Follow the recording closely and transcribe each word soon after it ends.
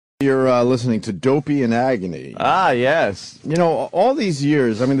You're listening to Dopey and Agony. Ah, yes. You know, all these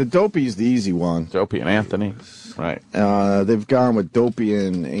years, I mean, the Dopey's the easy one. Opie and Anthony. Right. They've gone with Dopey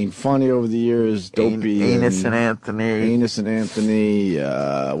and Ain't Funny over the years. Dopey Anus and Anthony. Anus and Anthony.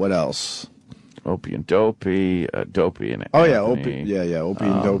 What else? Opie and Dopey. Dopey and Oh, Anthony. yeah, Opie. Yeah, Opie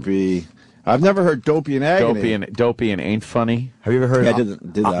and Dopey. I've never heard Dopey and Agony. Dopey and Ain't Funny. Have you ever heard I did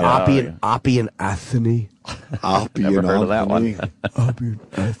that. Opie and Anthony? Opie Never and heard of that Anthony. one. Opie and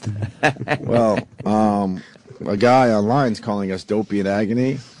Anthony. Well, a guy online is calling us Dopey and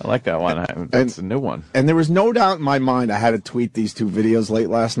Agony. I like that one. That's a new one. And there was no doubt in my mind I had to tweet these two videos late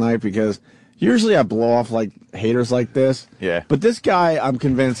last night because usually I blow off like haters like this. Yeah. But this guy, I'm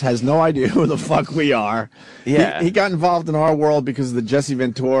convinced, has no idea who the fuck we are. Yeah. He got involved in our world because of the Jesse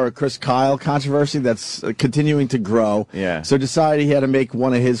Ventura, Chris Kyle controversy that's continuing to grow. Yeah. So decided he had to make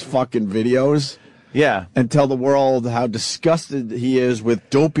one of his fucking videos. Yeah. And tell the world how disgusted he is with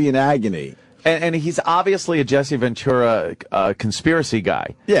Dopey and Agony. And he's obviously a Jesse Ventura conspiracy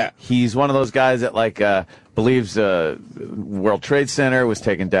guy. Yeah. He's one of those guys that believes World Trade Center was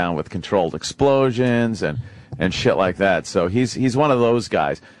taken down with controlled explosions and shit like that. So he's one of those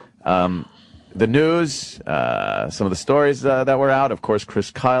guys. The news, some of the stories that were out, of course,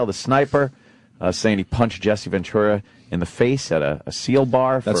 Chris Kyle, the sniper, saying he punched Jesse Ventura in the face at a seal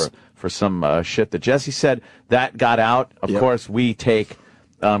bar for some shit that Jesse said. That got out. Of course, we take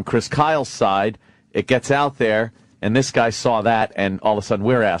Chris Kyle's side. It gets out there, and this guy saw that, and all of a sudden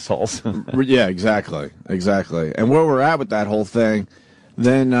we're assholes. Yeah, exactly. And where we're at with that whole thing,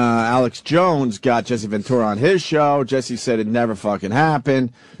 then Alex Jones got Jesse Ventura on his show. Jesse said it never fucking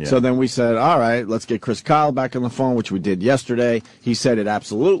happened. Yeah. So then we said, all right, let's get Chris Kyle back on the phone, which we did yesterday. He said it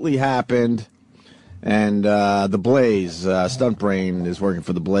absolutely happened. And the Blaze, Stunt Brain is working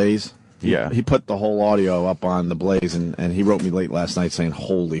for the Blaze. Yeah. He put the whole audio up on the Blaze, and he wrote me late last night saying,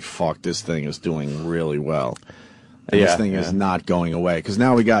 holy fuck, this thing is doing really well. And this thing is not going away. Because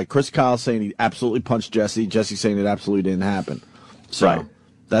now we got Chris Kyle saying he absolutely punched Jesse. Jesse saying it absolutely didn't happen. So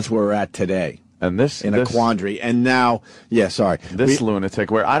that's where we're at today. And this in a quandary. And now, this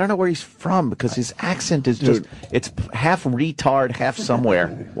lunatic, where I don't know where he's from because his accent is just, it's half retard, half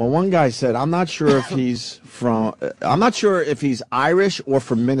somewhere. Well, one guy said, I'm not sure if he's Irish or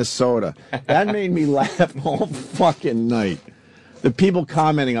from Minnesota. That made me laugh all fucking night. The people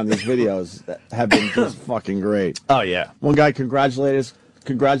commenting on these videos have been just fucking great. Oh, yeah. One guy congratulated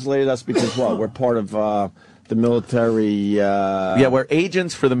us because, we're part of the military. We're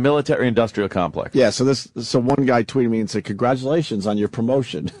agents for the military-industrial complex. Yeah, so one guy tweeted me and said, "Congratulations on your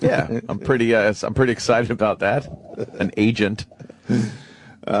promotion." Yeah, I'm pretty excited about that. An agent. He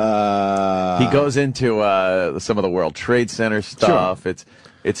goes into some of the World Trade Center stuff. Sure.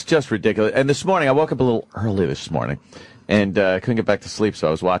 It's just ridiculous. And this morning, I woke up a little early this morning, and couldn't get back to sleep, so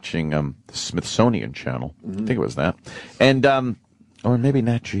I was watching the Smithsonian Channel. I think it was that, and or maybe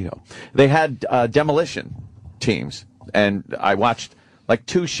Nat Geo. They had demolition teams, and I watched like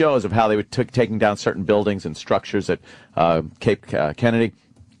 2 shows of how they were taking down certain buildings and structures at Cape Kennedy.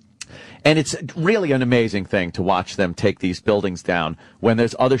 And it's really an amazing thing to watch them take these buildings down when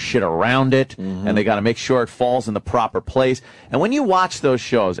there's other shit around it, and they got to make sure it falls in the proper place. And when you watch those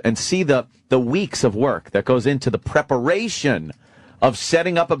shows and see the weeks of work that goes into the preparation of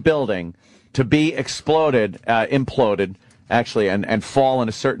setting up a building to be imploded, actually, and fall in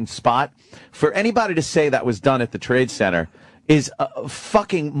a certain spot, for anybody to say that was done at the Trade Center is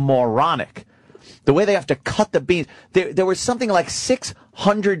fucking moronic. The way they have to cut the beams. There was something like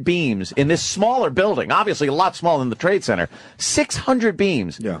 600 beams in this smaller building, obviously a lot smaller than the Trade Center. 600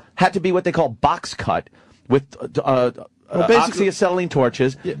 beams had to be what they call box cut with oxyacetylene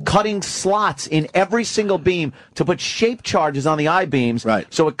torches, cutting slots in every single beam to put shape charges on the I-beams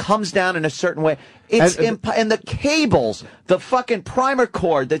so it comes down in a certain way. And the cables, the fucking primer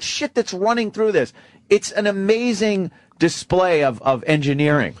cord, that shit that's running through this, it's an amazing display of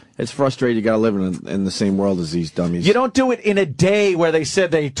engineering. It's frustrating. You got to live in the same world as these dummies. You don't do it in a day where they said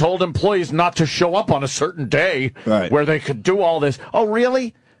they told employees not to show up on a certain day where they could do all this. Oh,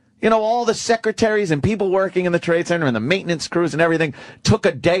 really? You know, all the secretaries and people working in the Trade Center and the maintenance crews and everything took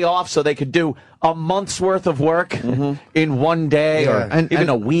a day off so they could do a month's worth of work in one day or even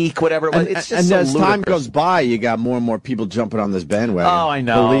a week, whatever it was. It's just so as ludicrous. time goes by, you got more and more people jumping on this bandwagon. Oh, I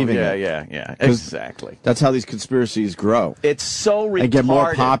know. Believing yeah. Exactly. That's how these conspiracies grow. It's so retarded. And get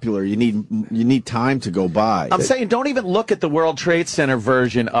more popular. You need time to go by. I'm saying don't even look at the World Trade Center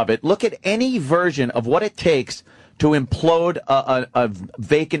version of it. Look at any version of what it takes to implode a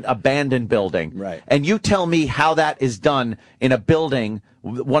vacant, abandoned building. Right. And you tell me how that is done in a building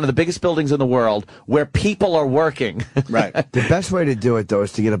one of the biggest buildings in the world where people are working. Right. The best way to do it, though,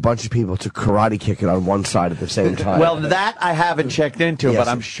 is to get a bunch of people to karate kick it on one side at the same time. Well, that I haven't checked into, but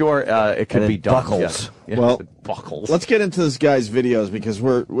I'm sure it could be done. Buckles. Yeah. Well, buckles. Let's get into this guy's videos because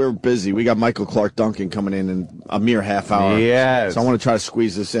we're busy. We got Michael Clark Duncan coming in a mere half hour. Yes. So I want to try to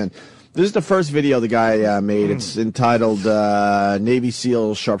squeeze this in. This is the first video the guy made. It's entitled Navy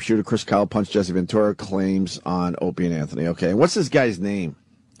SEAL sharpshooter Chris Kyle punched Jesse Ventura claims on Opie and Anthony. Okay, what's this guy's name?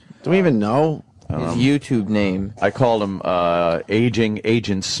 Do we even know? His YouTube name. I called him Aging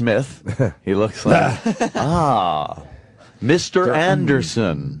Agent Smith. He looks like, Mr.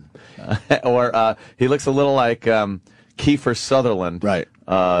 Anderson. Or he looks a little like Kiefer Sutherland. Right.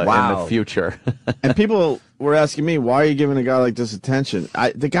 In the future. And people were asking me, why are you giving a guy like this attention?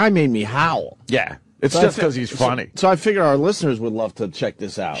 The guy made me howl. Yeah. It's just because he's funny. So I figure our listeners would love to check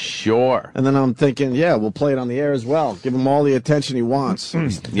this out. Sure. And then I'm thinking, yeah, we'll play it on the air as well. Give him all the attention he wants.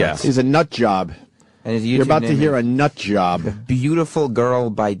 Yes. He's a nut job. And his YouTube You're about to name hear is a nut job.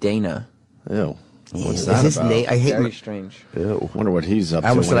 BeautifulGirlByDana. Ew. What's Is that his about? name? I hate. Very strange. Ew. Wonder what he's up to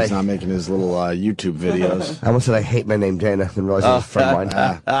almost when said he's not making his little YouTube videos. I almost said I hate my name Dana, then realized it was a friend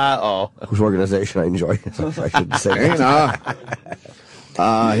of mine whose organization I enjoy. So I shouldn't say You that.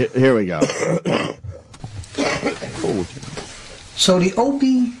 know. Here we go. So the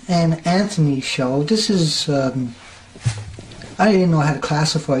Opie and Anthony show, this is, I didn't know how to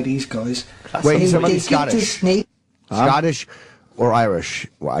classify these guys. Wait, They somebody's get Scottish. this na- Scottish or Irish,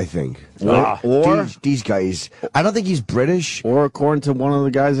 well, I think. Or These guys. I don't think he's British. or according to one of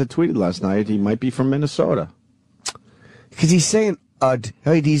the guys that tweeted last night, he might be from Minnesota. Because he's saying,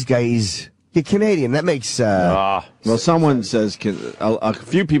 hey, these guys, you're Canadian. That makes, Well, someone says a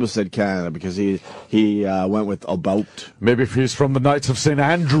few people said Canada because he went with about. Maybe if he's from the Knights of St.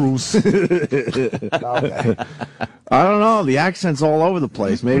 Andrews. okay. I don't know. The accent's all over the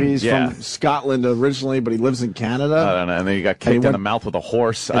place. Maybe he's Yeah. from Scotland originally, but he lives in Canada. I don't know. And then he got And he kicked in went- the mouth with a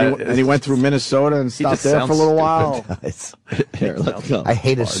horse. And he went through Minnesota and stopped just there for a sounds little while. It's- Here, let's go. I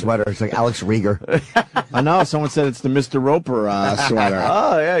hate his sweater. It's like Alex Rieger. I know. Someone said it's the Mr. Roper sweater.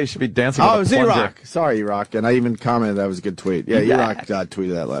 Oh, yeah, you should be dancing Oh, it with was a plunger. E-Rock. Sorry, E-Rock. And I even commented that was a good tweet. Yeah, E-Rock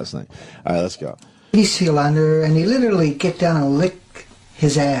tweeted that last night. All right, let's go. Navy SEAL under, and they literally get down and lick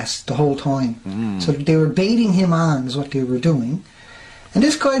his ass the whole time. So they were baiting him on is what they were doing. And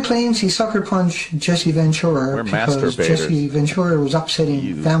this guy claims he sucker punched Jesse Ventura We're because masturbators. Jesse Ventura was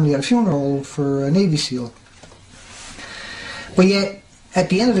upsetting family at a funeral for a Navy SEAL. But yet, at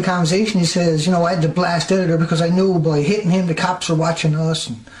the end of the conversation, he says, you know, I had to blast editor because I knew by hitting him the cops were watching us,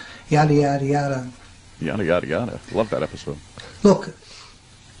 and yada, yada, yada. Yada, yada, yada. Love that episode. Look,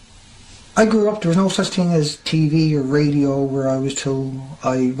 I grew up, there was no such thing as TV or radio where I was told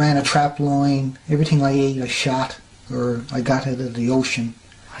I ran a trap line, everything I ate I shot, or I got out of the ocean.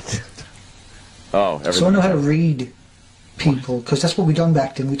 Oh, everything. So I know how to read people, because that's what we done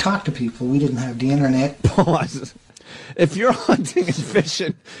back then. We talked to people. We didn't have the internet. If you're hunting and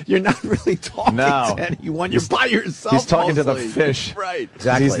fishing, you're not really talking No. to anyone. You're by yourself. He's talking to the mostly. fish. Right.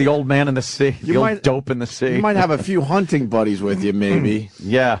 Exactly. He's the old man in the sea. The old might- dope in the sea. You might have a few hunting buddies with you, maybe.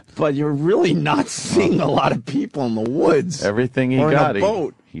 Yeah. But you're really not seeing a lot of people in the woods. Everything he Or in got, a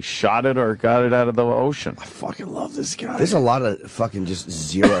boat. he shot it or got it out of the ocean. I fucking love this guy. There's a lot of fucking just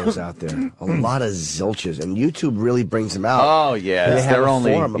zeros out there. A lot of zilches. And YouTube really brings them out. Oh, yeah. And they It's have their a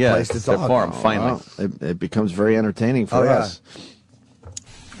only forum, a place to it's their talk. forum, Oh, finally. Well, it becomes very entertaining for Oh, yeah. us.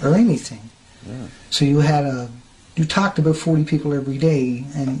 Or anything. So you talked about 40 people every day,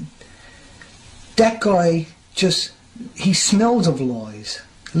 and that guy he smells of lies.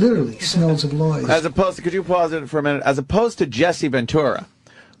 Literally smells of lies. As opposed to, could you pause it for a minute? As opposed to Jesse Ventura,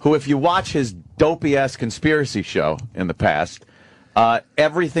 who, if you watch his dopey-ass conspiracy show in the past,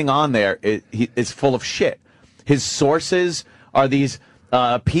 everything on there is full of shit. His sources are these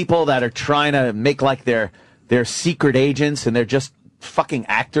people that are trying to make like they're secret agents, and they're just fucking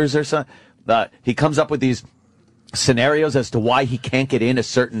actors or something. He comes up with these scenarios as to why he can't get in a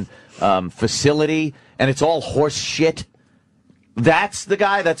certain facility, and it's all horse shit. That's the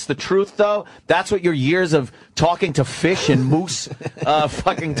guy. That's the truth, though. That's what your years of talking to fish and moose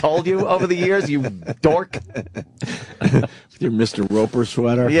fucking told you over the years, you dork. Your Mr. Roper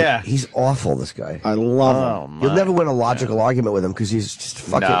sweater. Yeah. He's awful, this guy. I love him. You'll never win a logical argument with him because he's just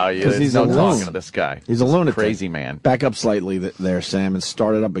fucking... No, Because he's he's no a talking loon. to this guy. He's a lunatic. Crazy man. Back up slightly there, Sam, and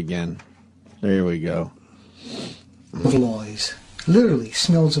start it up again. There we go. Of lies. Literally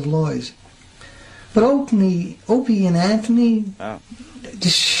smells of lies. But Opie and Anthony,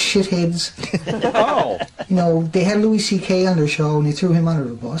 just shitheads. Oh. You know, they had Louis C.K. on their show, and they threw him under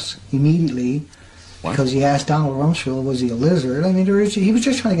the bus immediately. because he asked Donald Rumsfeld, was he a lizard? I mean, he was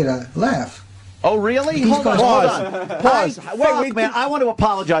just trying to get a laugh. Oh, really? Hold on. Pause. Wait, man. I want to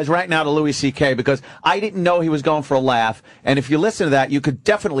apologize right now to Louis C.K. because I didn't know he was going for a laugh. And if you listen to that, you could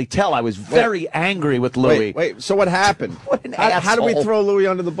definitely tell I was very angry with Louis. Wait. So what happened? What an how did we asshole. throw Louis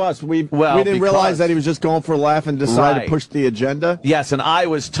under the bus? We didn't realize that he was just going for a laugh and decided to push the agenda? Yes, and I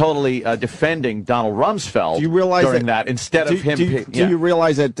was totally defending Donald Rumsfeld during that instead of him. Do you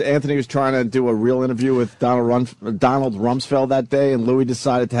realize that Anthony was trying to do a real interview with Donald Rumsfeld that day, and Louis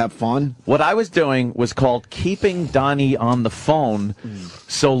decided to have fun? What I was doing was called keeping Donnie on the phone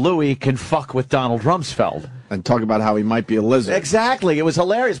so Louis can fuck with Donald Rumsfeld. And talk about how he might be a lizard. Exactly. It was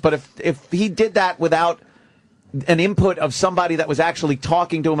hilarious. But if he did that without an input of somebody that was actually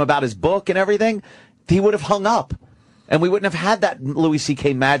talking to him about his book and everything, he would have hung up. And we wouldn't have had that Louis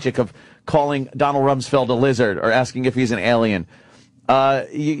C.K. magic of calling Donald Rumsfeld a lizard or asking if he's an alien.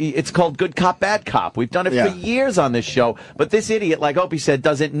 It's called Good Cop, Bad Cop. We've done it for years on this show, but this idiot, like Opie said,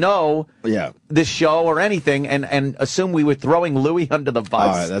 doesn't know this show or anything, and assume we were throwing Louis under the bus. All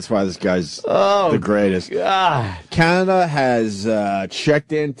right, that's why this guy's the greatest. God. Canada has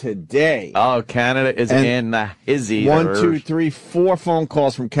checked in today. Oh, Canada is in the hizzy. 1, 2, 3, 4 phone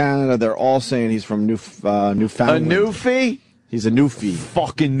calls from Canada. They're all saying he's from Newfoundland. A Newfie? He's a Newfie.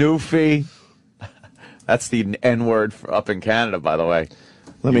 Fucking Newfie. That's the N-word up in Canada, by the way.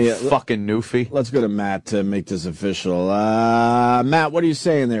 Fucking Newfie. Let's go to Matt to make this official. Matt, what are you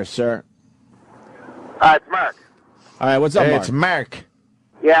saying there, sir? It's Mark. All right, what's up, Mark? It's Mark.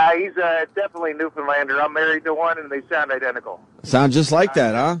 Yeah, he's definitely Newfoundlander. I'm married to one, and they sound identical. Sound just like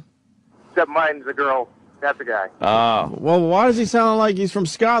that, huh? Except mine's a girl. That's a guy. Oh. Well, why does he sound like he's from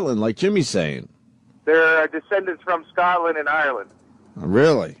Scotland, like Jimmy's saying? They're descendants from Scotland and Ireland.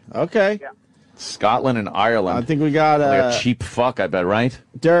 Really? Okay. Yeah. Scotland and Ireland. I think we got like a cheap fuck, I bet, right?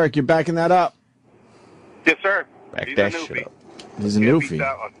 Derek, you're backing that up. Yes, sir. Back He's that a shit Newfie. up. He's a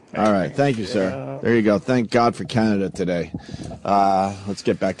Newfie. All right, thank you, sir. There you go. Thank God for Canada today. Let's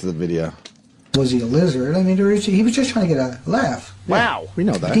get back to the video. Was he a lizard? I mean, he was just trying to get a laugh. Wow. We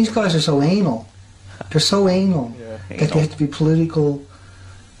know that. These guys are so anal. They're so anal that they have to be political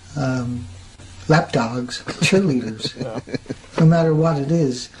lapdogs, cheerleaders, no matter what it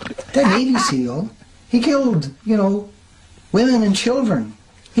is. That Navy SEAL, he killed, women and children.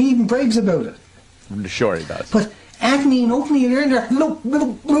 He even brags about it. I'm sure he does. But Anthony and Opie are in there, like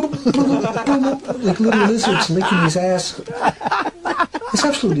little lizards licking his ass. It's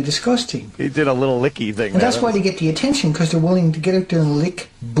absolutely disgusting. He did a little licky thing. And that's why they get the attention, because they're willing to get out there and lick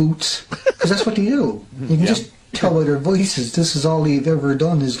boots. Because that's what they do. You can just tell by their voices, this is all they've ever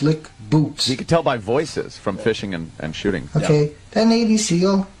done is lick boots. You can tell by voices from fishing and shooting. Okay, that Navy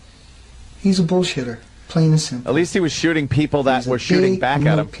SEAL, he's a bullshitter, plain and simple. At least he was shooting people that were shooting back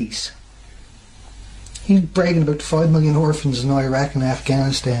at him. Piece. He's bragging about the 5 million orphans in Iraq and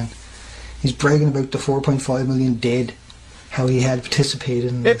Afghanistan. He's bragging about the 4.5 million dead, how he had participated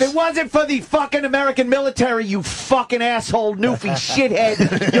in this. If it wasn't for the fucking American military, you fucking asshole Newfie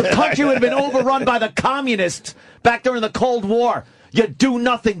shithead, your country would have been overrun by the communists back during the Cold War. You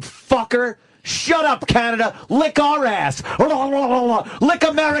do-nothing fucker. Shut up, Canada. Lick our ass. Lick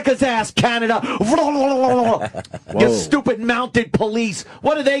America's ass, Canada. You stupid mounted police.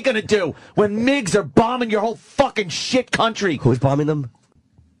 What are they going to do when MiGs are bombing your whole fucking shit country? Who's bombing them?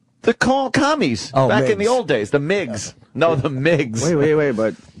 The commies. Back in the old days. The MiGs. No, the MiGs. Wait,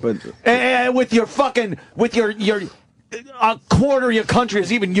 but with your fucking, a quarter of your country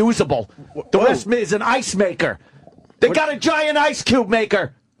is even usable. The rest is an ice maker. They got a giant ice cube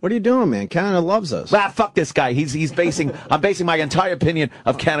maker. What are you doing, man? Canada loves us. Fuck this guy. I'm basing my entire opinion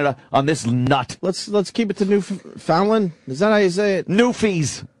of Canada on this nut. Let's keep it to Newfoundland. Is that how you say it?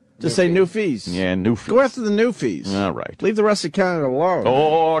 Newfies. Just say Newfies. Yeah, Newfies. Go after the Newfies. All right. Leave the rest of Canada alone.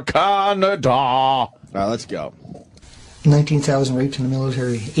 Oh, Canada. All right, let's go. 19,000 raped in the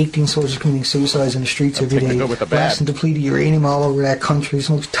military, 18 soldiers committing suicides in the streets every day, blasting depleted uranium all over that country. It's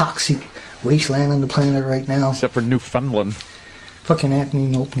the most toxic wasteland on the planet right now. Except for Newfoundland. Fucking Anthony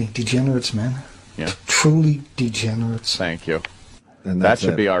and Opie, degenerates, man. Yeah. Truly degenerates. Thank you. And that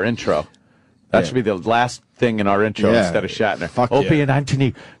should be our intro. That should be the last thing in our intro instead of Shatner. Fuck Opie and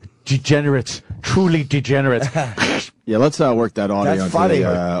Anthony, degenerates. Truly degenerates. Yeah, let's work that audio That's into funny.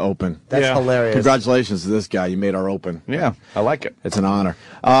 the open. That's hilarious. Congratulations to this guy. You made our open. Yeah, I like it. It's an honor.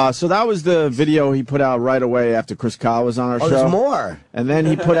 So that was the video he put out right away after Chris Kyle was on our show. There's more. And then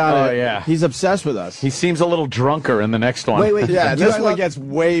he put out he's obsessed with us. He seems a little drunker in the next one. Wait. Yeah, this one gets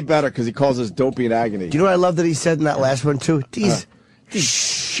way better because he calls us Dopey and Agony. Do you know what I love that he said in that last one, too? These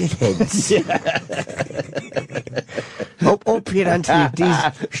shitheads. Opie and Anthony, these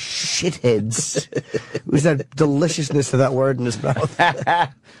shitheads. It was that deliciousness of that word in his mouth.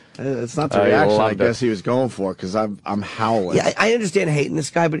 It's not the reaction I guess he was going for, because I'm howling. Yeah, I understand hating this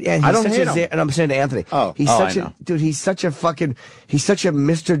guy, but yeah, he's I don't such hate him. And I'm saying to Anthony, he's such a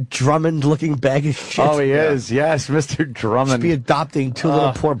Mr. Drummond looking bag of shit. Oh, he is. Yes, Mr. Drummond. Should be adopting two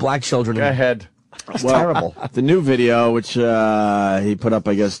little poor black children. Go ahead. It's terrible. The new video, which he put up,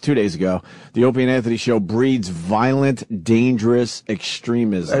 I guess, 2 days ago, the Opie and Anthony show breeds violent, dangerous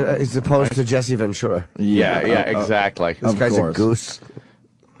extremism. As opposed to Jesse Ventura. Yeah, exactly. This guy's a goose.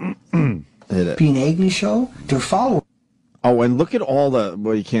 Hit it. Opie and Anthony show, their followers. Oh, and look at all the,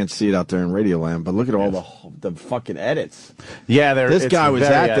 well, you can't see it out there in Radioland, but look at all the fucking edits. Yeah, this guy was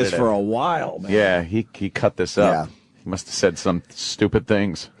at this for a while, man. Yeah, he cut this up. Yeah. He must have said some stupid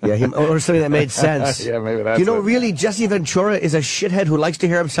things. Yeah, or something that made sense. Yeah, maybe that's really, Jesse Ventura is a shithead who likes to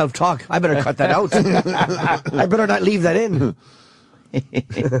hear himself talk. I better cut that out. I better not leave that in.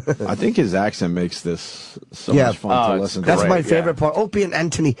 I think his accent makes this so much fun to listen to. That's my favorite part. Opie and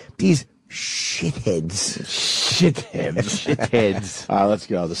Anthony, these shitheads. Shitheads. All right, let's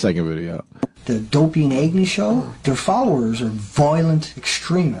go. The second video. The Opie and Anthony show, their followers are violent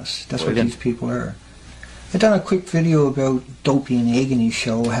extremists. That's what these people are. I done a quick video about Opie and Anthony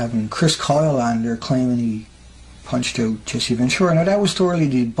show having Chris Kyle on there claiming he punched out Jesse Ventura. Now that was thoroughly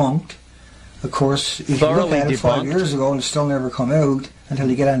debunked. Of course, if you look at it 5 years ago, and it's still never come out until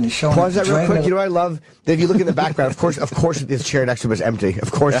you get on the show. Pause that real quick. You know what I love? That if you look in the background, of course, this chair next to him is empty.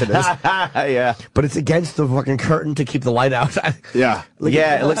 Of course it is. Yeah. But it's against the fucking curtain to keep the light out. Yeah.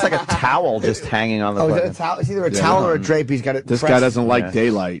 It looks like a towel just hanging on the is it a towel? It's either a towel or a drape. He's got it This pressed. guy doesn't like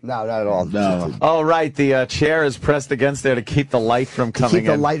daylight. No, not at all. No. Oh, right. The chair is pressed against there to keep the light from coming in.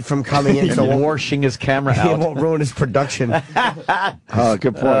 Keep the light from coming in. So washing his camera It out. won't ruin his production. Oh,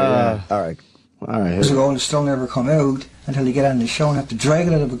 good point. Yeah. All right. Years ago, and it's still never come out until you get on the show and have to drag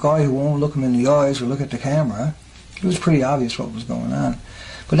it out of a guy who won't look him in the eyes or look at the camera. It was pretty obvious what was going on.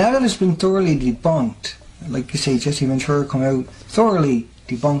 But now that it's been thoroughly debunked, like you say, Jesse Ventura come out, thoroughly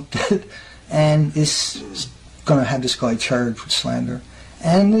debunked it, and is going to have this guy charged with slander.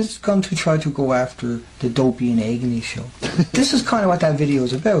 And is going to try to go after the Opie and Anthony show. This is kind of what that video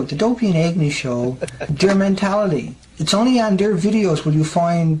is about. The Opie and Anthony show, their mentality. It's only on their videos where you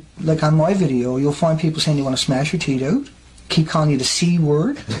find, like on my video, you'll find people saying they want to smash your teeth out, keep calling you the C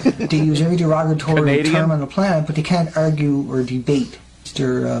word. They use every derogatory term on the planet, but they can't argue or debate.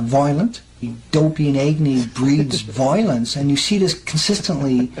 They're violent. Opie and Anthony breeds violence, and you see this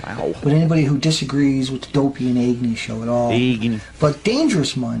consistently with anybody who disagrees with the Opie and Anthony show at all. But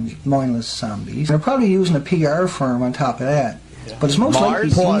dangerous, mindless zombies. They're probably using a PR firm on top of that. But it's most likely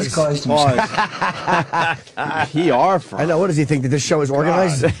these guys themselves. PR firm. I know. What does he think that this show is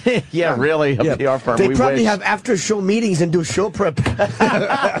organized? Yeah, really. A PR firm. They probably have after-show meetings and do show prep. This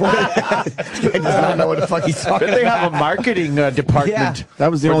guy does not know what the fuck he's talking about. They have a marketing department. Yeah.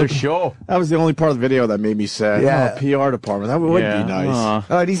 That was the only show. That was the only part of the video that made me sad. Yeah. PR department. That would be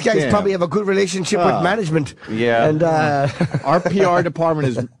nice. These guys probably have a good relationship with management. Yeah. And our PR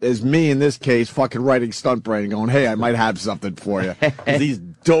department is me in this case, fucking writing stunt brain, going, "Hey, I might have something for you." These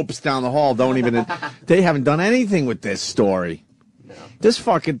dopes down the hall they haven't done anything with this story. This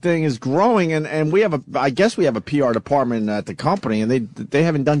fucking thing is growing, and I guess we have a PR department at the company, and they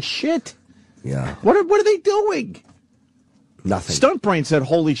haven't done shit. Yeah. What are they doing? Nothing. Stuntbrain said,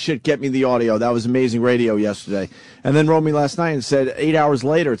 "Holy shit, get me the audio. That was amazing radio yesterday." And then wrote me last night and said, 8 hours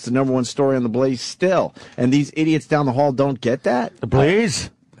later, it's the #1 story on the Blaze still. And these idiots down the hall don't get that? The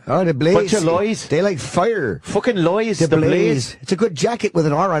Blaze? Oh, the Blaze. Bunch of lies. They like fire. Fucking lies. The Blaze. It's a good jacket with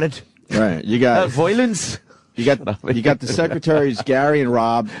an R on it. Right. You got violence. You got the secretaries, Gary and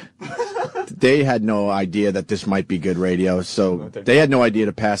Rob. They had no idea that this might be good radio, so they had no idea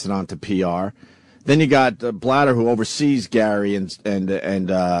to pass it on to PR. Then you got Blatter, who oversees Gary and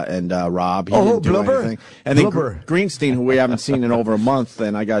Rob. He didn't do Blubber. anything. And then Blubber. Greenstein, who we haven't seen in over a month,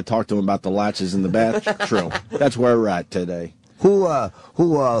 and I got to talk to him about the latches in the bathroom. That's where we're at today. Who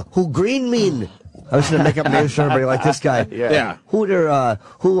green mean? I was going to make up names for everybody like this guy. Yeah.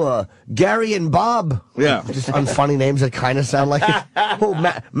 Who Gary and Bob. Yeah. Just unfunny names that kind of sound like it. Who,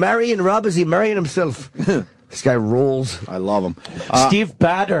 Mary and Rob, is he marrying himself? This guy rules. I love him. Steve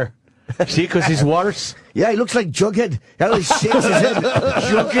Bader. See, because he's worse. Yeah, he looks like Jughead. He always shakes his head.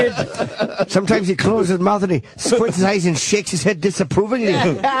 Jughead. Sometimes he closes his mouth and he squints his eyes and shakes his head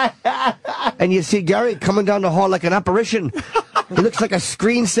disapprovingly. And you see Gary coming down the hall like an apparition. He looks like a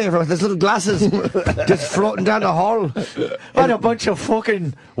screensaver with his little glasses just floating down the hall. What a bunch of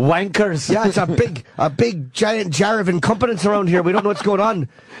fucking wankers. Yeah, it's a big giant jar of incompetence around here. We don't know what's going on.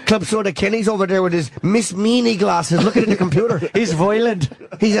 Club Soda Kenny's over there with his Miss Meanie glasses looking at the computer. He's violent.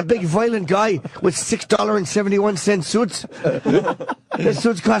 He's a big violent guy with $6.71 suits. His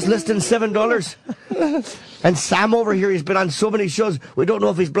suits cost less than $7. And Sam over here, he's been on so many shows, we don't know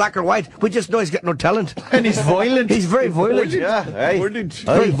if he's black or white. We just know he's got no talent. And he's violent. He's very violent. Yeah, hey.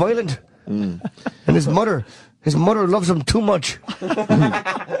 Very violent. And his mother loves him too much.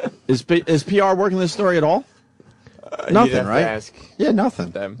 Is PR working this story at all? Nothing, right? Ask Yeah,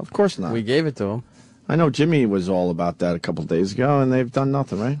 nothing. them. Of course not. We gave it to him. I know Jimmy was all about that a couple days ago, and they've done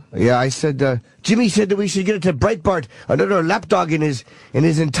nothing, right? Yeah, I said, Jimmy said that we should get it to Breitbart, another lapdog in his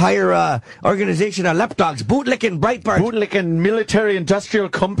entire organization of lapdogs, bootlicking Breitbart. Bootlicking military industrial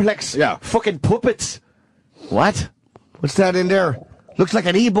complex. Yeah. Fucking puppets. What? What's that in there? Looks like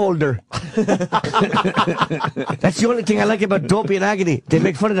an e-boulder. That's the only thing I like about Dopey and Agony. They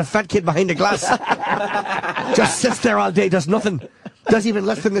make fun of the fat kid behind the glass. Just sits there all day, does nothing. Does even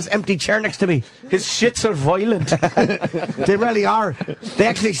less than this empty chair next to me. His shits are violent. They really are. They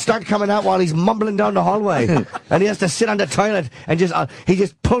actually start coming out while he's mumbling down the hallway. And he has to sit on the toilet and he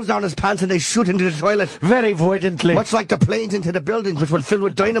just pulls down his pants and they shoot into the toilet. Very violently. Much like the planes into the buildings, which were filled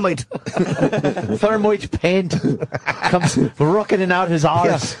with dynamite. Thermite paint comes rocketing out his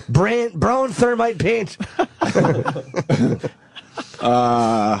arse. Yeah. Brown thermite paint.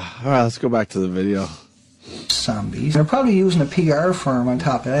 All right, let's go back to the video. Zombies. They're probably using a PR firm on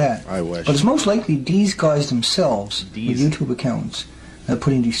top of that. I wish. But it's most likely these guys themselves with YouTube accounts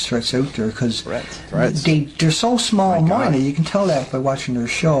putting these threats out there because they're so small-minded. You can tell that by watching their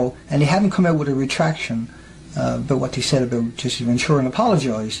show, and they haven't come out with a retraction about what they said about Jesse Ventura and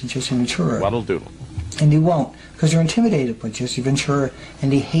apologized to Jesse Ventura. What'll do? And they won't, because they're intimidated by Jesse Ventura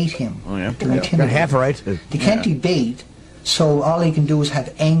and they hate him. Oh, yeah. They're intimidated. Half right. They can't debate. So all they can do is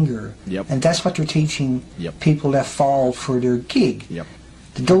have anger, and that's what they're teaching people that fall for their gig.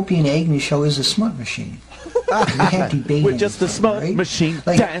 The Dopey and Agony show is a smut machine. You can't debate We're just a smut machine.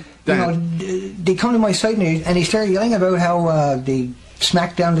 Like, you know, they come to my site and they start yelling about how they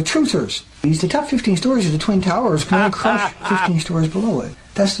smack down the truthers. The top 15 stories of the Twin Towers can only crush 15 stories below it.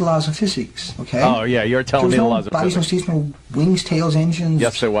 That's the laws of physics, okay? Oh, yeah, you're telling me the laws of bodies, physics. No wings, tails, engines.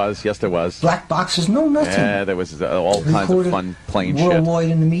 Yes, there was. Yes, there was. Black boxes, no nothing. Yeah, there was all kinds of fun plane shit. Worldwide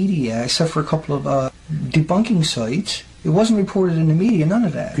in the media, except for a couple of debunking sites. It wasn't reported in the media, none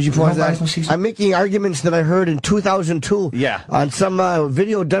of that. Could you pause that? I'm making arguments that I heard in 2002 on some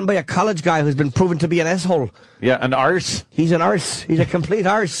video done by a college guy who's been proven to be an asshole. Yeah, an arse. He's an arse. He's a complete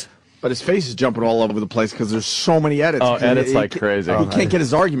arse. But his face is jumping all over the place because there's so many edits. Oh, edits like crazy. He can't get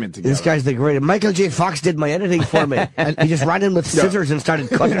his argument together. This guy's the greatest. Michael J. Fox did my editing for me. And he just ran in with scissors and started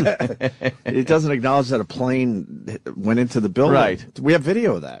cutting. It doesn't acknowledge that a plane went into the building. Right. We have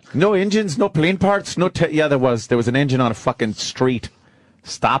video of that. No engines, no plane parts, no... yeah, there was. There was an engine on a fucking street.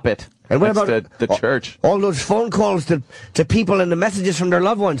 Stop it. And what That's about the church? All those phone calls to people and the messages from their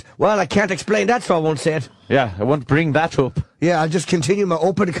loved ones. Well, I can't explain that, so I won't say it. Yeah, I won't bring that up. Yeah, I'll just continue my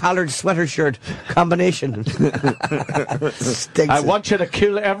open-collared sweater shirt combination. I want you to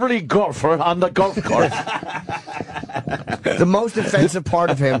kill every golfer on the golf course. The most offensive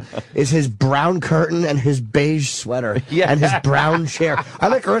part of him is his brown curtain and his beige sweater and his brown chair. I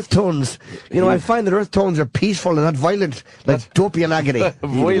like earth tones. You know, I find that earth tones are peaceful and not violent, like Dopey and Agony.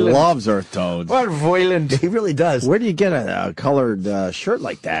 He loves earth tones. What violent. He really does. Where do you get a colored shirt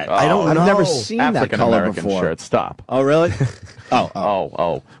like that? I don't know. I've never seen that color before. Shirt. Stop. Oh, really?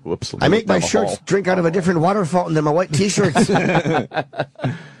 Oh. Whoops. I make my shirts drink out of a different water fountain than my white T-shirts.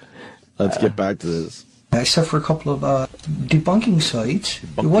 Let's get back to this. Except for a couple of debunking sites.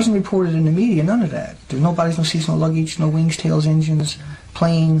 It wasn't reported in the media, none of that. There's no bodies, no seats, no luggage, no wings, tails, engines,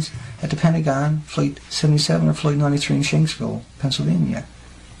 planes at the Pentagon, Flight 77 or Flight 93 in Shanksville, Pennsylvania.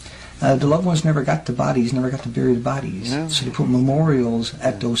 The loved ones never got the bodies, never got to bury the bodies. No. So they put memorials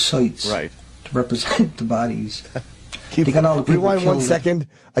at those sites to represent the bodies. They got all the people Rewind killed. 1 second.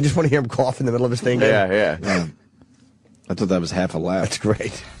 I just want to hear him cough in the middle of his thing. Yeah. I thought that was half a laugh. That's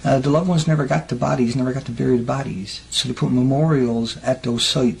great. The loved ones never got the bodies, never got to bury the bodies. So they put memorials at those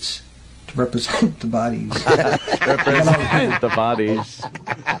sites to represent the bodies. Represent the bodies.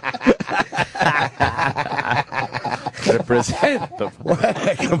 Represent the... What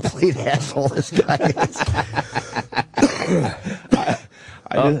a complete asshole this guy is.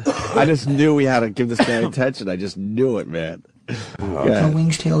 I just knew we had to give this guy attention. I just knew it, man. No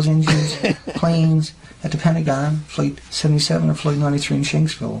wings, tails, engines, planes at the Pentagon, Flight 77 or Flight 93 in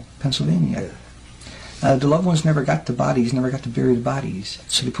Shanksville, Pennsylvania. The loved ones never got the bodies, never got to bury the bodies.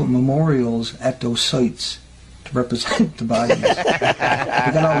 So they put memorials at those sites to represent the bodies. They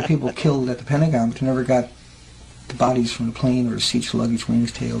got all the people killed at the Pentagon, but they never got the bodies from the plane or the seats, luggage,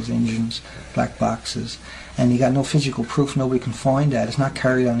 wings, tails, engines, black boxes. And you got no physical proof. Nobody can find that. It's not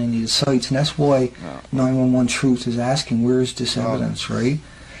carried on any of the sites. And that's why 911 Truth is asking, where is this evidence, right?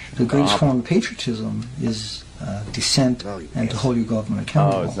 The greatest form of patriotism is dissent and to hold your government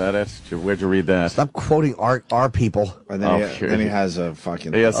accountable. Oh, is that it? Where'd you read that? Stop quoting our people. And then, he has a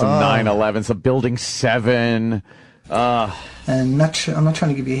fucking... He has some 9/11, some Building 7. And I'm not trying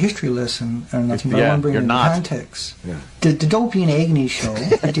to give you a history lesson or nothing, but I want to bring it into context. Yeah. The Opie and Anthony show,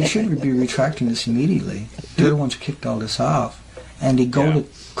 they should be retracting this immediately. They're the ones who kicked all this off. And they go to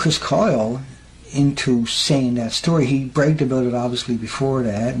Chris Kyle into saying that story. He bragged about it obviously before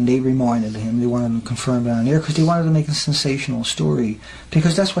that, and they reminded him. They wanted him to confirm it on air because they wanted to make a sensational story,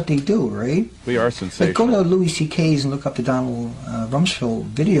 because that's what they do, right? We are sensational. Like, go to Louis C.K.'s and look up the Donald Rumsfeld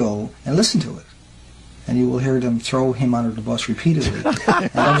video and listen to it, and you will hear them throw him under the bus repeatedly. And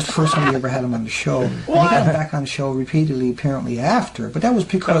that was the first time we ever had him on the show. And he got him back on the show repeatedly, apparently after. But that was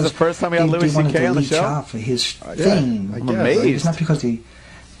because that was the first time we had Louis C.K. on the show. Off of his fame. I'm amazed. It's not because they.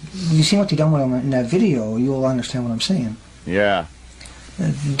 You see what they done with him in that video, you'll understand what I'm saying. Yeah.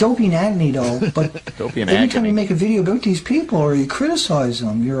 Opie and Anthony, though, but every time you make a video about these people or you criticize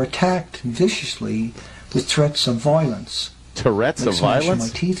them, you're attacked viciously with threats of violence. Threats of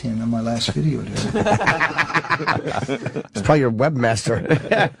violence? My teeth in on my last video there. It's probably your webmaster.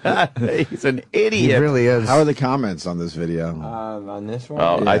 He's an idiot. He really is. How are the comments on this video? On this one?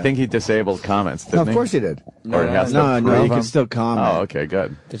 Oh, I think he disabled comments, didn't he? Of course he did. No, you can still comment. Oh, okay,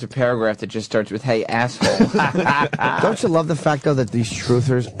 good. There's a paragraph that just starts with, "Hey, asshole." Don't you love the fact, though, that these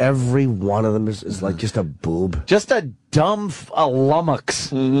truthers, every one of them is like just a boob? Just a dumb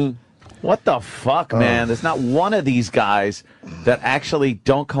lummox. Mm-hmm. What the fuck, man? There's not one of these guys that actually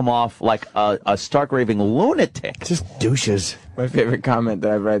don't come off like a stark raving lunatic. Just douches. My favorite comment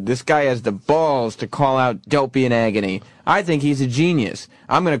that I've read: "This guy has the balls to call out Opie and Agony. I think he's a genius.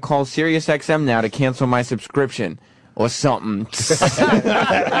 I'm going to call SiriusXM now to cancel my subscription." Or something.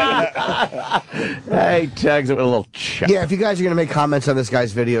 Hey, tags it with a little chip. Yeah, if you guys are going to make comments on this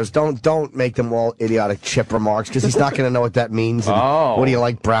guy's videos, don't make them all idiotic chip remarks, because he's not going to know what that means. And what do you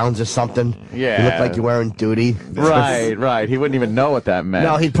like, Browns or something? Yeah. You look like you're wearing duty. Right. He wouldn't even know what that meant.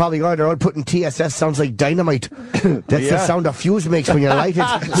 No, he'd probably go there putting TSS sounds like dynamite. That's the sound a fuse makes when you light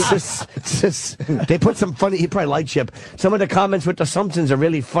it. They put some funny, he probably light chip. Some of the comments with the assumptions are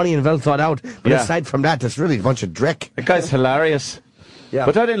really funny and well thought out. But aside from that, it's really a bunch of drick. That guy's hilarious. Yeah.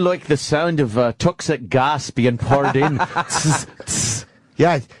 But I didn't like the sound of toxic gas being poured in.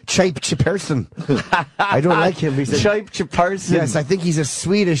 Yeah, Cheap person. I don't like him. He's Cheap person. Yes, I think he's a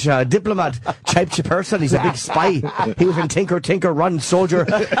Swedish diplomat. Cheap person. He's a big spy. He was in Tinker Run, soldier,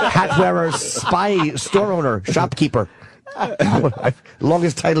 hat wearer, spy, store owner, shopkeeper.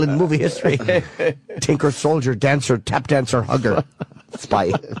 Longest title in movie history. Tinker, soldier, dancer, tap dancer, hugger,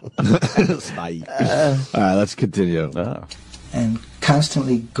 spy. Spy. All right, let's continue. And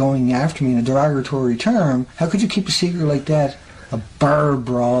constantly going after me in a derogatory term. How could you keep a secret like that? A bar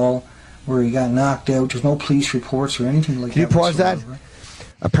brawl where he got knocked out. There's no police reports or anything like that. Can you pause that?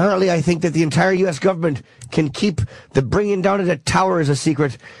 Apparently, I think that the entire U.S. government can keep the bringing down of the towers a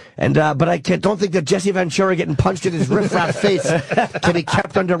secret, and but I don't think that Jesse Ventura getting punched in his riffraff face can be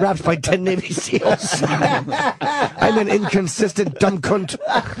kept under wraps by 10 Navy SEALs. I'm an inconsistent dumb cunt.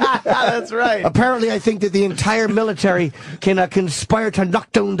 That's right. Apparently, I think that the entire military can conspire to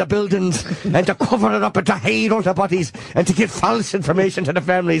knock down the buildings and to cover it up and to hide all the bodies and to give false information to the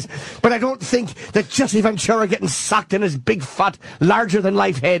families. But I don't think that Jesse Ventura getting socked in his big, fat,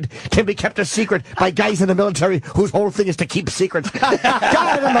 larger-than-life head can be kept a secret by guys in the military whose whole thing is to keep secrets. God,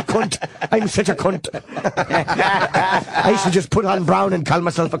 I'm a cunt. I'm such a cunt. I should just put on brown and call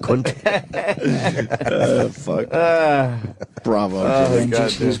myself a cunt. Fuck. Bravo. And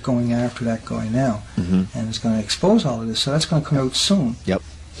Jesse is going after that guy now, and is going to expose all of this, so that's going to come out soon. Yep.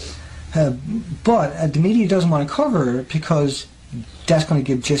 But the media doesn't want to cover it because that's going to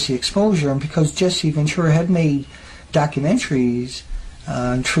give Jesse exposure, and because Jesse Ventura had made documentaries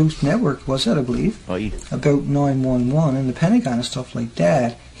on Truth Network, was it, I believe, about 911 and the Pentagon and stuff like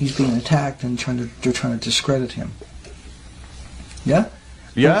that. He's being attacked and they're trying to discredit him. Yeah?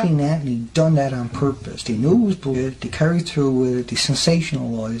 Opie and Anthony done that on purpose. They knew it was bullshit. They carried through with it. They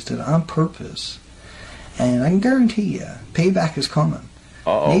sensationalized it on purpose. And I can guarantee you, payback is coming.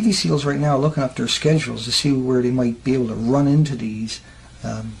 Navy SEALs right now are looking up their schedules to see where they might be able to run into these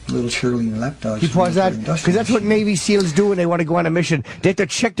little Shirley and lapdogs. He paused that because that's what Navy SEALs do when they want to go on a mission. They have to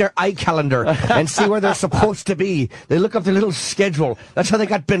check their eye calendar and see where they're supposed to be. They look up their little schedule. That's how they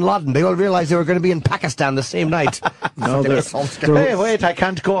got Bin Laden. They all realized they were going to be in Pakistan the same night. No, hey, wait, I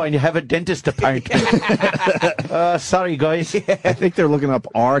can't go, and you have a dentist appointment. Sorry, guys. I think they're looking up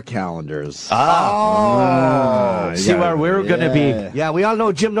our calendars. See where we're going to be. Yeah, we all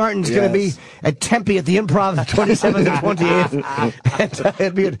know Jim Norton's going to be at Tempe at the Improv 27th and 28th. And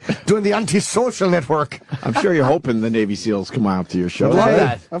he'll be doing the Antisocial Network. I'm sure you're hoping the Navy SEAls come out to your show. Love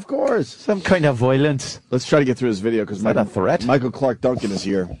that. Of course. Some kind of violence. Let's try to get through this video because a threat? Michael Clark Duncan is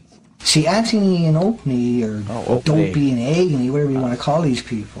here. See, Anthony and Opie, or Dopey and Agony, whatever you want to call these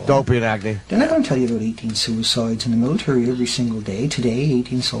people. Dopey and Agony. They're not going to tell you about 18 suicides in the military every single day. Today,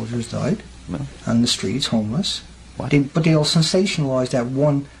 18 soldiers died on the streets, homeless. But they all sensationalized that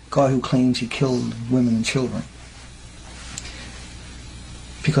one guy who claims he killed women and children.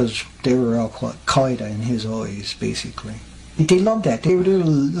 Because they were Al-Qaeda in his eyes, basically. They loved that. They were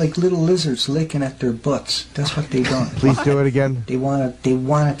like little lizards licking at their butts. That's what they done. Please do it again. They wanted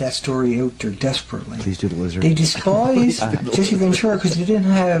that story out there desperately. Please do the lizard. They despised Jesse Ventura because they didn't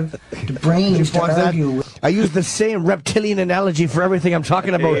have the brains to argue with. I use the same reptilian analogy for everything I'm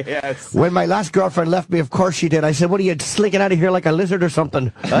talking about. Yes. When my last girlfriend left me, of course she did. I said, what are you slinking out of here like a lizard or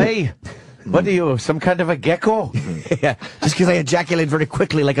something? Hey, what are you, some kind of a gecko? Yeah, just because I ejaculate very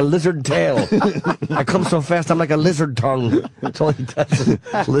quickly like a lizard tail. I come so fast I'm like a lizard tongue. That's all he does.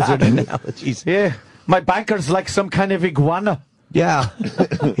 Lizard analogies. Yeah, my banker's like some kind of iguana. Yeah,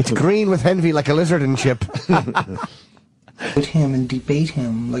 it's green with envy like a lizard and chip. With him and debate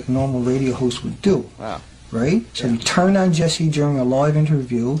him like a normal radio host would do. Wow. Right? So he turned on Jesse during a live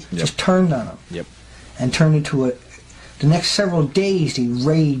interview, just turned on him. Yep. And turned into a... The next several days they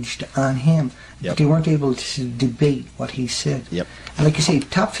raged on him. But they weren't able to debate what he said. Yep. And like you say,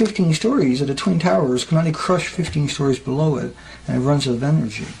 top 15 stories of the Twin Towers can only crush 15 stories below it, and it runs out of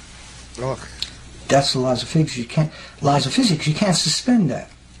energy. Ugh. That's the laws of physics. You can't suspend that.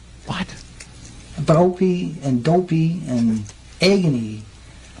 What? But Opie and Dopey and Agony,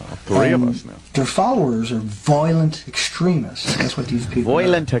 Three of us now. their followers are violent extremists. That's what these people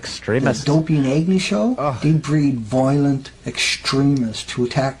Violent are. extremists. The Dopey and Agony show, they breed violent extremists to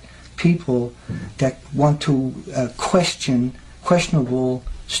attack people that want to question questionable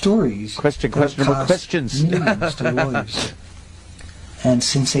stories. Questionable questions. Millions to their lives. And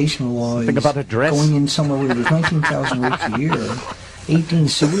sensationalize. Think about a dress. Going in somewhere where there's 19,000 rapes a year, 18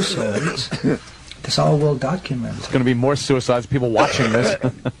 suicides. That's all well documented. There's going to be more suicides, people watching this.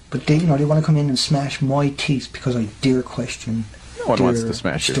 But they want to come in and smash my teeth because I dare question. No one wants to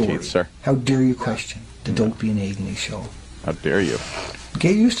smash your teeth, sir. How dare you question the Dopey and Agony show? How dare you?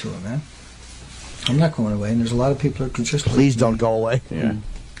 Get used to it, man. I'm not going away, and there's a lot of people that could just Please don't go away. Yeah.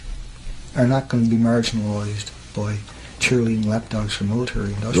 Are not going to be marginalized by cheerleading lapdogs for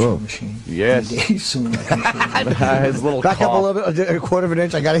military industrial machine. Yes. Soon, I can His little Back cough. up a little bit, a quarter of an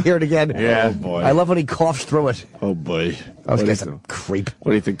inch. I got to hear it again. Yeah. Oh, boy. I love when he coughs through it. Oh, boy. I was getting a creep.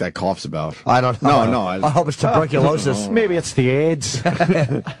 What do you think that cough's about? I don't know. No. I hope it's tuberculosis. Maybe it's the AIDS.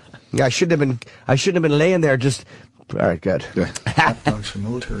 Yeah, I shouldn't have been laying there just. All right, good. lapdogs for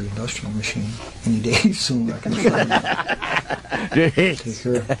military industrial machine. Any day soon, I can take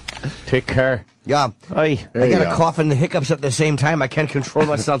care. Take care. Yeah. Aye. I got a cough and the hiccups at the same time. I can't control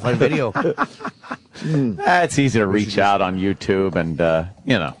myself on video. It's easy to reach out on YouTube and,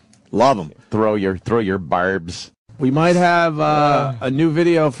 Love them. throw your barbs. We might have a new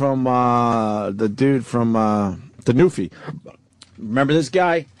video from the dude from the Newfie. Remember this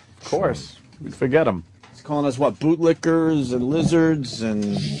guy? Of course. We forget him. He's calling us, what, bootlickers and lizards and...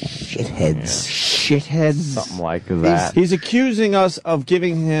 Shitheads. Shitheads. Something like that. He's accusing us of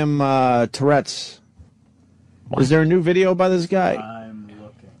giving him Tourette's. Is there a new video by this guy?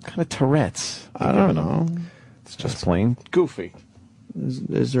 What kind of Tourette's? I don't know. It's just plain goofy.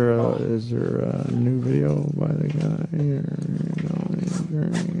 Is there a new video by the guy?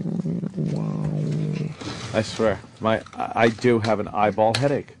 Wow. I swear, I do have an eyeball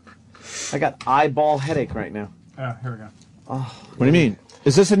headache. I got eyeball headache right now. Oh, here we go. What do you mean?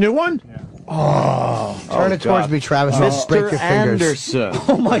 Is this a new one? Yeah. Turn it towards me, Travis. I'll break your fingers. Anderson.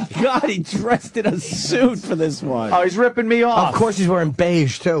 Oh my God! He dressed in a suit for this one. Oh, he's ripping me off. Of course, he's wearing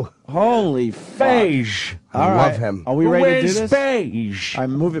beige too. Holy fuck! Beige. All Love right. him. Are we ready to do Where's this? beige? I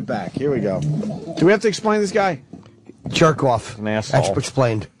move it back. Here we go. Do we have to explain this guy? Jerk off. An asshole. That's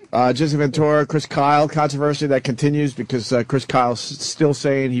explained. Jesse Ventura, Chris Kyle controversy that continues because Chris Kyle's still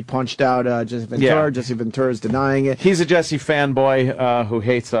saying he punched out Jesse Ventura. Yeah. Jesse Ventura is denying it. He's a Jesse fanboy who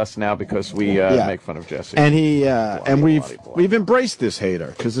hates us now because we make fun of Jesse. And we've embraced this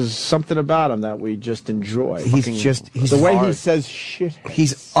hater because there's something about him that we just enjoy. He's the way he says shit.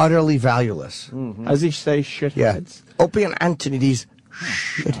 He's utterly valueless. As he say shitheads. Yeah. Opie and Anthony, these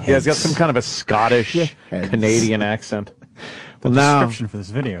shitheads. Yeah, he's got some kind of a Scottish Canadian accent. Well, now Description for this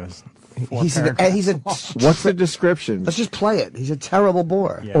video is He's a what's the description? Let's just play it. He's a terrible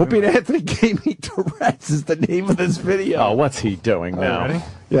bore. Yeah, Opie and Anthony gave me Tourette's is the name of this video. Oh, what's he doing now? ready?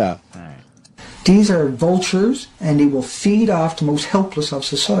 Yeah. All right. These are vultures, and they will feed off the most helpless of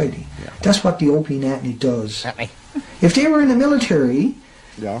society. That's what the Opie and Anthony does. If they were in the military,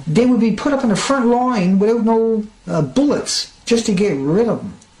 they would be put up in the front line without no bullets just to get rid of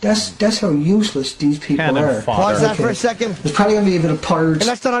them. That's how useless these people Cannon are. fodder. Pause that for a second. There's probably going to be a bit of pirates. And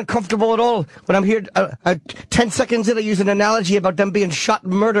that's not uncomfortable at all. When I'm here, 10 seconds in, I use an analogy about them being shot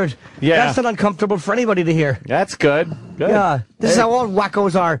and murdered. Yeah. That's not uncomfortable for anybody to hear. That's good. Good. Yeah. This is how all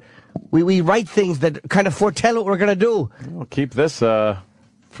wackos are. We write things that kind of foretell what we're going to do. We'll keep this for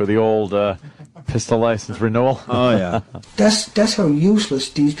the old pistol license renewal. Oh, yeah. That's how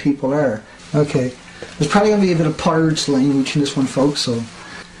useless these people are. Okay. There's probably going to be a bit of pirates language in this one, folks, so...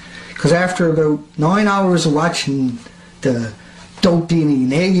 Because after about 9 hours of watching the Opie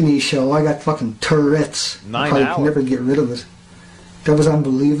and Anthony show, I got fucking Tourette's. 9 I probably hours? can never get rid of it. That was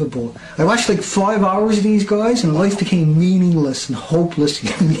unbelievable. I watched like 5 hours of these guys, and life became meaningless and hopeless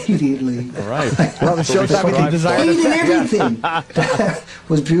immediately. Right. Well, the show's everything designed. Hated everything. That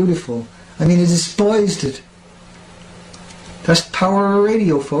was beautiful. I mean, I despised it. That's the power of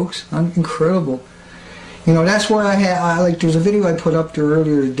radio, folks. Incredible. You know, that's why I like, there was a video I put up there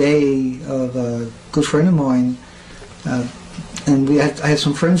earlier today of a good friend of mine, and I had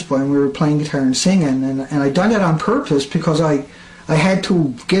some friends by, and we were playing guitar and singing, and I done that on purpose because I had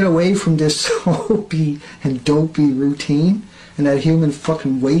to get away from this Opie and Dopey routine and that human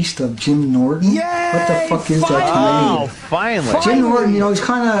fucking waste of Jim Norton. Yay! What the fuck is that to me? Oh, finally. Jim Norton, you know, he's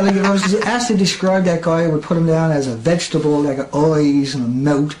kind of like, if I was asked to describe that guy, I would put him down as a vegetable, like eyes and a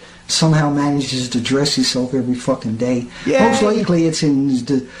mouth. Somehow manages to dress himself every fucking day. Yay! Most likely it's in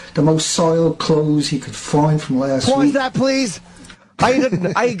the most soiled clothes he could find from last Pause week. that, please.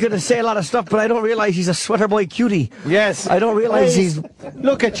 I could say a lot of stuff, but I don't realize he's a sweater boy cutie. Yes. I don't realize he's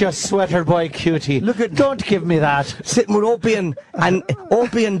Look at your sweater boy cutie. Don't give me that. sitting with Opie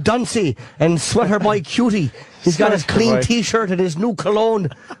and Dunsey and sweater boy cutie. He's got his clean boy. T-shirt and his new cologne,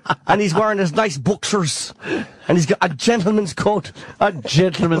 and he's wearing his nice boxers, and he's got a gentleman's coat. A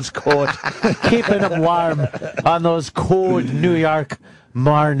gentleman's coat. Keeping him warm on those cold New York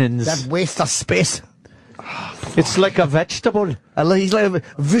mornings. That waste of space. It's like a vegetable. He's like a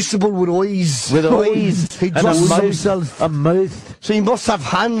vegetable with eyes. With eyes. He And a dresses mouth. himself. A mouth. So he must have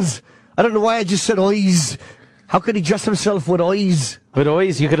hands. I don't know why I just said eyes. How could he dress himself with eyes? With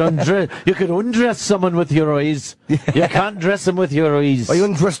eyes, you could undress someone with your eyes. You can't dress him with your eyes. I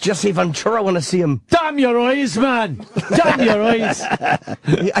undress Jesse Ventura when I see him. Damn your eyes, man! Damn your eyes!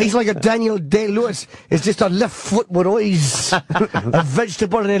 He's like a Daniel Day-Lewis. It's just a left foot with eyes. A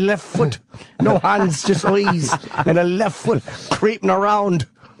vegetable in a left foot. No hands, just eyes. And a left foot creeping around.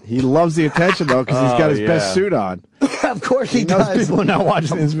 He loves the attention, though, because he's got his best suit on. Of course he knows does. people are not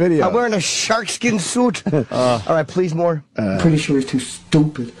watching this video. I'm wearing a sharkskin suit. All right, please more. Pretty sure he's too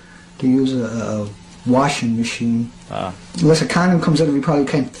stupid to use a washing machine. Unless a condom comes out, we probably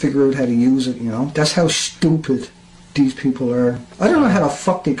can't figure out how to use it, you know. That's how stupid these people are. I don't know how the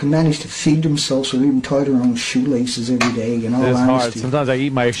fuck they can manage to feed themselves or even tie their own shoelaces every day, you know. It's hard. Sometimes I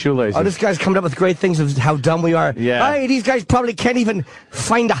eat my shoelaces. Oh, this guy's coming up with great things of how dumb we are. Yeah. Hey, these guys probably can't even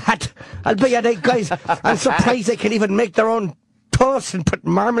find a hat. I'll bet you they guys, I'm surprised they can even make their own toast and put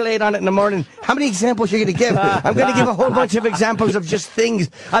marmalade on it in the morning. How many examples are you going to give? I'm going to give a whole bunch of examples of just things.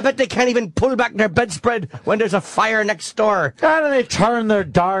 I bet they can't even pull back their bedspread when there's a fire next door. How do they turn their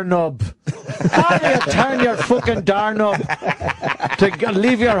doorknob? How do you turn your fucking doorknob to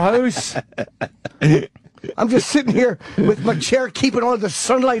leave your house? I'm just sitting here with my chair keeping all the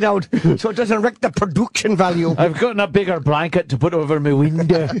sunlight out so it doesn't wreck the production value. I've gotten a bigger blanket to put over my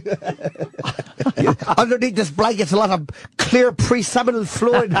window. Underneath this blanket's a lot of clear pre-seminal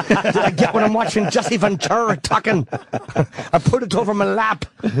fluid that I get when I'm watching Jesse Ventura talking. I put it over my lap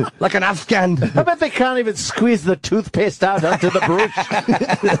like an Afghan. I bet they can't even squeeze the toothpaste out onto the brush.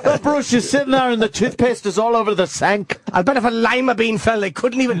 The brush is sitting there and the toothpaste is all over the sink. I'll bet if a lima bean fell, they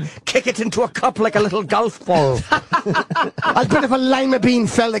couldn't even kick it into a cup like a little golf ball. I'll bet if a lima bean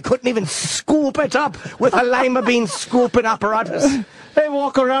fell, they couldn't even scoop it up with a lima bean scooping apparatus. They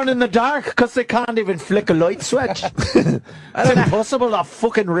walk around in the dark because they can't even flick a light switch. It's impossible, they're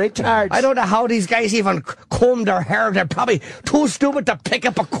fucking retards. I don't know how these guys even comb their hair. They're probably too stupid to pick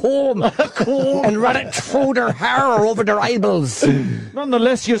up a comb, and run it through their hair or over their eyeballs.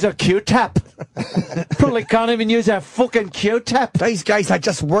 Nonetheless, use a Q-tap. Probably can't even use a fucking Q-tap. These guys are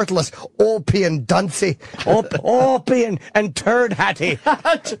just worthless. Opie and Duncy. Opie and Turd Hattie.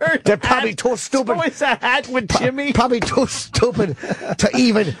 They're probably too stupid. Always a hat with Jimmy. Probably too stupid to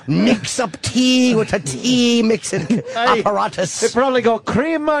even mix up tea with a tea mixing apparatus. They probably go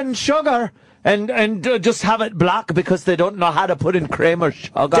cream and sugar. And just have it black because they don't know how to put in cream or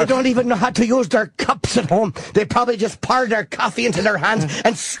sugar. They don't even know how to use their cups at home. They probably just pour their coffee into their hands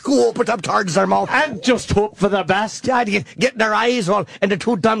and scoop it up towards their mouth. And just hope for the best. Yeah, they get their eyes rolled and they're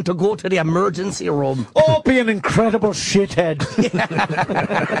too dumb to go to the emergency room. Oh, be an incredible shithead.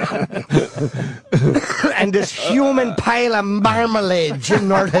 And this human pile of marmalade, Jim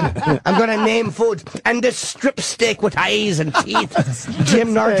Norton. I'm going to name food. And this strip steak with eyes and teeth,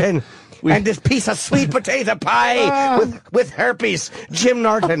 Jim Norton. And this piece of sweet potato pie with herpes, Jim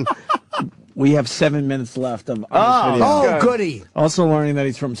Norton. We have 7 minutes left of this video. Oh, goody. Also learning that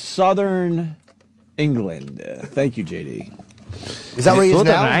he's from Southern England. Thank you, JD. Is that where he is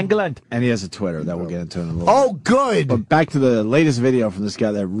now? England. And he has a Twitter that we'll get into in a little Oh, bit. good. But back to the latest video from this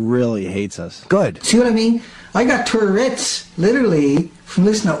guy that really hates us. Good. See what I mean? I got Tourette's, literally, from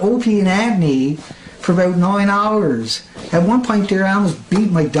listening to Opie and Anthony for about 9 hours. At one point there, I almost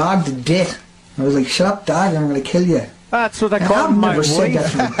beat my dog to death. I was like, shut up, dog, I'm going to kill you. That's what I And call I've my never said that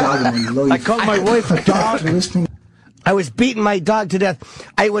wife. to my dog in my life. I call my wife a dog. Listening. I was beating my dog to death.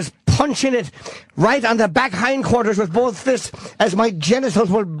 I was punching it right on the back hindquarters with both fists as my genitals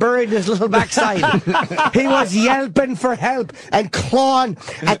were buried in his little backside. He was yelping for help and clawing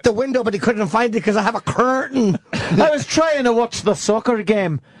at the window, but he couldn't find it because I have a curtain. I was trying to watch the soccer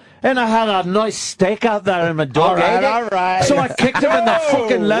game. And I had a nice steak out there and my dog ate it. all right. So I kicked him in the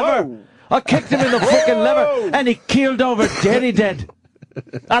fucking liver. I kicked him in the fucking liver and he keeled over dead, he did.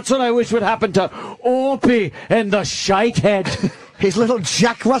 That's what I wish would happen to Opie and the shite head. His little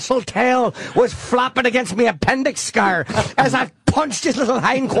Jack Russell tail was flapping against my appendix scar as I punched his little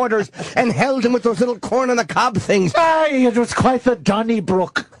hindquarters and held him with those little corn on the cob things. Aye, it was quite the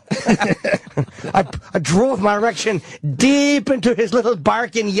Donnybrook. I drove my erection deep into his little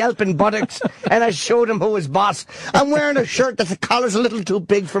barking, yelping buttocks, and I showed him who was boss. I'm wearing a shirt that the collar's a little too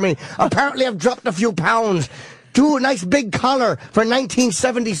big for me. Apparently I've dropped a few pounds. Do a nice big collar for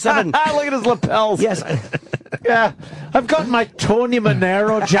 1977. Look at his lapels. Yes. Yeah, I've got my Tony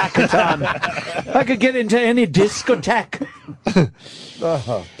Manero jacket on. I could get into any discotheque.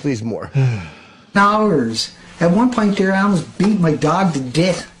 Please more. Hours. At one point there, I almost beat my dog to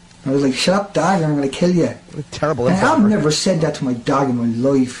death. I was like, shut up, dog, I'm going to kill you. Terrible And I've improper. never said that to my dog in my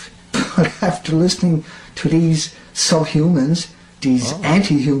life. But after listening to these subhumans, these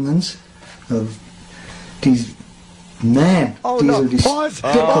anti-humans, these men, these are these... Pause.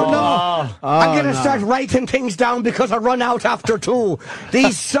 Oh, no. I'm going to start writing things down because I run out after 2.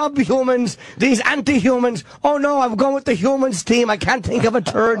 These subhumans, these anti-humans. Oh, no, I'm going with the humans team. I can't think of a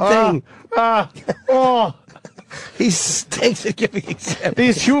third thing. He stinks at giving examples.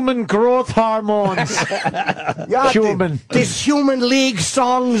 These human growth hormones. Human. These human league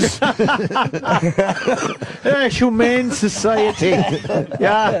songs. Humane society.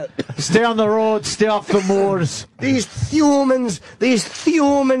 Yeah. Stay on the road, stay off the moors. These humans,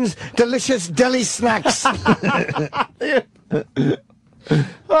 delicious deli snacks.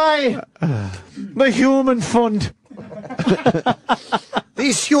 Aye. The human fund.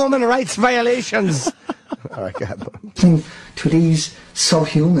 These human rights violations. All right, go ahead. To these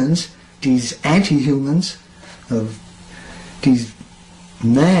subhumans, these anti-humans, these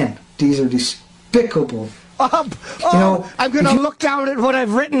men, these are despicable. I'm going to look down at what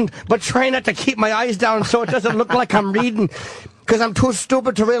I've written, but try not to keep my eyes down so it doesn't look like I'm reading. Because I'm too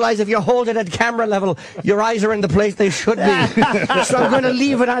stupid to realize if you hold it at camera level, your eyes are in the place they should be. So I'm going to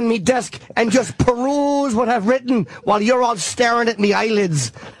leave it on me desk and just peruse what I've written while you're all staring at me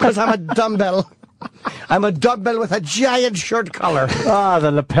eyelids. Because I'm a dumbbell. I'm a dumbbell with a giant shirt collar. The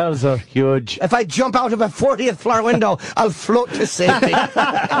lapels are huge. If I jump out of a 40th floor window, I'll float to safety.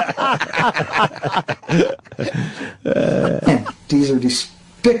 These are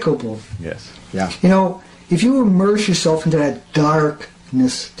despicable. Yes. Yeah. You know, if you immerse yourself into that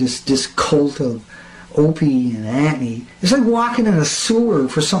darkness, this cult of Opie and Anthony, it's like walking in a sewer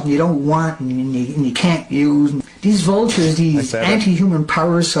for something you don't want and you can't use. These vultures, these anti-human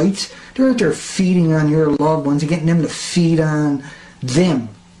parasites, they're out there feeding on your loved ones and getting them to feed on them.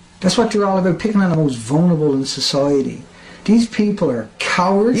 That's what they're all about, picking on the most vulnerable in society. These people are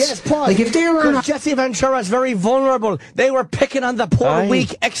cowards. Yes, Paul. Like if they were not... Jesse Ventura is very vulnerable. They were picking on the poor,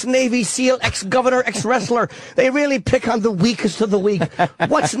 weak ex-Navy SEAL, ex-governor, ex-wrestler. They really pick on the weakest of the weak.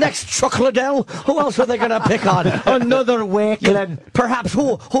 What's next, Chuck Liddell? Who else are they going to pick on? Another Wakeland. Perhaps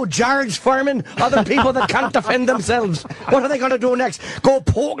who? George Foreman? Other people that can't defend themselves. What are they going to do next? Go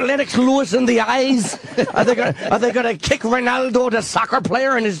poke Lennox Lewis in the eyes? Are they going to kick Ronaldo, the soccer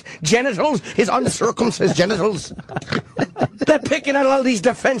player, in his genitals? His uncircumcised genitals? They're picking on all these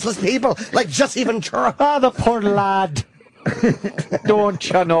defenseless people, like Jesse Ventura. Ah, the poor lad. Don't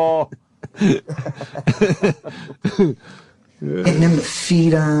you know? Getting them to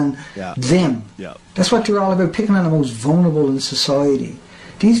feed on them. Yeah. That's what they're all about, picking on the most vulnerable in society.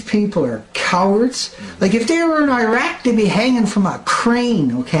 These people are cowards. Like if they were in Iraq, they'd be hanging from a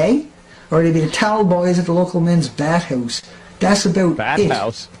crane, okay? Or they'd be the towel boys at the local men's bathhouse. That's about it.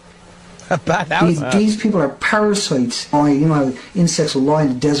 Bathhouse? These people are parasites. Oh, you know how insects will lie in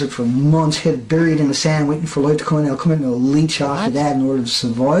the desert for months, head buried in the sand, waiting for light to come in. They'll come in and they'll leech off of that in order to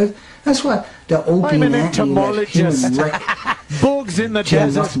survive. That's what the Opie and Anthony, human bugs in the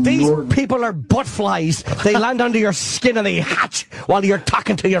desert. These people are buttflies. They land under your skin and they hatch while you're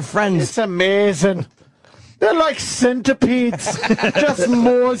talking to your friends. It's amazing. They're like centipedes, just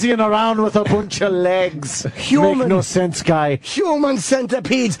moseying around with a bunch of legs. Make no sense, guy. Human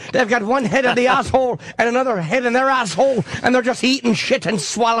centipedes. They've got one head in the asshole and another head in their asshole, and they're just eating shit and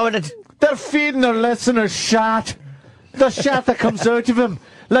swallowing it. They're feeding their listeners shat. The shat that comes out of him.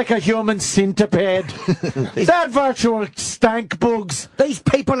 Like a human centipede. They're virtual stank bugs. These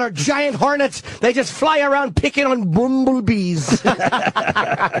people are giant hornets. They just fly around picking on bumblebees.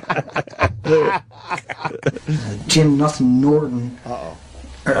 Jim Nothing Norton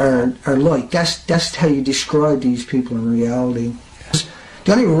are like. That's how you describe these people in reality.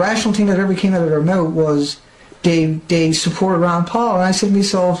 The only rational thing that ever came out of their mouth was they supported Ron Paul. And I said to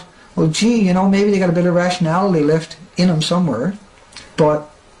myself, well, gee, you know, maybe they got a bit of rationality left in them somewhere. But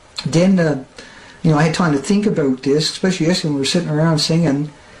then, you know, I had time to think about this, especially yesterday when we were sitting around singing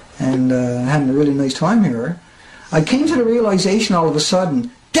and having a really nice time here. I came to the realization all of a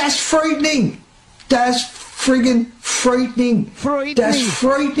sudden, that's frightening! That's friggin' frightening! That's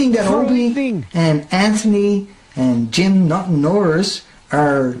frightening that Opie and Anthony and Jim Nothing Norris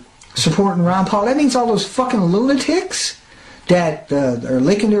are supporting Ron Paul. That means all those fucking lunatics that are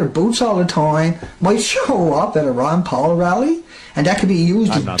licking their boots all the time might show up at a Ron Paul rally, and that could be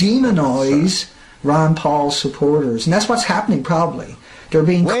used to demonize Ron Paul supporters. And that's what's happening, probably. They're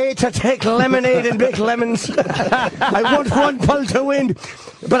being... Way to take lemonade and big lemons. I want Ron Paul to win,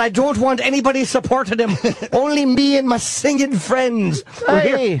 but I don't want anybody supporting him. Only me and my singing friends.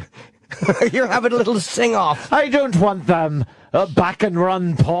 Hey! We're here having a little sing-off. I don't want them backing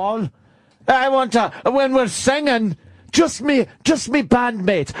Ron Paul. I want when we're singing... Just me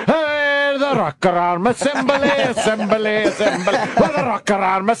bandmate. Hey, the rocker arm assembly. Well, the rocker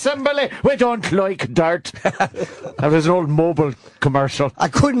arm assembly. We don't like dirt. That was an old Mobile commercial. I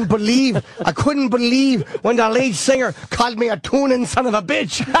couldn't believe when the lead singer called me a tuning son of a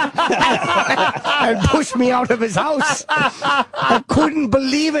bitch and pushed me out of his house. I couldn't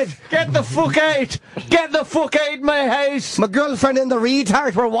believe it. Get the fuck out. Get the fuck out my house. My girlfriend and the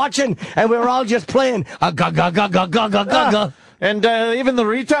retard were watching, and we were all just playing a ga. And even the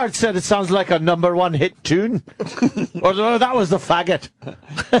retard said it sounds like a #1 hit tune. Or that was the faggot.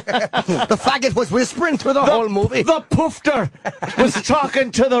 The faggot was whispering through the whole movie. The poofter was talking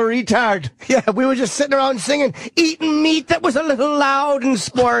to the retard. Yeah, we were just sitting around singing, eating meat that was a little loud and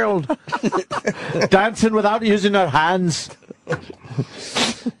spoiled. Dancing without using our hands.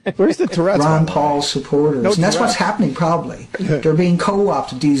 Where's the Tourette's? Ron Paul supporters. And that's what's happening, probably. They're being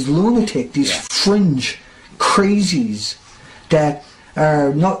co-opted. These lunatic, these fringe crazies that are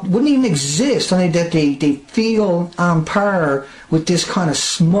wouldn't even exist, only that they feel on par with this kind of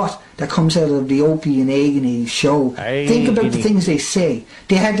smut that comes out of the Opie and Anthony show. Think about the things they say.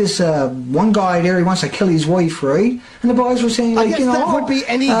 They had this one guy there, he wants to kill his wife, right? And the boys were saying, like, you know, that would be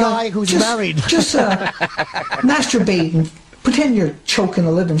any guy who's married. Just masturbate and pretend you're choking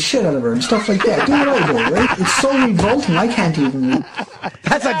the living shit out of her and stuff like that. Do what I do, right? It's so revolting, I can't even...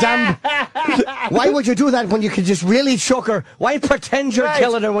 That's a damn... Why would you do that when you could just really choke her? Why pretend you're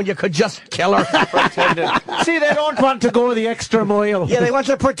killing her when you could just kill her? See, they don't want to go the extra mile. Yeah, they want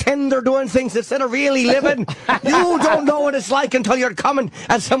to pretend they're doing things instead of really living. You don't know what it's like until you're coming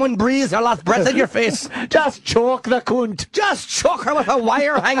and someone breathes their last breath in your face. Just choke the cunt. Just choke her with a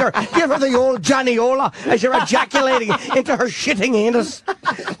wire hanger. Give her the old Johnny Ola as you're ejaculating into her shitting anus.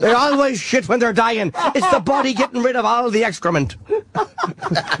 They always shit when they're dying. It's the body getting rid of all the excrement.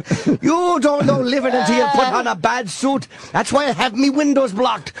 You don't know living until you put on a bad suit. That's why I have me windows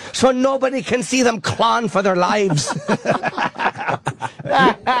blocked, so nobody can see them clawing for their lives.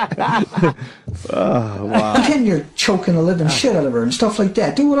 Pretend you're choking the living shit out of her and stuff like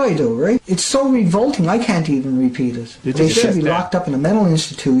that. Do what I do, right? It's so revolting, I can't even repeat it. They should be locked up in a mental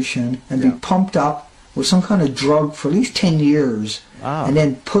institution and be pumped up with some kind of drug for at least 10 years and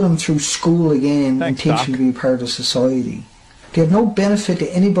then put them through school again and teach them to be a part of society. They have no benefit to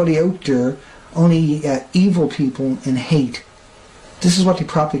anybody out there, only evil people and hate. This is what they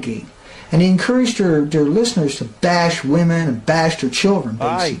propagate. And they encourage their listeners to bash women and bash their children,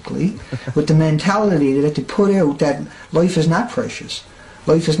 basically, with the mentality that they put out that life is not precious.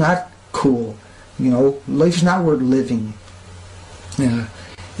 Life is not cool. You know, life is not worth living.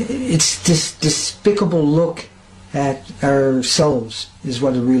 It's this despicable look at ourselves is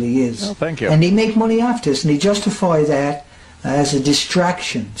what it really is. Oh, thank you. And they make money off this, and they justify that as a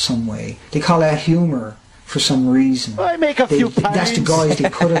distraction some way. They call that humor for some reason. I make a few pounds. That's the guys they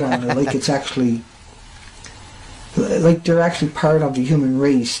put it on, like it's actually, like they're actually part of the human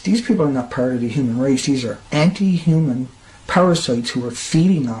race. These people are not part of the human race. These are anti-human parasites who are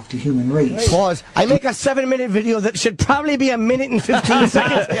feeding off the human race. Pause. I make a 7-minute video that should probably be 1 minute and 15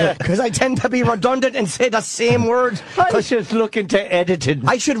 seconds because I tend to be redundant and say the same words. I should look into editing.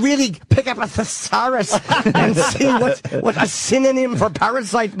 I should really pick up a thesaurus and see what a synonym for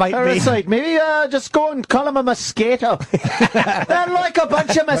parasite might Parasite. Maybe just go and call him a mosquito. They're like a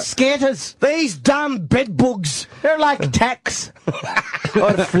bunch of mosquitoes. These damn bed bugs. They're like ticks.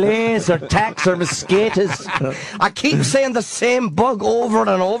 Or fleas or ticks or mosquitoes. I keep saying the same bug over and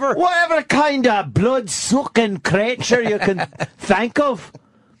over. Whatever kind of blood-sucking creature you can think of.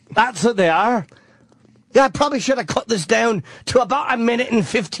 That's what they are. Yeah, I probably should have cut this down to about 1 minute and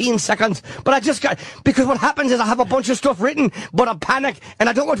 15 seconds. But I just got... Because what happens is I have a bunch of stuff written, but I panic, and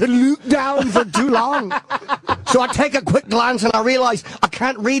I don't want to look down for too long. So I take a quick glance, and I realise I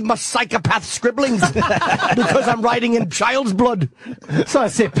can't read my psychopath scribblings because I'm writing in child's blood. So I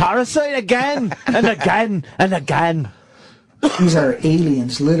say parasite again, and again, and again. These are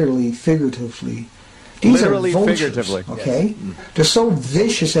aliens, literally, figuratively. These Literally, are vultures, figuratively. okay? Yes. They're so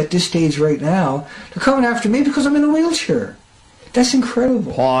vicious at this stage right now. They're coming after me because I'm in a wheelchair. That's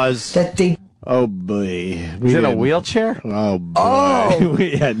incredible. Pause. That they... Oh, boy. He's in a wheelchair? Oh, boy. Oh.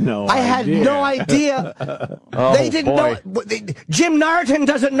 We had no idea. I had no idea. They didn't know. Jim Norton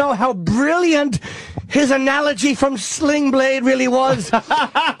doesn't know how brilliant his analogy from Sling Blade really was.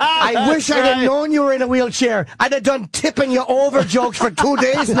 I wish I'd have known you were in a wheelchair. I'd have done tipping you over jokes for 2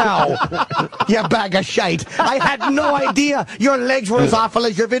 days now. You bag of shite. I had no idea your legs were as awful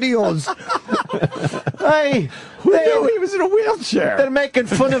as your videos. Hey, who knew he was in a wheelchair? They're making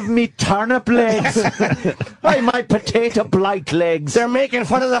fun of me turnip legs. Hey, my potato blight legs. They're making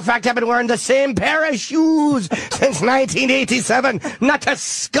fun of the fact I've been wearing the same pair of shoes since 1987. Not a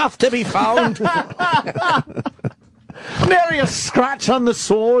scuff to be found. Nary a scratch on the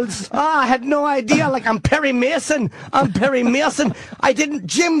soles. I had no idea. Like, I'm Perry Mason. I'm Perry Mason.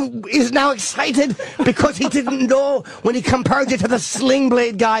 Jim is now excited because he didn't know when he compared you to the Sling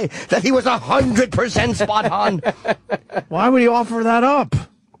Blade guy that he was 100% spot on. Why would he offer that up?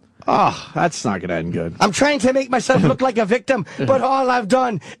 Oh, that's not going to end good. I'm trying to make myself look like a victim, but all I've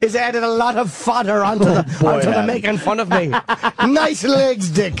done is added a lot of fodder onto the making fun of me. Nice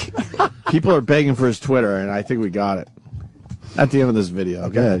legs, Dick. People are begging for his Twitter, and I think we got it. At the end of this video.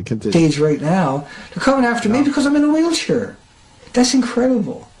 Go ahead, continue. Stage right now, they're coming after me because I'm in a wheelchair. That's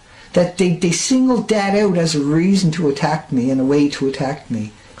incredible. That they singled that out as a reason to attack me and a way to attack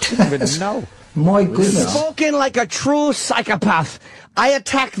me. I didn't even know. My goodness. Spoken like a true psychopath. I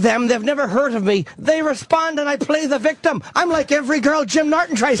attack them, they've never heard of me. They respond and I play the victim. I'm like every girl Jim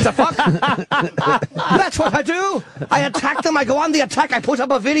Norton tries to fuck. That's what I do. I attack them, I go on the attack, I put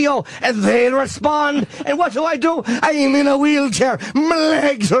up a video, and they respond. And what do? I'm in a wheelchair. My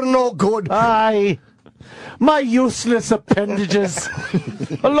legs are no good. Aye. My useless appendages.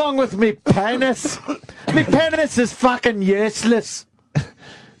 Along with me penis. Me penis is fucking useless.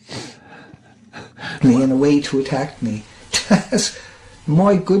 Me in a way to attack me.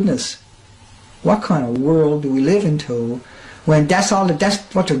 My goodness, what kind of world do we live into when that's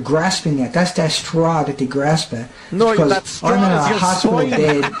what they're grasping at? That's that straw that they grasp at. No, because that straw I'm in a is your hospital spine.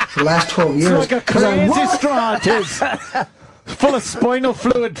 bed for the last 12 years. It's like a crazy straw, it is. Full of spinal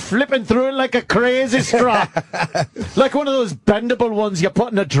fluid, flipping through it like a crazy straw. Like one of those bendable ones you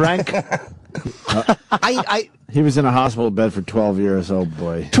put in a drink. He was in a hospital bed for 12 years. Oh,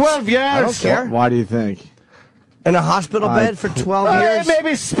 boy. 12 years? I don't care. Why do you think? In a hospital bed for 12 years?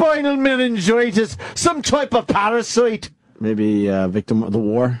 Maybe spinal meningitis, some type of parasite. Maybe victim of the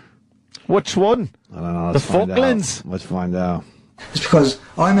war? Which one? I don't know. The Falklands? Let's find out. It's because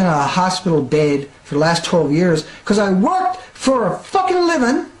I'm in a hospital bed for the last 12 years because I worked for a fucking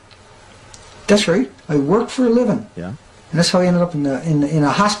living. That's right. I worked for a living. Yeah. And that's how I ended up in a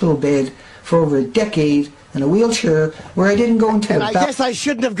hospital bed for over a decade in a wheelchair where I didn't go into And I guess I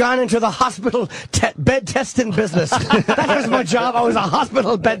shouldn't have gone into the hospital bed testing business. That was my job. I was a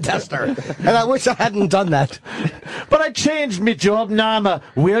hospital bed tester. And I wish I hadn't done that. But I changed my job. Now I'm a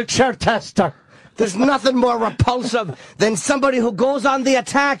wheelchair tester. There's nothing more repulsive than somebody who goes on the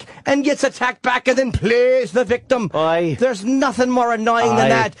attack and gets attacked back and then plays the victim. Aye. There's nothing more annoying than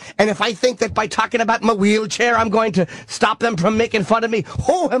that. And if I think that by talking about my wheelchair I'm going to stop them from making fun of me,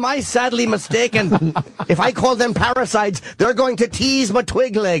 oh, am I sadly mistaken. If I call them parasites, they're going to tease my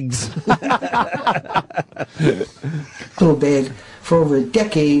twig legs. Little bed for over a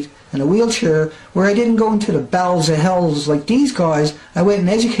decade in a wheelchair where I didn't go into the bowels of hells like these guys. I went and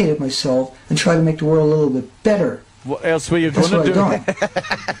educated myself and tried to make the world a little bit better. What else were you That's going to what do? I've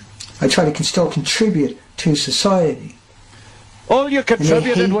done. I try to still contribute to society. All you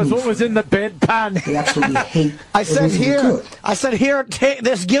contributed hate was me what was in the bedpan. They absolutely hate I said everything here, good. take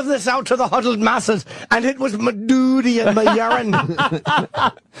this, give this out to the huddled masses, and it was my duty and my urine.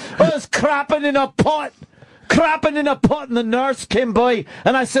 I was crapping in a pot, and the nurse came by,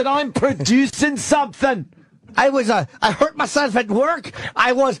 and I said, I'm producing something. I hurt myself at work.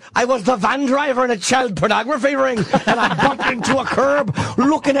 I was the van driver in a child pornography ring, and I bumped into a curb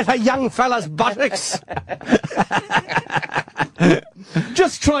looking at a young fella's buttocks.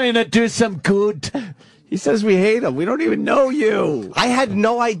 Just trying to do some good. He says we hate him. We don't even know you. I had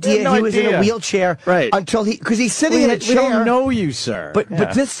no idea he was in a wheelchair until because he's sitting in a chair. We don't know you, sir. But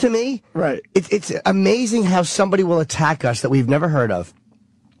this to me, it's amazing how somebody will attack us that we've never heard of.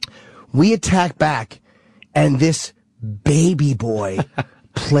 We attack back, and this baby boy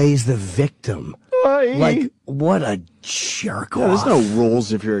plays the victim. Like, what a jerk off. There's no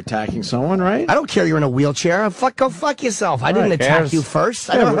rules if you're attacking someone, right? I don't care you're in a wheelchair. Go fuck yourself. I didn't attack you first.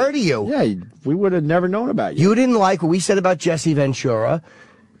 I never heard of you. Yeah, we would have never known about you. You didn't like what we said about Jesse Ventura.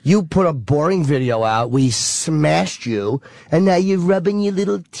 You put a boring video out. We smashed you. And now you're rubbing your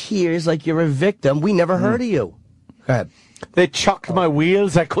little tears like you're a victim. We never heard of you. Go ahead. They chucked my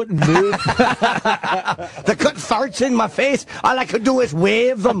wheels. I couldn't move. They cut farts in my face. All I could do is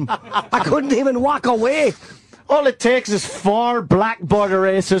wave them. I couldn't even walk away. All it takes is 4 black border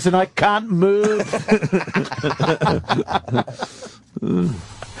racers and I can't move.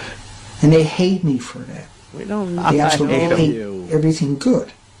 And they hate me for that. We don't. They absolutely hate you. everything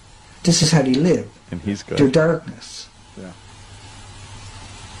good. This is how they live. And he's good. Their darkness. Yeah.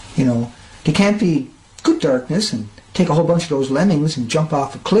 You know, they can't be good darkness and take a whole bunch of those lemmings and jump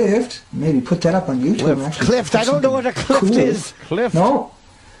off a cliff. Maybe put that up on YouTube. And actually Cliff. I don't know what a cliff is. Cliff. No,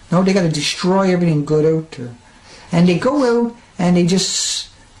 they got to destroy everything good out there. And they go out and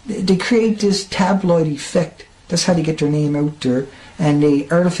they create this tabloid effect. That's how they get their name out there. And they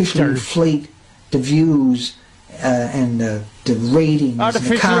artificially inflate the views and the ratings and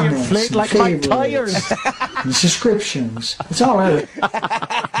the comments inflate and like my favorites tires. and subscriptions. It's all right.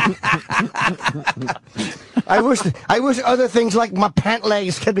 I wish other things like my pant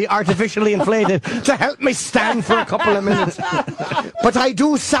legs could be artificially inflated to help me stand for a couple of minutes. But I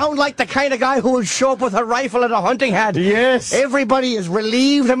do sound like the kind of guy who would show up with a rifle and a hunting hat. Yes. Everybody is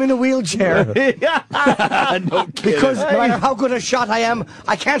relieved I'm in a wheelchair. No kidding. Because no matter how good a shot I am,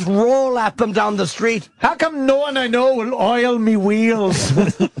 I can't roll at them down the street. How come no one I know will oil me wheels?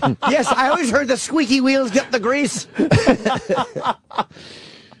 Yes, I always heard the squeaky wheels get the grease.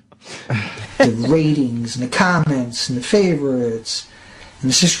 The ratings and the comments and the favorites and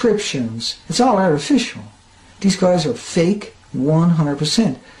the subscriptions. It's all artificial. These guys are fake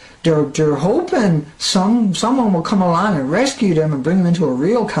 100%. They're hoping someone will come along and rescue them and bring them into a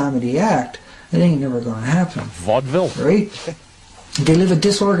real comedy act. It ain't never going to happen. Vaudeville. Right? They live a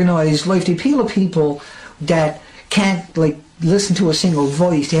disorganized life. They appeal to people that can't, like, listen to a single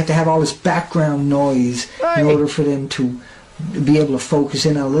voice. They have to have all this background noise in order for them to be able to focus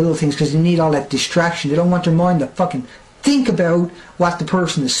in on little things, because they need all that distraction. They don't want their mind to fucking think about what the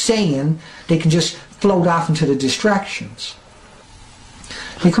person is saying. They can just float off into the distractions.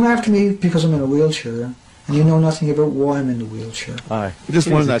 They come after me because I'm in a wheelchair, and you know nothing about why I'm in the wheelchair. Aye. We just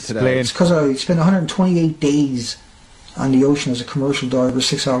learned that today. It's because I spent 128 days on the ocean as a commercial diver,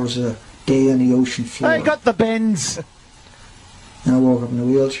 6 hours a day on the ocean floor. I got the bends. And I woke up in a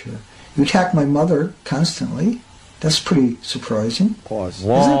wheelchair. You attack my mother constantly. That's pretty surprising. Pause.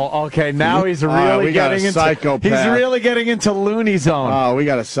 Whoa, okay, now he's really getting into psychopath. He's really getting into loony zone. Oh, we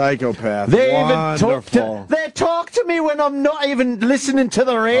got a psychopath. They even Wonderful. they talk to me when I'm not even listening to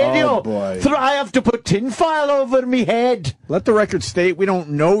the radio. Oh, boy. I have to put tinfoil over me head. Let the record state we don't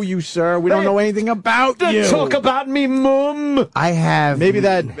know you, sir. We don't know anything about They you. talk about me mum. I have... Maybe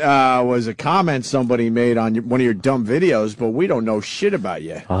that was a comment somebody made on one of your dumb videos, but we don't know shit about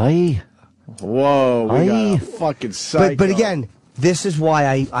you. Aye. Whoa, we got a fucking psycho. But again, this is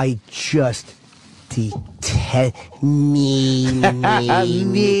why I just detest me.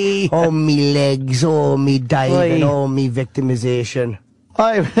 Oh, me legs, oh, me diving, oh, me victimization.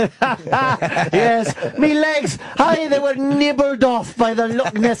 Yes, me legs. Aye, they were nibbled off by the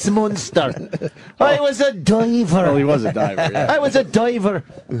Loch Ness monster. I was a diver. Well, he was a diver, yeah. I was a diver.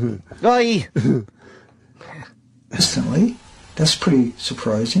 Aye. Instantly. That's pretty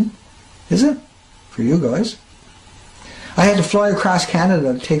surprising. Is it? For you guys. I had to fly across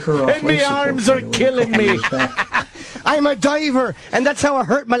Canada to take her off. And my arms are killing me. I'm a diver, and that's how I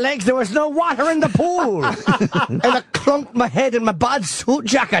hurt my legs. There was no water in the pool. And I clunked my head in my bad suit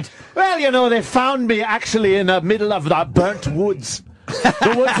jacket. Well, you know, they found me actually in the middle of the burnt woods.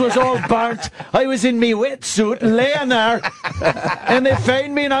 The woods was all burnt. I was in me wetsuit, laying there, and they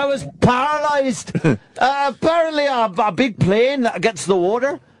found me, and I was paralysed. Apparently, a big plane against the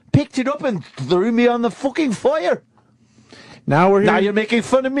water picked it up and threw me on the fucking fire. Now you're making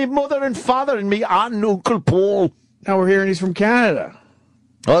fun of me mother and father and me aunt and Uncle Paul. Now we're hearing he's from Canada.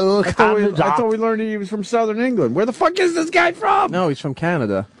 Oh, I thought we learned he was from Southern England. Where the fuck is this guy from? No, he's from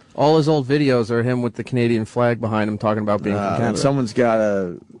Canada. All his old videos are him with the Canadian flag behind him talking about being from Canada. Someone's got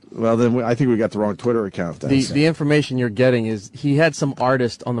a... Well, then I think we got the wrong Twitter account. Then. The information you're getting is he had some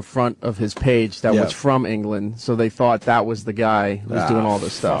artist on the front of his page that was from England, so they thought that was the guy who was doing all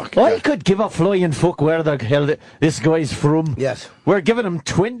this stuff. I could give a flying fuck where the hell this guy's from. Yes. We're giving him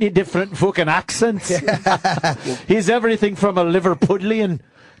 20 different fucking accents. He's everything from a Liverpudlian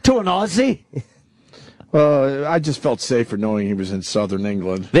to an Aussie. I just felt safer knowing he was in Southern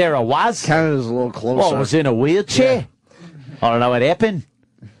England. There I was. Canada's a little closer. Well, I was in a wheelchair. I don't know what happened.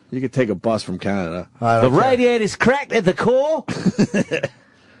 You could take a bus from Canada. The radiator's cracked at the core.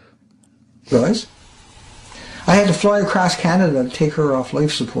 Guys, I had to fly across Canada to take her off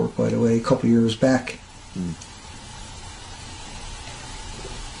life support, by the way, a couple of years back.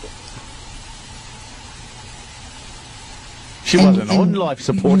 She wasn't on life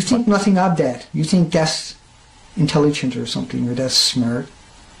support. You think nothing of that. You think that's intelligent or something, or that's smart.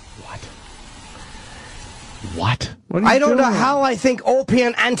 What? I don't know how I think Opie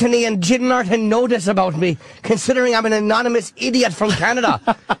and Anthony and Jim Norton know this about me, considering I'm an anonymous idiot from Canada.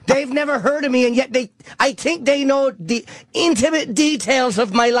 They've never heard of me, and yet I think they know the intimate details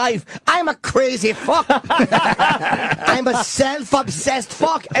of my life. I'm a crazy fuck. I'm a self-obsessed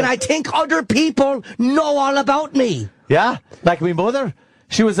fuck, and I think other people know all about me. Yeah? Like my mother?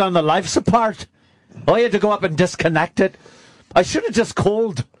 She was on the life support. I had to go up and disconnect it. I should have just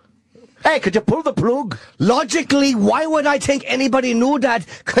called. Hey, could you pull the plug? Logically, why would I think anybody knew that,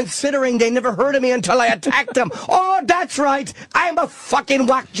 considering they never heard of me until I attacked them? Oh, that's right. I'm a fucking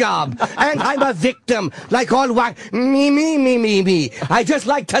whack job. And I'm a victim. Like all whack. Me. I just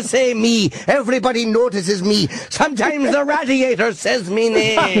like to say me. Everybody notices me. Sometimes the radiator says me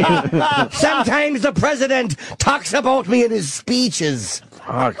name. Sometimes the president talks about me in his speeches.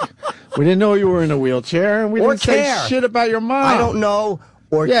 Fuck. We didn't know you were in a wheelchair, and we didn't say shit about your mom. I don't know.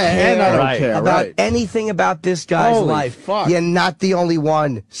 Or and I don't care about anything about this guy's life. Fuck. You're not the only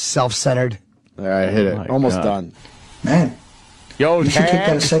one. Self-centered. All right, hit it. Almost done. Man, Yo, you should take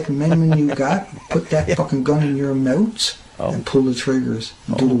that Second Amendment you got, put that fucking gun in your mouth, and pull the triggers.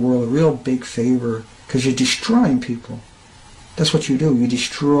 And do the world a real big favor, because you're destroying people. That's what you do. You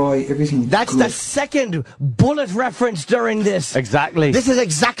destroy everything. That's good. the second bullet reference during this. Exactly. This is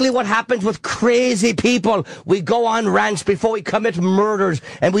exactly what happens with crazy people. We go on rants before we commit murders.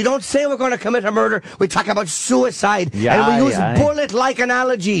 And we don't say we're going to commit a murder. We talk about suicide. And we use bullet-like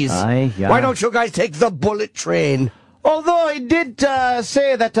analogies. Why don't you guys take the bullet train? Although I did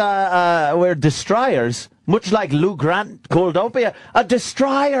say that we're destroyers, much like Lou Grant called Opie a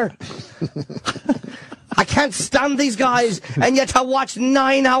destroyer. I can't stand these guys, and yet I watch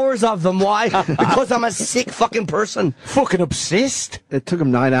 9 hours of them. Why? Because I'm a sick fucking person. Fucking obsessed. It took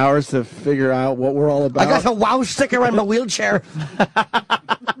him 9 hours to figure out what we're all about. I got a wow sticker in my wheelchair.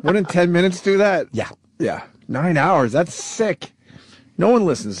 Wouldn't 10 minutes do that? Yeah. Yeah. 9 hours. That's sick. No one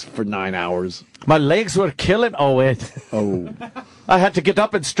listens for 9 hours. My legs were killing. Oh, wait. Oh. I had to get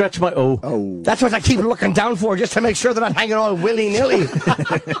up and stretch my... Oh. That's what I keep looking down for, just to make sure they're not hanging all willy-nilly.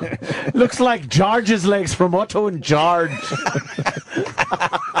 Looks like George's legs from Otto and George.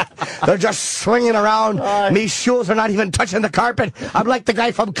 They're just swinging around. Me shoes are not even touching the carpet. I'm like the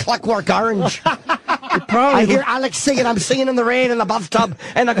guy from Clockwork Orange. I hear Alex singing. I'm singing in the rain in the bathtub,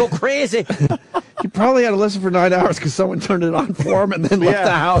 and I go crazy. You probably had to listen for 9 hours because someone turned it on for him and then left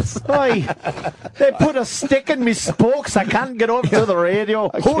the house. They put a stick in me spokes. I can't get up to the radio.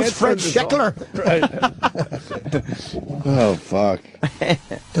 Who's Fred Scheckler? Oh, fuck.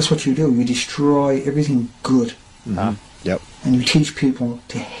 That's what you do. You destroy everything good. Mm-hmm. Yep. And you teach people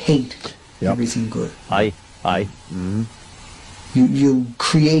to hate everything good. Aye. Mm-hmm. You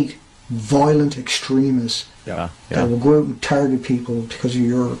create violent extremists Yeah. that will go out and target people because of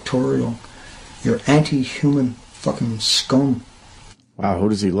your electoral. You're anti-human fucking scum. Wow, who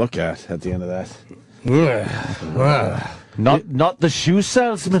does he look at the end of that? Not the shoe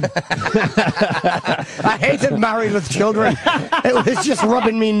salesman. I hated Married with Children. It was just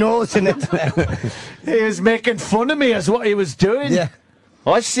rubbing me nose in it. He was making fun of me as what he was doing. Yeah.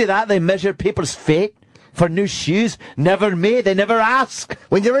 I see that. They measure people's fate for new shoes. Never me. They never ask.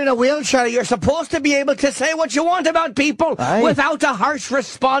 When you're in a wheelchair, you're supposed to be able to say what you want about people without a harsh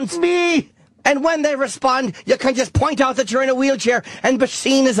response. Me. And when they respond, you can just point out that you're in a wheelchair and be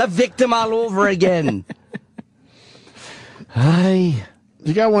seen as a victim all over again. Aye.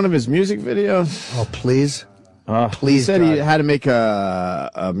 You got one of his music videos? Oh, please. He said he had to make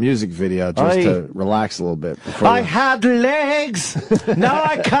a music video just to relax a little bit. I had legs. Now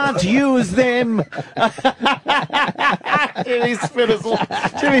I can't use them. Jimmy spit his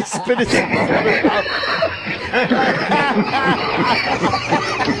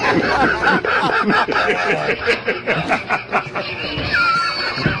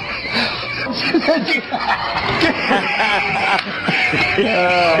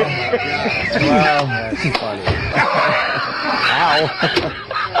Wow, that's funny.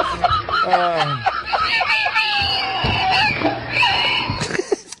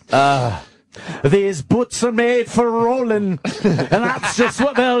 Ow. These boots are made for rolling, and that's just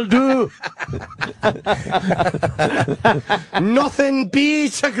what they'll do. Nothing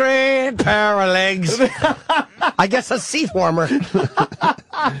beats a great pair of legs. I guess a seat warmer.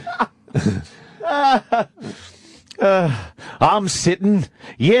 I'm sitting.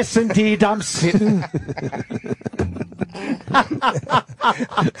 Yes, indeed, I'm sitting.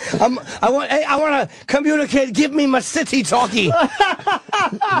 I want to communicate. Give me my city talkie.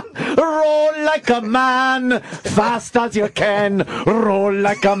 Roll like a man, fast as you can. Roll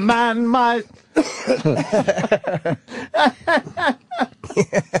like a man, my...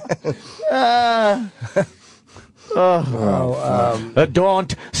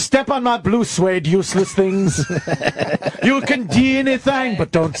 Don't step on my blue suede, useless things. You can do anything,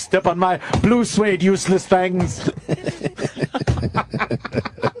 but don't step on my blue suede, useless things.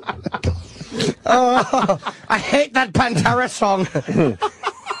 Oh, I hate that Pantera song.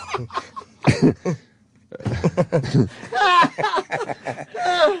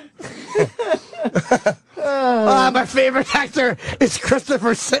 My favorite actor is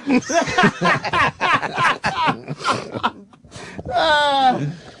Christopher Sitton.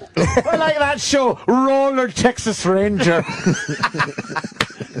 I like that show, Roller Texas Ranger.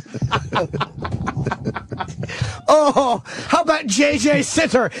 Oh, how about J.J.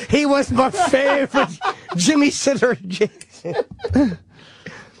 Sitter? He was my favorite. Jimmy Sitter.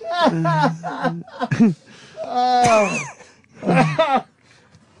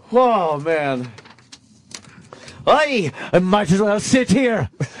 Oh, man. I might as well sit here.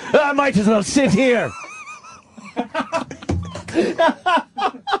 I might as well sit here.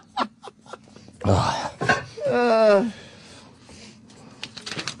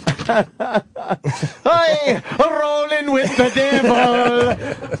 Hey, rolling with the devil.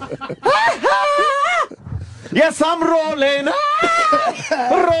 Yes, I'm rolling.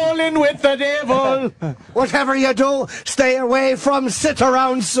 Rolling with the devil. Whatever you do, stay away from sit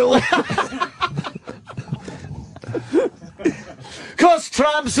around Sue. 'Cause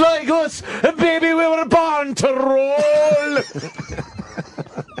tramps like us, baby, we were born to roll.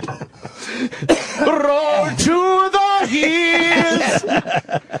 Roll to the hills.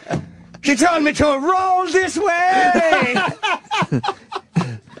 She told me to roll this way.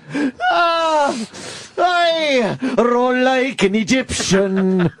 I roll like an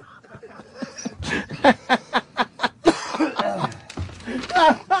Egyptian.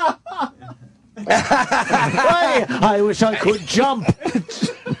 I wish I could jump.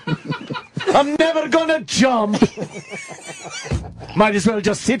 I'm never gonna jump. Might as well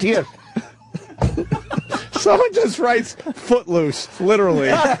just sit here. Someone just writes Footloose,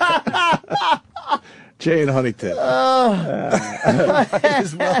 literally. Jane Huntington.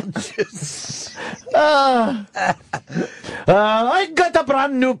 I got a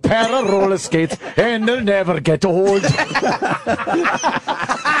brand new pair of roller skates, and they'll never get old.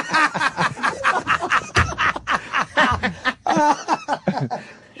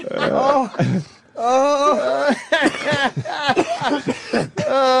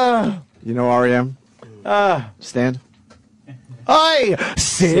 You know REM? Stand. I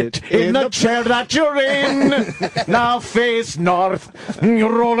sit in the chair that you're in. Now face north. You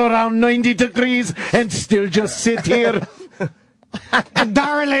roll around 90 degrees and still just sit here.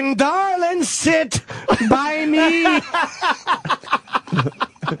 Darling, darling, sit by me.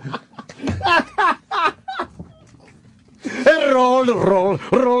 Roll, roll,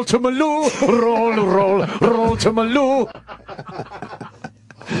 roll to Maloo. Roll, roll, roll to Maloo.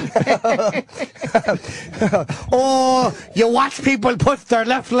 Oh, you watch people put their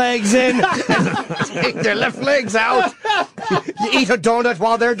left legs in, take their left legs out. You eat a donut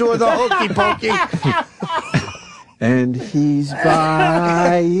while they're doing the hokey pokey. And he's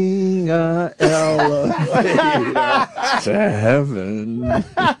buying a elevator to heaven. A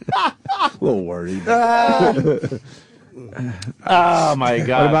little worried. Oh, my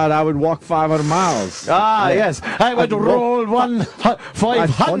God. What about I would walk 500 miles? Yes. I would roll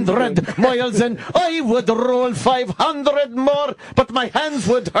 500 miles and I would roll 500 more, but my hands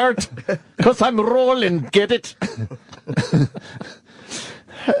would hurt because I'm rolling. Get it?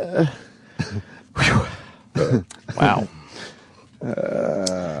 Wow.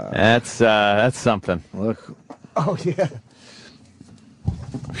 That's something. Look. Oh, yeah.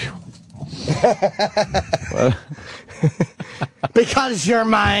 Because you're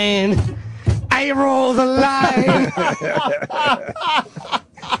mine, I roll the line.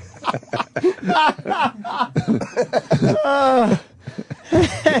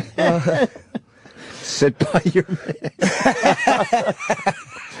 Sit by your man.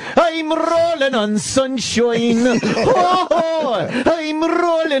 I'm rolling on sunshine. Oh, I'm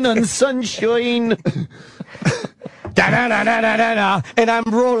rolling on sunshine. Da-da-da-da-da-da, and I'm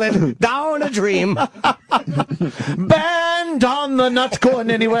rolling down a dream. Band on the not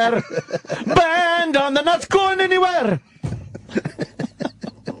going anywhere. Band on the not going anywhere.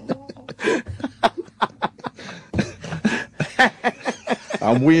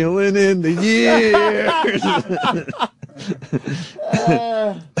 I'm wheeling in the years.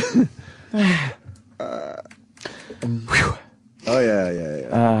 Oh, yeah.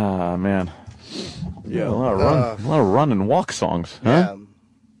 Ah, man. Yeah. A lot of run and walk songs, huh?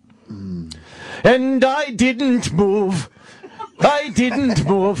 Yeah. And I didn't move. I didn't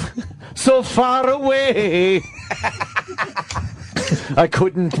move so far away. I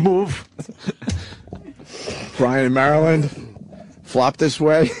couldn't move. Brian in Maryland. Flop this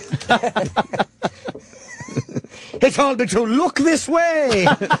way. He told me to look this way.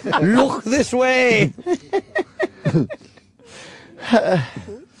 Look this way.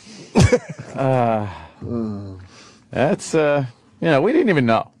 That's, we didn't even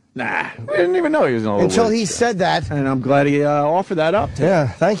know. Nah. We didn't even know he was going to Until he said that. And I'm glad he offered that up to Yeah,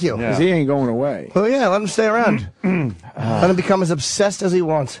 thank you. because he ain't going away. Well, yeah, let him stay around. Let him become as obsessed as he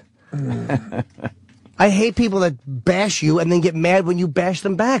wants. I hate people that bash you and then get mad when you bash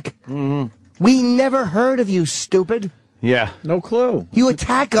them back. We never heard of you, stupid. Yeah. No clue. You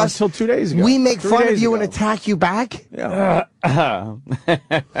attack us. Until 2 days ago. We make 3 fun of days you ago. and attack you back. Yeah.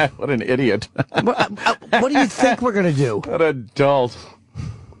 What an idiot. What do you think we're going to do? What an adult.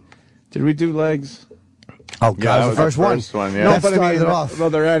 Did we do legs? Oh, God, that the first one. yeah. No, but started it off. Well,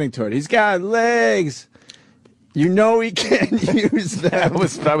 they're adding to it. He's got legs. You know he can't use them.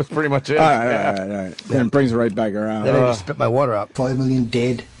 That was pretty much it. All right. Then it brings it right back around. Then I just spit my water up. 5 million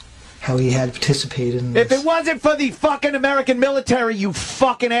dead. How he had participated in If this. it wasn't for the fucking American military, you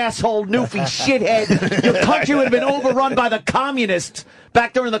fucking asshole Newfie shithead, your country would have been overrun by the communists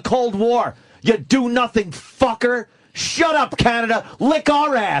back during the Cold War. You do nothing fucker. Shut up, Canada. Lick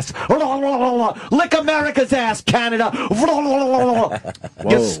our ass. Lick America's ass, Canada.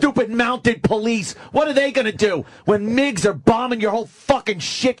 You stupid mounted police. What are they going to do when MiGs are bombing your whole fucking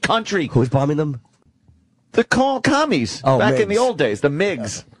shit country? Who's bombing them? The commies. Oh, back in MiGs. the old days. The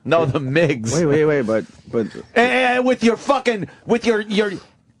MiGs. No, the MiGs. Wait, but With your fucking,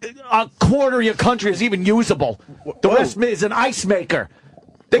 a quarter of your country is even usable. The rest is an ice maker.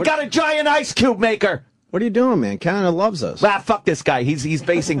 They got a giant ice cube maker. what are you doing, man? Canada loves us. Ah, fuck this guy.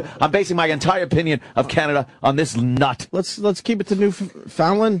 I'm basing my entire opinion of Canada on this nut. Let's keep it to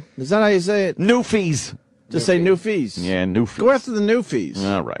Newfoundland. Is that how you say it? Newfies. Just say Newfies. Yeah, Newfies. Go after the Newfies.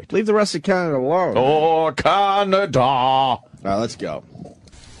 All right. Leave the rest of Canada alone. Oh, Canada. All right, let's go.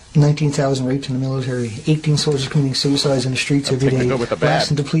 19,000 raped in the military, 18 soldiers committing suicides in the streets every day,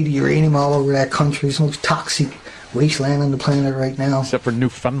 blasting depleted uranium all over that country. It's the most toxic wasteland on the planet right now. Except for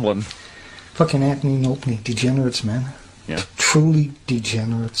Newfoundland. Fucking Anthony and Opie, degenerates, man. Yeah. Truly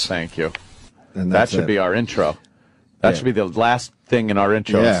degenerates. Thank you. And that should be our intro. That should be the last thing in our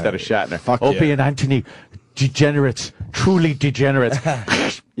intro instead of Shatner. Fuck Opie and Anthony, degenerates, truly degenerates.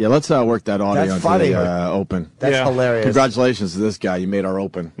 Yeah, let's work that audio That's into funny. the open. That's hilarious. Congratulations to this guy. You made our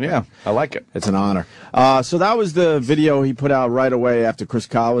open. Yeah, I like it. It's an honor. So that was the video he put out right away after Chris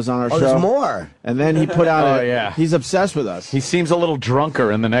Kyle was on our show. There's more. And then he put out yeah. He's obsessed with us. He seems a little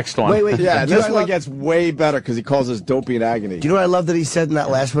drunker in the next one. Wait. Yeah, Do you this know one gets way better because he calls us Dopey and Agony. Do you know what I love that he said in that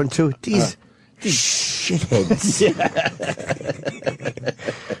last one, too? These shitheads.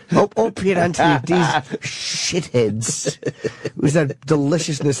 Opie and Anthony, these shitheads. It was that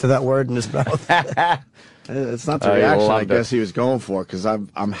deliciousness of that word in his mouth. It's not the reaction I guess he was going for because I'm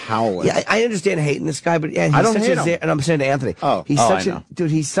howling. Yeah, I understand hating this guy, but yeah, he's I don't such hate a him. and I'm saying to Anthony, he's such a dude.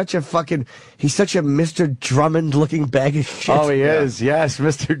 He's such a Mr. Drummond looking bag of shit. Oh, he is. Yes,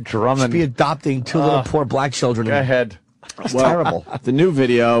 Mr. Drummond. Should be adopting two little poor black children. Go ahead. It's terrible. The new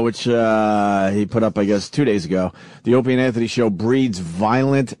video, which he put up, I guess, 2 days ago, the Opie and Anthony show breeds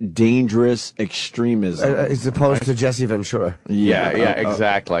violent, dangerous extremism. As opposed to Jesse Ventura. Yeah,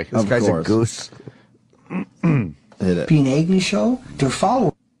 exactly. This guy's a goose. Hit it. Opie and Agony show, their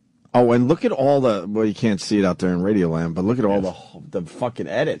followers. Oh, and look at all the, well, you can't see it out there in Radioland, but look at all the fucking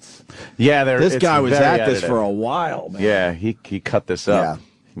edits. Yeah, this guy was at this for a while, man. Yeah, he cut this up. Yeah.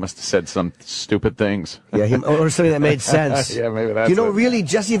 He must have said some stupid things. Yeah, or something that made sense. Yeah, maybe that's really,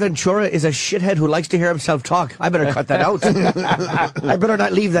 Jesse Ventura is a shithead who likes to hear himself talk. I better cut that out. I better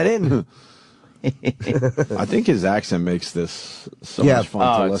not leave that in. I think his accent makes this so much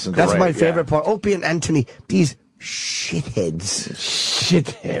fun to listen to. That's my favorite part. Opie and Anthony, these shitheads.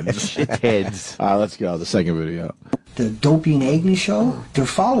 Shitheads. All right, let's go. The second video. The Dopey and Agony show, their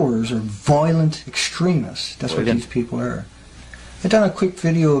followers are violent extremists. That's what these people are. I done a quick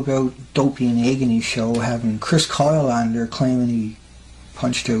video about Dopey and Agony show having Chris Kyle on there claiming he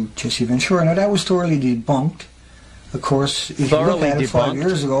punched out Jesse Ventura. Now that was thoroughly debunked. Of course, if you look at it 5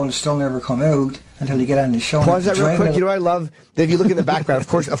 years ago, and it's still never come out until you get on the show. Pause that real quick. You know what I love? That if you look in the background, of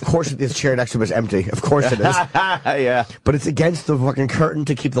course, this chair next to him is empty. Of course it is. Yeah. But it's against the fucking curtain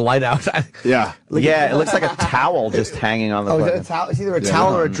to keep the light out. Yeah. It looks like a towel just hanging on the curtain. Is it a towel? It's either a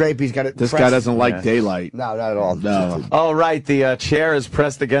towel or a drape. He's got it. This pressed. guy doesn't like daylight. No, not at all. No. Oh, right. The chair is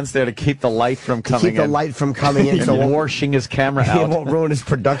pressed against there to keep the light from coming in. Keep the light from coming in. So washing his camera It out. won't ruin his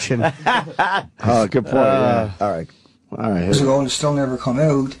production. Oh, good point. Yeah. All right. Years ago, and it's still never come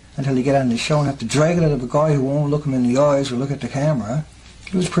out until you get on the show and have to drag it out of a guy who won't look him in the eyes or look at the camera.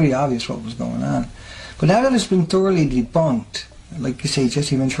 It was pretty obvious what was going on. But now that it's been thoroughly debunked, like you say,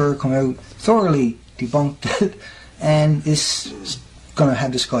 Jesse Ventura come out, thoroughly debunked it, and is going to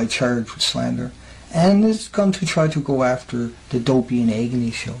have this guy charged with slander. And is going to try to go after the Dopey and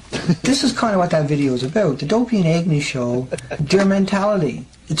Agony show. This is kind of what that video is about. The Dopey and Agony show, their mentality.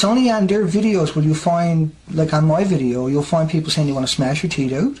 It's only on their videos where you find, like on my video, you'll find people saying they want to smash your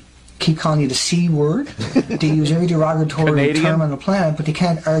teeth out, keep calling you the C word. They use every derogatory term on the planet, but they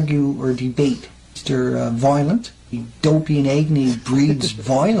can't argue or debate. They're violent. Dopey and Agony breeds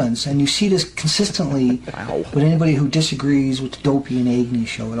violence, and you see this consistently with anybody who disagrees with the Dopey and Agony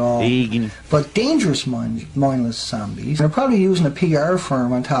show at all. But dangerous, mindless zombies. They're probably using a PR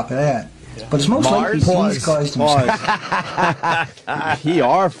firm on top of that. But it's most likely these guys themselves.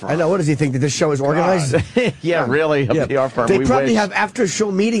 PR firm. I know. What does he think that this show is organized? Yeah, really. A PR firm. They probably have after-show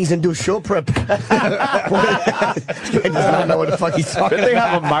meetings and do show prep. This guy does not know what the fuck he's talking about. They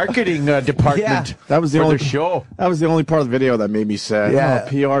have a marketing department. Yeah. That was the only show. That was the only part of the video that made me sad. Yeah.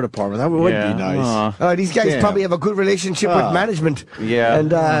 PR department. That would be nice. These guys probably have a good relationship with management. Yeah.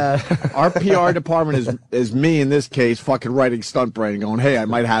 And our PR department is me in this case, fucking writing stunt brain, going, "Hey, I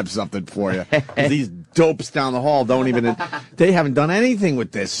might have something for you." These dopes down the hall they haven't done anything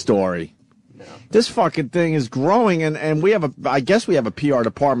with this story. This fucking thing is growing, and I guess we have a PR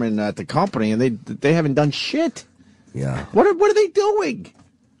department at the company, and they haven't done shit. Yeah. What are they doing?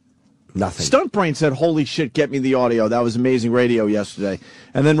 Nothing. Stuntbrain said, "Holy shit, get me the audio. That was amazing radio yesterday."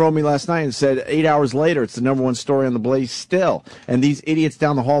 And then wrote me last night and said, 8 hours later, it's the #1 story on the Blaze still. And these idiots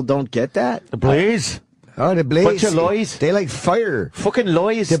down the hall don't get that? The Blaze? Oh, the Blaze. Bunch of lies. They like fire. Fucking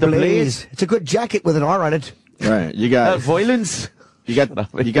lies. The Blaze. It's a good jacket with an R on it. Right. You got violence. You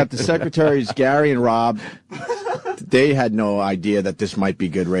got the secretaries, Gary and Rob. they had no idea that this might be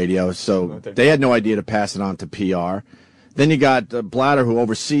good radio, so they had no idea to pass it on to PR. Then you got Blatter, who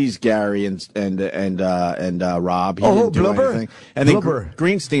oversees Gary and Rob. He didn't do anything. And then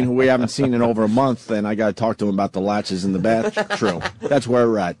Greenstein, who we haven't seen in over a month, and I got to talk to him about the latches in the bathroom. That's where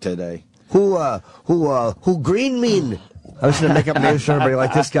we're at today. Who Green mean? I was going to make up names for everybody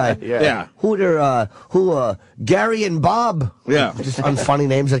like this guy. Yeah. Gary and Bob. Yeah. Just unfunny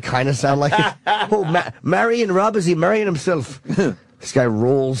names that kind of sound like it. Mary and Rob, is he marrying himself? This guy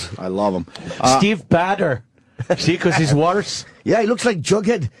rolls. I love him. Steve Bader. See, because he's worse. Yeah, he looks like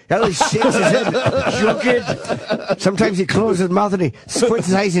Jughead. He always shakes his head. Jughead. Sometimes he closes his mouth and he squints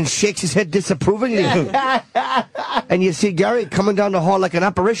his eyes and shakes his head disapprovingly. And you see Gary coming down the hall like an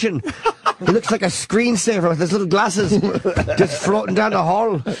apparition. He looks like a screensaver with his little glasses just floating down the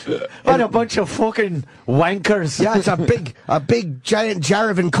hall. What a bunch of fucking wankers. Yeah, it's a big giant jar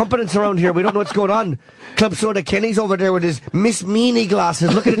of incompetence around here. We don't know what's going on. Club Soda Kenny's over there with his Miss Meanie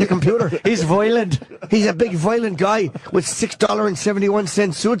glasses looking at the computer. He's violent. He's a big violent guy with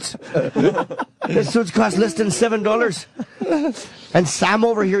 $6.71 suits. His suits cost less than $7. And Sam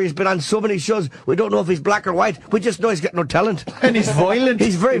over here, he's been on so many shows, we don't know if he's black or white. We just know he's got no talent. And he's violent.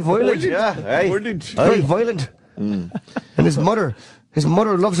 He's very violent. Yeah, hey. Very violent. And his mother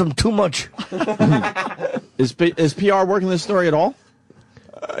loves him too much. Is PR working this story at all?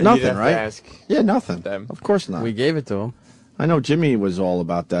 Nothing, right? Ask. Yeah, nothing. Them. Of course not. We gave it to him. I know Jimmy was all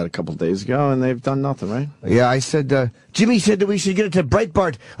about that a couple days ago, and they've done nothing, right? Yeah, I said, Jimmy said that we should get it to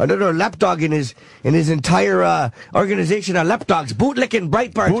Breitbart, another lapdog in his entire organization of lapdogs. Bootlicking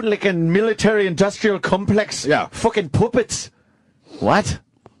Breitbart. Bootlicking military-industrial complex. Yeah. Fucking puppets. What?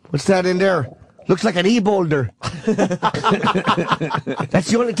 What's that in there? Looks like an e-boulder. That's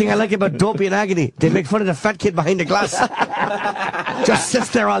the only thing I like about Dopey and Agony. They make fun of the fat kid behind the glass. Just sits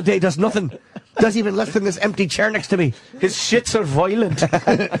there all day, does nothing. Does even less than this empty chair next to me. His shits are violent.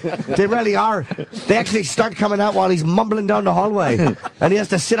 They really are. They actually start coming out while he's mumbling down the hallway. And he has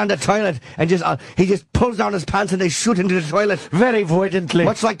to sit on the toilet and he just pulls down his pants and they shoot into the toilet. Very violently.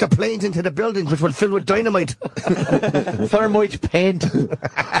 Much like the planes into the buildings, which were filled with dynamite. Thermite paint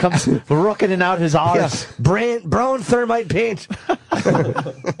comes rocketing out his arse. Yeah. Brown thermite paint.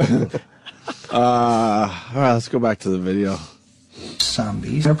 All right, let's go back to the video.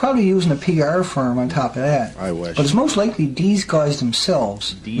 Zombies. They're probably using a PR firm on top of that. I wish. But it's most likely these guys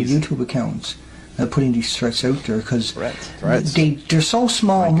themselves with YouTube accounts putting these threats out there because they're so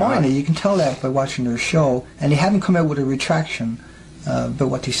small-minded. You can tell that by watching their show, and they haven't come out with a retraction about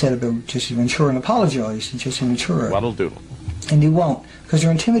what they said about Jesse Ventura and apologized to Jesse Ventura. What'll do? And they won't, because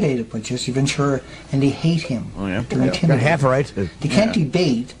they're intimidated by Jesse Ventura and they hate him. Oh, yeah? They're intimidated. They're half right. They can't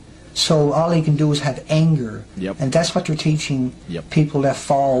debate. So all they can do is have anger, and that's what they're teaching people that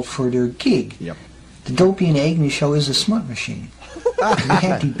fall for their gig. The Dopey and Agony show is a smut machine. You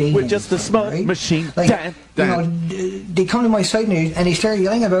can't debate We're just a smut machine. Like, you know, they come to my site and they start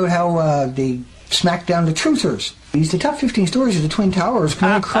yelling about how they smack down the truthers. The top 15 stories of the Twin Towers can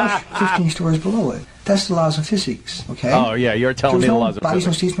only crush 15 stories below it. That's the laws of physics, okay? Oh, yeah, you're telling me the laws of physics. Bodies,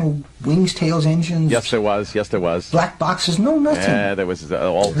 no seats, no wings, tails, engines. Yes, there was. Yes, there was. Black boxes, no nothing. Yeah, there was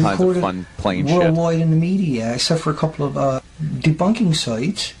all kinds of fun plane shit. Worldwide in the media, except for a couple of debunking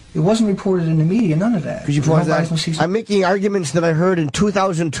sites. It wasn't reported in the media, none of that. Could you pause that? I'm making arguments that I heard in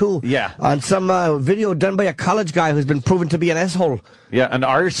 2002 on some video done by a college guy who's been proven to be an asshole. Yeah, an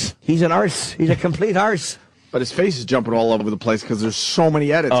arse. He's an arse. He's a complete arse. But his face is jumping all over the place because there's so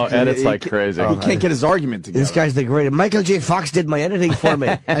many edits. Oh, edits like crazy. He can't get his argument together. This guy's the greatest. Michael J. Fox did my editing for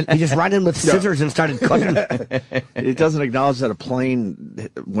me. And he just ran in with scissors and started cutting. It doesn't acknowledge that a plane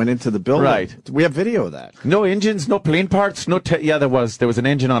went into the building. Right. We have video of that. No engines, no plane parts, no... yeah, there was. There was an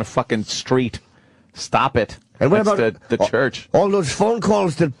engine on a fucking street. Stop it. And what about the church? All those phone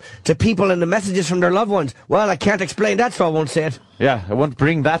calls to people and the messages from their loved ones. Well, I can't explain that, so I won't say it. Yeah, I won't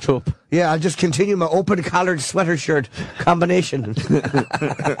bring that up. Yeah, I'll just continue my open-collared sweater shirt combination.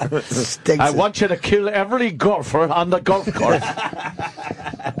 I want you to kill every golfer on the golf course.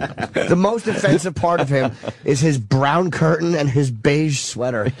 The most offensive part of him is his brown curtain and his beige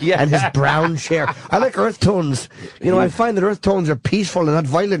sweater and his brown chair. I like earth tones. You know, I find that earth tones are peaceful and not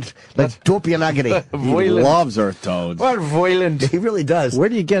violent, like Dopey and Agony. He loves earth tones. What violent. He really does. Where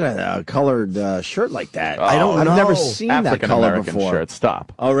do you get a colored shirt like that? I don't know. I've never seen that color before. Shirt.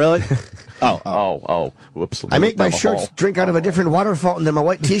 Stop. Oh, really? Oh. Whoops. I make my shirts drink out of a different water fountain than my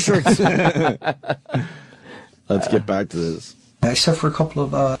white T-shirts. Let's get back to this. Except for a couple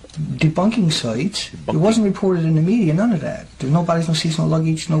of debunking sites. It wasn't reported in the media, none of that. There's no bodies, no seats, no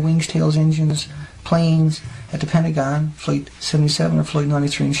luggage, no wings, tails, engines, planes at the Pentagon, Flight 77 or Flight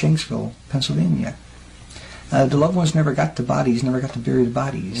 93 in Shanksville, Pennsylvania. The loved ones never got the bodies, never got to bury the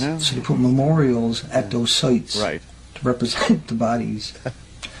bodies. Yeah. So they put memorials at those sites to represent the bodies.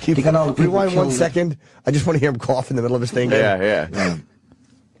 They got all the people Rewind killed. 1 second. I just want to hear him cough in the middle of his thing. Yeah.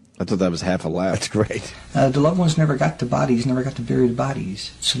 I thought that was half a laugh. That's great. The loved ones never got the bodies, never got to bury the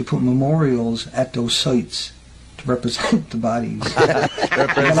bodies. So they put memorials at those sites to represent the bodies.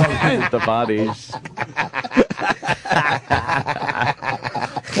 Represent the bodies.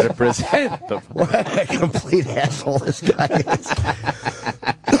 Represent the. What a complete asshole this guy is.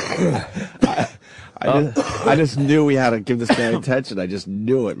 I just knew we had to give this guy attention. I just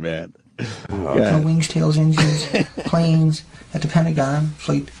knew it, man. No wings, tails, engines, planes at the Pentagon,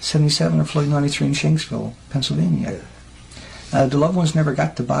 Flight 77 or Flight 93 in Shanksville, Pennsylvania. The loved ones never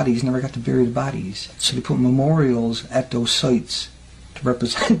got the bodies, never got to bury the bodies. So they put memorials at those sites to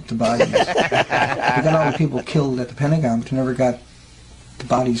represent the bodies. They got all the people killed at the Pentagon, but they never got the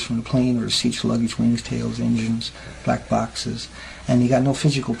bodies from the plane or the seats, luggage, wings, tails, engines, black boxes. And you got no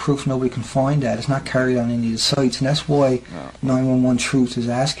physical proof, nobody can find that. It's not carried on any of the sites, and that's why 911 Truth is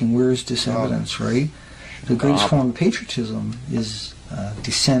asking, where is this evidence, right? The greatest form of patriotism is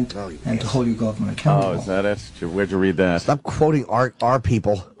dissent and to hold your government accountable. Oh, is that it? Where'd you read that? Stop quoting our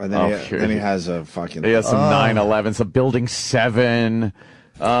people. And then he has a fucking... He has some 9/11, some Building 7...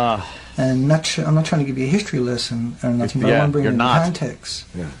 And I'm not trying to give you a history lesson or nothing, but I want to bring it into context.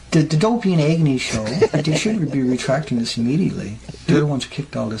 Yeah. The Opie and Anthony show, they should be retracting this immediately. They're the ones who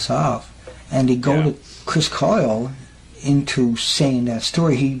kicked all this off. And they go to Chris Kyle into saying that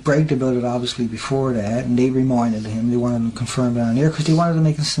story. He bragged about it obviously before that, and they reminded him. They wanted him to confirm it on air because they wanted to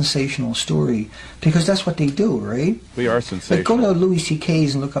make a sensational story, because that's what they do, right? We are sensational. Like, go to Louis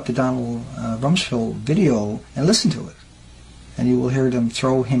C.K.'s and look up the Donald Rumsfeld video and listen to it. And you will hear them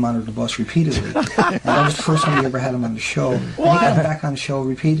throw him under the bus repeatedly. And that was the first time we ever had him on the show. And he got him back on the show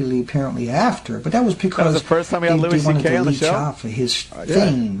repeatedly, apparently, after. But that was because that was the first time we had Louis C.K. on the show? Off of his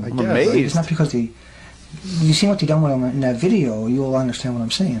fame. I'm amazed. It's not because they... You see what they done with him in that video, you'll understand what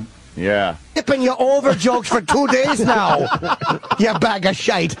I'm saying. Yeah. Tipping you over jokes for 2 days now. You bag of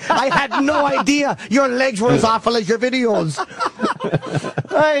shite. I had no idea your legs were as awful as your videos.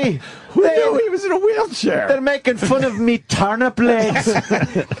 Hey, who knew he was in a wheelchair? They're making fun of me turnip legs.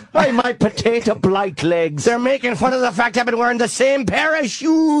 Hey, my potato blight legs. They're making fun of the fact I've been wearing the same pair of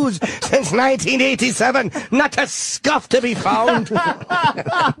shoes since 1987. Not a scuff to be found.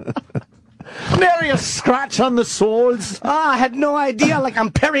 Nary a scratch on the soles. I had no idea. Like, I'm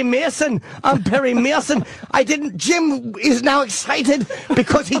Perry Mason. Jim is now excited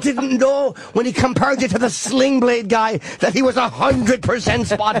because he didn't know when he compared you to the Sling Blade guy that he was 100%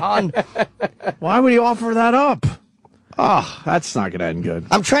 spot on. Why would he offer that up? Oh, that's not going to end good.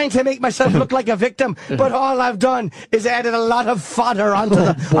 I'm trying to make myself look like a victim, but all I've done is added a lot of fodder onto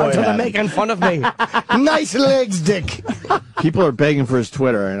the making fun of me. Nice legs, Dick. People are begging for his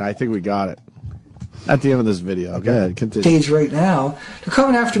Twitter, and I think we got it. At the end of this video. Go ahead, continue. Stage right now, they're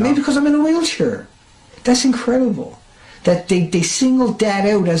coming after me because I'm in a wheelchair. That's incredible. That they singled that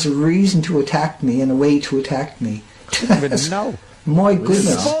out as a reason to attack me and a way to attack me. No. My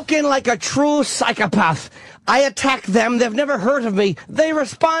goodness. Spoken like a true psychopath. I attack them, they've never heard of me. They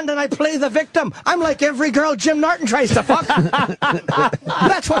respond and I play the victim. I'm like every girl Jim Norton tries to fuck.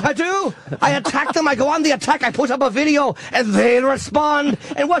 That's what I do. I attack them, I go on the attack, I put up a video, and they respond.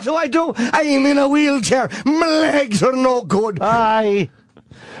 And what do? I'm in a wheelchair. My legs are no good. Aye.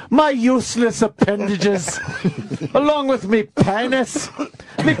 My useless appendages. Along with me penis.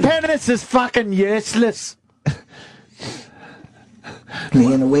 Me penis is fucking useless.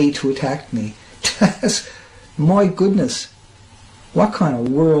 Me in a way to attack me. My goodness, what kind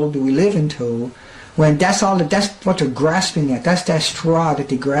of world do we live into when that's what they're grasping at? That's that straw that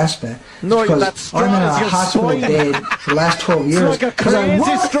they grasp at. No, because that straw I'm in a is your hospital spine. bed for the last 12 years. It's like a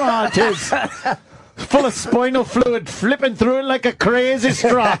crazy straw it is. Full of spinal fluid, flipping through it like a crazy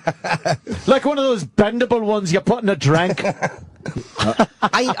straw. Like one of those bendable ones you put in a drink.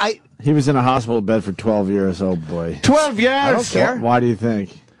 He was in a hospital bed for 12 years, oh boy. 12 years? I don't care. Why do you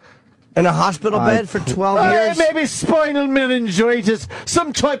think? In a hospital bed for 12 years? Maybe spinal meningitis,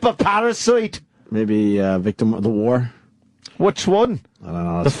 some type of parasite. Maybe victim of the war? Which one? I don't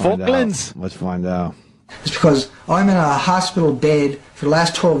know. The Falklands? Let's find out. It's because I'm in a hospital bed for the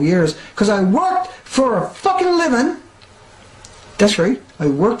last 12 years because I worked for a fucking living. That's right. I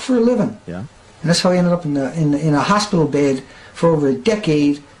worked for a living. Yeah. And that's how I ended up in a hospital bed for over a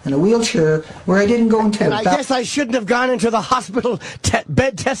decade in a wheelchair where I didn't go into. And I guess I shouldn't have gone into the hospital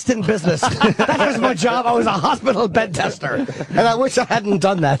bed testing business. That was my job. I was a hospital bed tester. And I wish I hadn't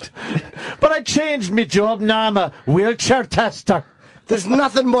done that. But I changed my job. Now I'm a wheelchair tester. There's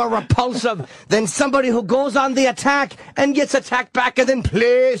nothing more repulsive than somebody who goes on the attack and gets attacked back and then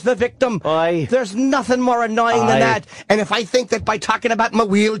plays the victim. Aye. There's nothing more annoying than that. And if I think that by talking about my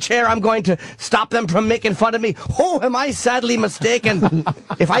wheelchair, I'm going to stop them from making fun of me, oh, am I sadly mistaken?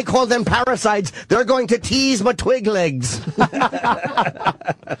 If I call them parasites, they're going to tease my twig legs.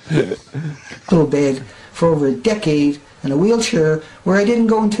 Little bed for over a decade in a wheelchair where I didn't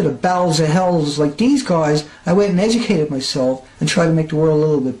go into the bowels of hells like these guys. I went and educated myself and tried to make the world a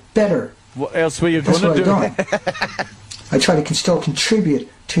little bit better. What else were you That's going to do? what I've done. I try to still contribute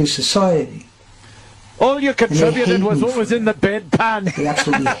to society. All you contributed was what was in the bedpan. They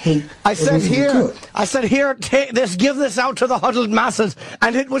absolutely hate. I said here, good. I said here, take this, give this out to the huddled masses,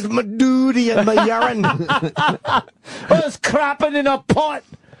 and it was my duty and my urine. I was crapping in a pot.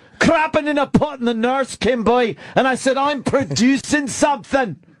 And the nurse came by, and I said, I'm producing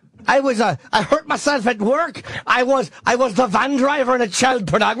something. I hurt myself at work. I was the van driver in a child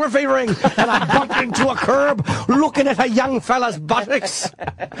pornography ring, and I bumped into a curb looking at a young fella's buttocks.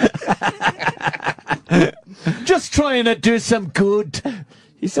 Just trying to do some good.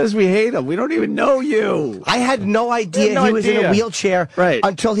 He says we hate him. We don't even know you. I had no idea he was in a wheelchair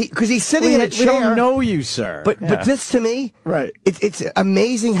until because he's sitting in a chair. We don't know you, sir. But this to me, it's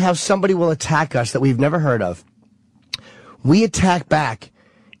amazing how somebody will attack us that we've never heard of. We attack back,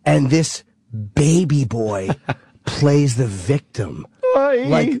 and this baby boy plays the victim.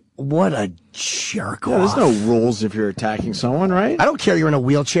 Like, what a jerk off. There's no rules if you're attacking someone, right? I don't care you're in a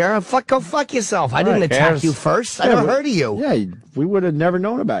wheelchair. Go fuck yourself. I didn't attack you first. I never heard of you. Yeah, we would have never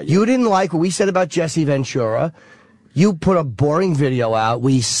known about you. You didn't like what we said about Jesse Ventura. You put a boring video out.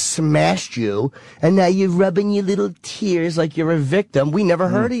 We smashed you. And now you're rubbing your little tears like you're a victim. We never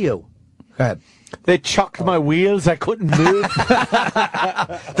heard of you. Go ahead. They chucked my wheels. I couldn't move.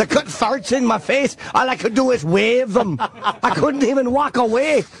 They cut farts in my face. All I could do is wave them. I couldn't even walk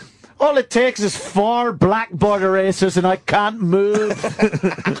away. All it takes is 4 black border racers, and I can't move.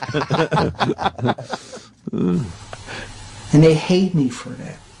 And they hate me for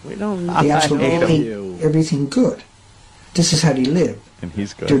that. We don't. They absolutely hate everything good. This is how they live. And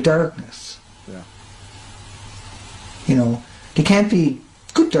he's good. Their darkness. Yeah. You know, they can't be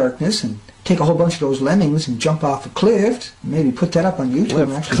good darkness and take a whole bunch of those lemmings and jump off a cliff. Maybe put that up on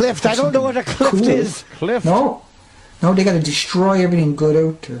YouTube. Cliff. I don't know what a cliff is. Cliff. No, they got to destroy everything good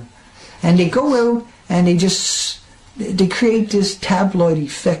out there. And they go out and they create this tabloid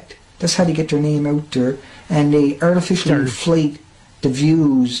effect. That's how they get their name out there. And they artificially inflate the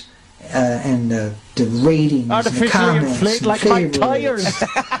views and the ratings and the comments inflate and like my tires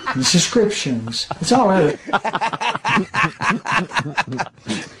and subscriptions. It's all right.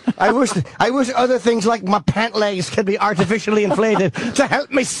 I wish other things like my pant legs could be artificially inflated to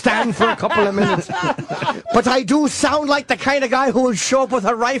help me stand for a couple of minutes. But I do sound like the kind of guy who will show up with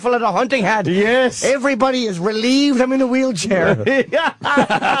a rifle and a hunting hat. Yes. Everybody is relieved I'm in a wheelchair. No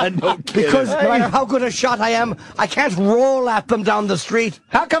kidding. Because no matter how good a shot I am, I can't roll at them down the street.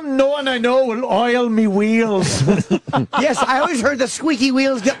 How come no one I know will oil me wheels? Yes, I always heard the squeaky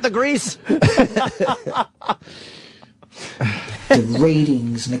wheels get the grease. The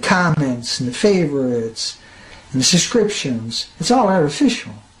ratings and the comments and the favorites and the subscriptions. It's all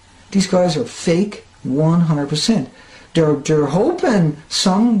artificial. These guys are fake 100%. They're hoping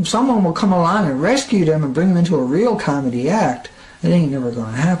someone will come along and rescue them and bring them into a real comedy act. It ain't never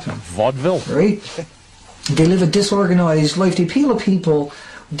going to happen. Vaudeville. Right? They live a disorganized life. They appeal to people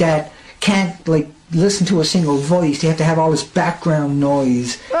that can't, like, listen to a single voice. They have to have all this background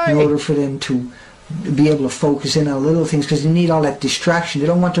noise in order for them to be able to focus in on little things, because they need all that distraction. They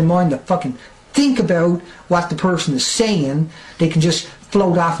don't want their mind to fucking think about what the person is saying. They can just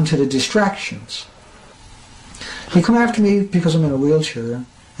float off into the distractions. They come after me because I'm in a wheelchair,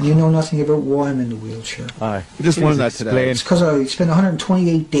 and you know nothing about why I'm in the wheelchair. Aye. We just learned that today. It's because I spent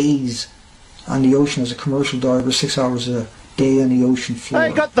 128 days on the ocean as a commercial diver, 6 hours a day on the ocean floor.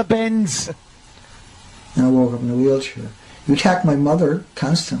 I got the bends. And I woke up in a wheelchair. You attack my mother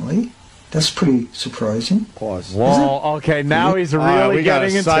constantly. That's pretty surprising. Pause. Whoa, okay, now he's really getting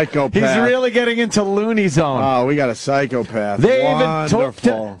into psychopath. He's really getting into loony zone. Oh, we got a psychopath. They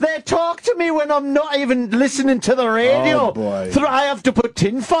Wonderful. they talk to me when I'm not even listening to the radio. Oh, boy. I have to put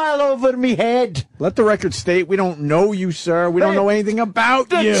tinfoil over me head. Let the record state we don't know you, sir. We don't know anything about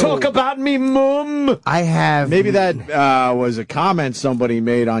you. They talk about me, mum. I have... Maybe that was a comment somebody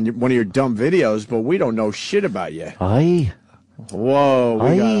made on one of your dumb videos, but we don't know shit about you. Aye. Whoa,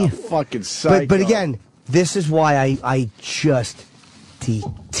 we got a fucking psycho. But again, this is why I just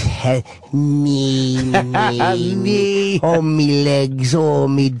detest me. Oh, me legs, oh,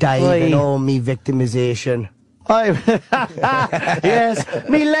 me diving, oh, me victimization. Yes,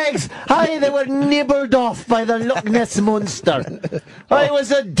 me legs, they were nibbled off by the Loch Ness Monster. I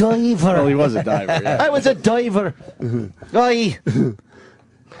was a diver. Well, he was a diver, yeah. I was a diver. Aye.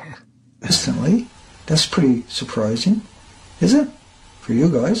 Instantly. That's pretty surprising, is it? For you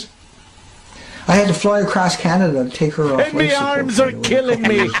guys. I had to fly across Canada to take her off. And my arms are killing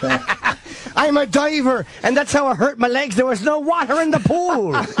me. I'm a diver, and that's how I hurt my legs. There was no water in the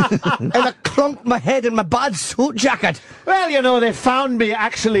pool. And I clunked my head in my bad suit jacket. Well, you know, they found me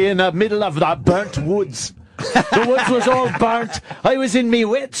actually in the middle of the burnt woods. The woods was all burnt. I was in me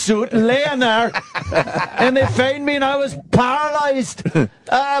wetsuit laying there, and they found me, and I was paralysed.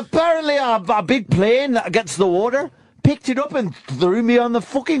 Apparently, a big plane against the water picked it up and threw me on the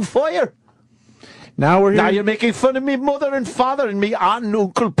fucking fire. Now you're making fun of me mother and father and me aunt and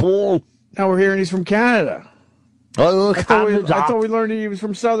Uncle Paul. Now we're hearing he's from Canada. Oh, I thought we learned he was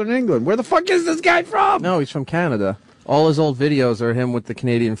from Southern England. Where the fuck is this guy from? No, he's from Canada. All his old videos are him with the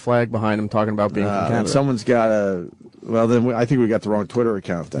Canadian flag behind him talking about being from Canada. Someone's got a... Well, then I think we got the wrong Twitter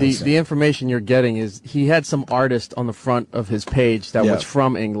account. The information you're getting is he had some artist on the front of his page that was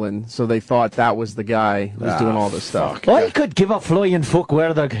from England, so they thought that was the guy who was doing all this stuff. I could give a flying fuck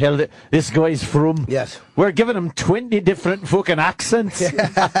where the hell this guy's from. Yes. We're giving him 20 different fucking accents.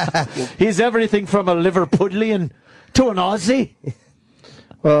 He's everything from a Liverpudlian to an Aussie.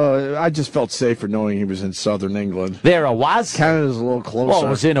 Well, I just felt safer knowing he was in Southern England. There I was. Canada's a little closer. Well, I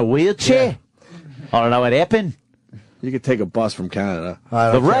was in a wheelchair. I don't know what happened. You could take a bus from Canada.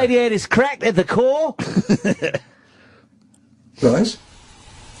 The radiator's cracked at the core. Guys,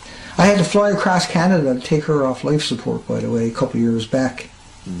 I had to fly across Canada to take her off life support, by the way, a couple of years back.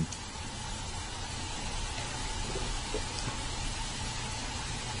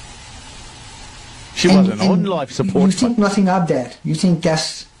 She wasn't on life support. You think nothing of that. You think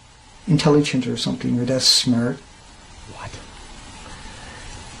that's intelligent or something, or that's smart.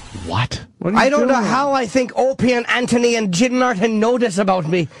 What? I don't know how I think Opie and Anthony and Jim Martin know this about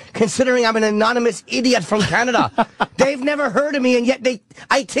me, considering I'm an anonymous idiot from Canada. They've never heard of me, and yet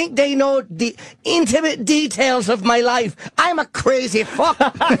I think they know the intimate details of my life. I'm a crazy fuck.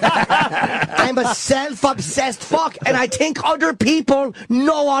 I'm a self-obsessed fuck, and I think other people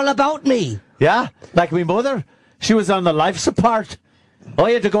know all about me. Yeah, like my mother. She was on the life support.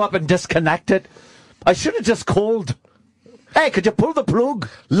 I had to go up and disconnect it. I should have just called. Hey, could you pull the plug?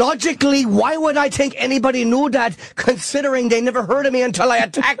 Logically, why would I think anybody knew that, considering they never heard of me until I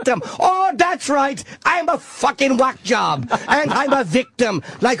attacked them? Oh, that's right. I'm a fucking whack job. And I'm a victim,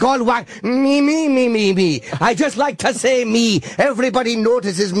 like all whack. Me. I just like to say me. Everybody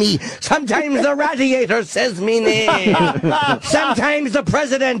notices me. Sometimes the radiator says me name. Sometimes the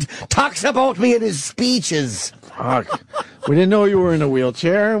president talks about me in his speeches. Fuck. We didn't know you were in a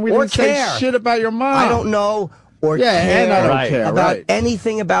wheelchair, and we didn't say shit about your mom. I don't know. Or and I don't care about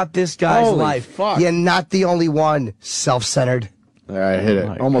anything about this guy's life. Fuck. You're not the only one. Self-centered. All right, hit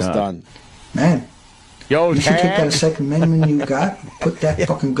it. Almost done. Man, you should take that Second Amendment you got, put that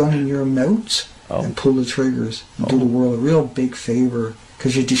fucking gun in your mouth, and pull the triggers, and do the world a real big favor,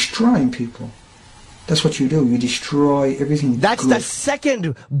 because you're destroying people. That's what you do. You destroy everything. That's good. the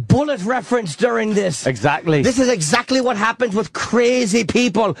second bullet reference during this. Exactly. This is exactly what happens with crazy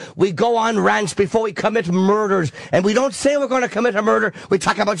people. We go on rants before we commit murders. And we don't say we're going to commit a murder. We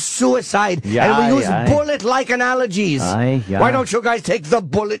talk about suicide. And we use bullet-like analogies. Why don't you guys take the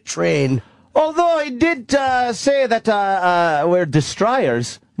bullet train? Although I did say that we're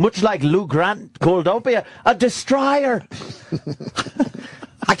destroyers, much like Lou Grant called Opie a destroyer.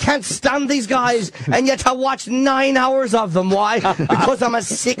 I can't stand these guys, and yet I watch 9 hours of them. Why? Because I'm a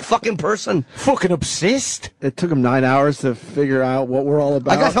sick fucking person. Fucking obsessed. It took him 9 hours to figure out what we're all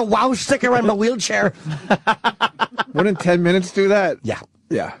about. I got a wow sticker on my wheelchair. Wouldn't 10 minutes do that? Yeah.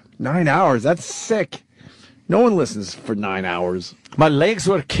 Yeah. 9 hours. That's sick. No one listens for 9 hours. My legs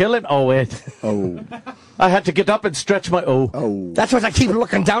were killing. Oh, wait. Oh. I had to get up and stretch my... Oh. That's what I keep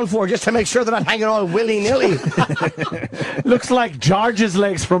looking down for, just to make sure they're not hanging all willy-nilly. Looks like George's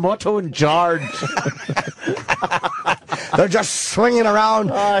legs from Otto and George. They're just swinging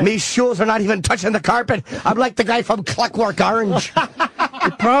around. Me shoes are not even touching the carpet. I'm like the guy from Clockwork Orange.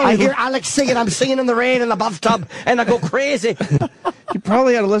 I hear Alex singing. I'm singing in the rain in the bathtub, and I go crazy. You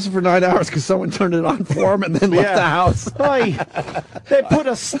probably had to listen for 9 hours because someone turned it on for him and then left the house. They put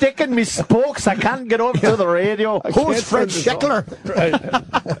a stick in me spokes. I can't get up to the radio. Who's Fred Scheckler?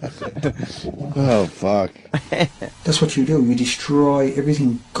 Oh, fuck. That's what you do. You destroy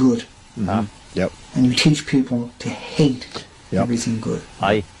everything good. Mm-hmm. Yep. And you teach people to hate everything good.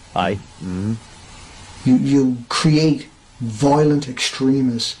 Aye. Mm-hmm. You create violent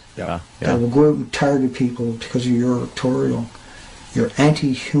extremists that will go out and target people because of your editorial. You're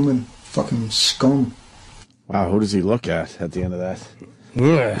anti-human fucking scum. Wow, who does he look at the end of that?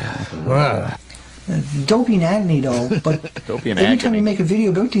 Dopey and Anthony, though, but every time you make a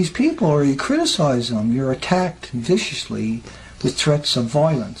video about these people or you criticize them, you're attacked viciously with threats of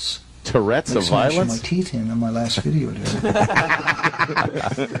violence. Tourette's of violence? My teeth in my last video there.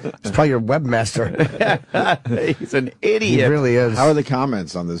 It's probably your webmaster. He's an idiot. He really is. How are the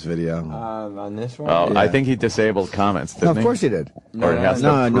comments on this video? On this one? Oh, I think he disabled comments, didn't he? Of course he did. Or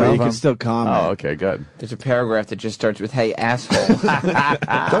No, you can still comment. Oh, okay, good. There's a paragraph that just starts with, "Hey, asshole."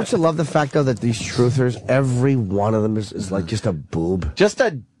 Don't you love the fact, though, that these truthers, every one of them is like just a boob? Just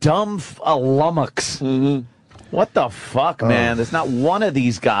a dumb lummox. Mm-hmm. What the fuck, man? There's not one of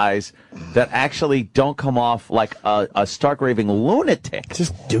these guys that actually don't come off like a stark raving lunatic.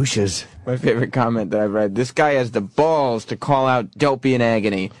 Just douches. My favorite comment that I've read, "This guy has the balls to call out Dopey and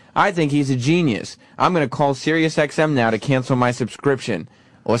Agony. I think he's a genius. I'm going to call SiriusXM now to cancel my subscription."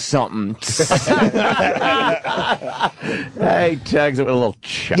 Or something. Hey, tags it with a little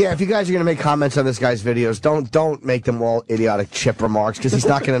chip. Yeah, if you guys are going to make comments on this guy's videos, don't make them all idiotic chip remarks, because he's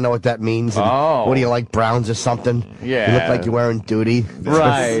not going to know what that means. And what do you like, Browns or something? Yeah. You look like you're wearing duty.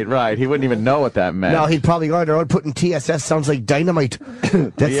 Right. He wouldn't even know what that meant. No, he'd probably go, they're putting TSS sounds like dynamite.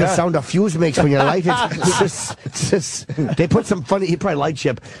 That's the sound a fuse makes when you light it. They put some funny, he probably light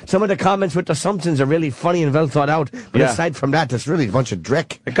chip. Some of the comments with the assumptions are really funny and well thought out, but aside from that, it's really a bunch of drick.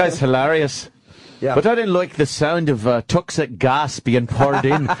 That guy's hilarious. Yeah. But I didn't like the sound of toxic gas being poured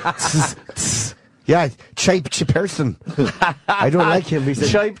in. Yeah, Chipe person. I don't like him.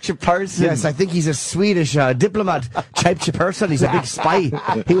 He's Chipe person. Yes, I think he's a Swedish diplomat. Chipe person. He's a big spy.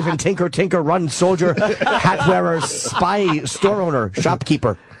 He was in Tinker Run, soldier, hat wearer, spy, store owner,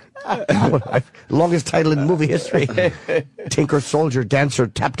 shopkeeper. Longest title in movie history. Tinker, soldier, dancer,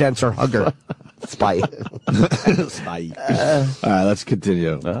 tap dancer, hugger, spy. Spy. All right, let's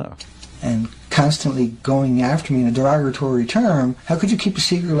continue. And constantly going after me in a derogatory term. How could you keep a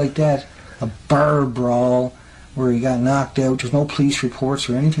secret like that? A bar brawl where he got knocked out. There's no police reports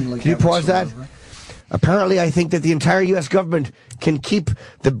or anything like that. Can you pause that? Apparently, I think that the entire U.S. government can keep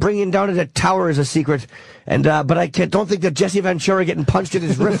the bringing down of the towers a secret, and but I don't think that Jesse Ventura getting punched in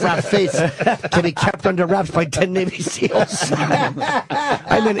his riff-raff face can be kept under wraps by 10 Navy SEALs.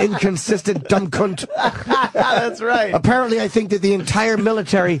 I'm an inconsistent dumb cunt. That's right. Apparently, I think that the entire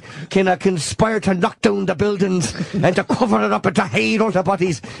military can conspire to knock down the buildings and to cover it up and to hide all the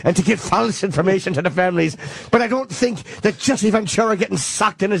bodies and to give false information to the families. But I don't think that Jesse Ventura getting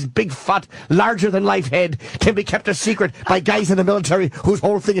socked in his big, fat, larger-than-life head can be kept a secret by guys in the military whose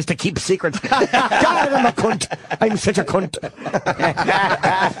whole thing is to keep secrets. God, I'm a cunt. I'm such a cunt.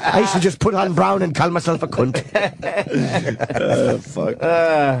 I should just put on brown and call myself a cunt. Fuck.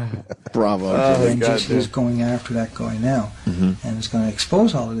 Bravo. And Jesse is going after that guy now, and is going to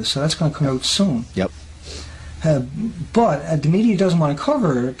expose all of this, so that's going to come out soon. Yep. But the media doesn't want to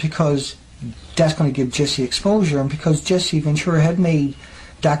cover it because that's going to give Jesse exposure, and because Jesse Ventura had made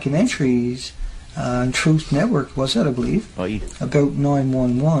documentaries on Truth Network, was it, I believe, about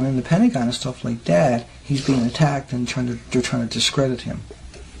 911 and the Pentagon and stuff like that. He's being attacked and they're trying to discredit him.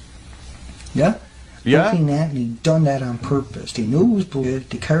 Yeah? Opie and Anthony done that on purpose. They knew it was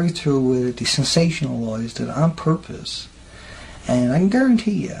bullshit. They carried through with it. They sensationalized it on purpose. And I can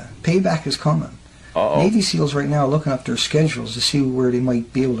guarantee you, payback is coming. Navy SEALs right now are looking up their schedules to see where they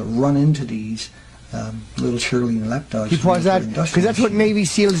might be able to run into these little Shirley and lapdogs. He paused that because that's what Navy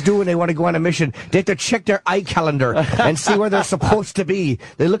SEALs do when they want to go on a mission. They have to check their eye calendar and see where they're supposed to be.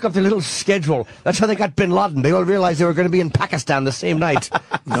 They look up their little schedule. That's how they got Bin Laden. They all realized they were going to be in Pakistan the same night.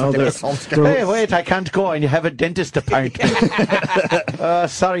 No, hey, wait, I can't go, and you have a dentist appointment.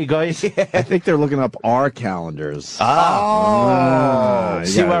 Sorry, guys. I think they're looking up our calendars. See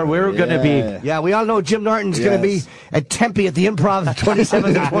where we're going to be. Yeah, we all know Jim Norton's going to be at Tempe at the Improv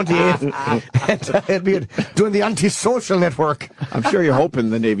 27th and 28th. And he'll be doing the Antisocial Network. I'm sure you're hoping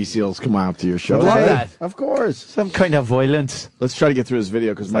the Navy SEALs come out to your show. Love that. Of course. Some kind of violence. Let's try to get through this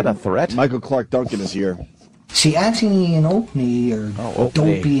video because a threat? Michael Clark Duncan is here. See, Anthony and Opie, or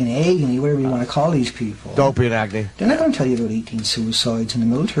Dopey and Agony, whatever you want to call these people. Dopey and Agony. They're not going to tell you about 18 suicides in the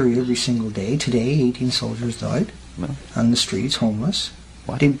military every single day. Today, 18 soldiers died on the streets, homeless.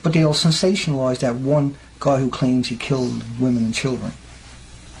 But they'll sensationalize that one guy who claims he killed women and children.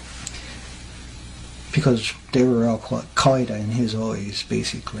 Because they were Al-Qaeda in his eyes,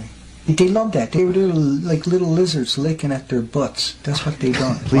 basically. They loved that. They were like little lizards licking at their butts. That's what they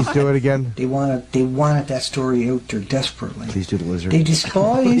done. Please do it again. They wanted that story out there desperately. Please do the lizard. They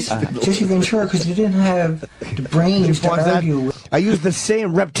despised Jesse Ventura because they didn't have the brains to argue with. I use the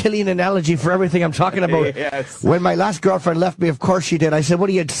same reptilian analogy for everything I'm talking about. Yes. When my last girlfriend left me, of course she did. I said, what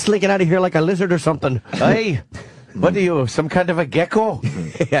are you slinking out of here like a lizard or something? Hey, what are you, some kind of a gecko?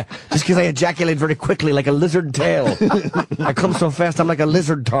 Yeah, just because I ejaculate very quickly like a lizard tail. I come so fast, I'm like a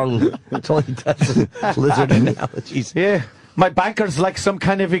lizard tongue. That's all he does. Lizard analogies. Yeah, my banker's like some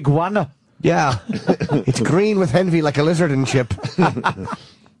kind of iguana. Yeah, it's green with envy like a lizard and chip.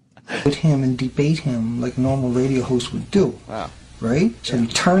 With him and debate him like a normal radio host would do. Wow. Right? So he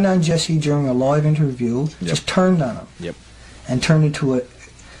turned on Jesse during a live interview, just turned on him. Yep. And turned into a...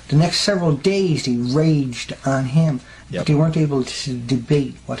 The next several days, they raged on him. But they weren't able to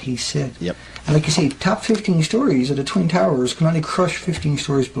debate what he said. Yep. And like you say, top 15 stories of the Twin Towers can only crush 15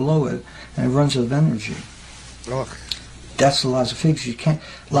 stories below it, and it runs out of energy. Ugh. That's the laws of physics. You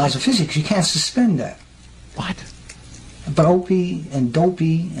can't suspend that. What? But Opie and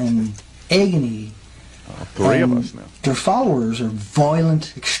Dopey and Agony, Three of us now. their followers are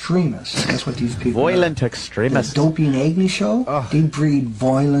violent extremists. That's what these people Violent are. extremists. The Dopey and Agony show, they breed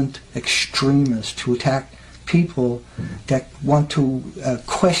violent extremists to attack people that want to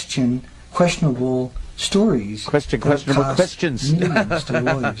question questionable stories. Questionable cost questions. Millions to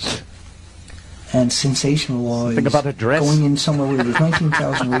lives. And sensationalized. Think about a dress. Going in somewhere where there's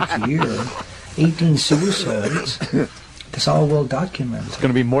 19,000 rapes a year, 18 suicides. That's all well documented. There's going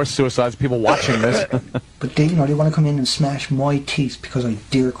to be more suicides, people watching this. But they want to come in and smash my teeth because I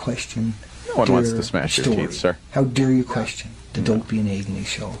dare question. No one wants to smash your teeth, sir. How dare you question the Dopey and Agony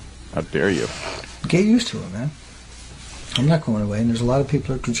show? How dare you? Get used to it, man. I'm not going away, and there's a lot of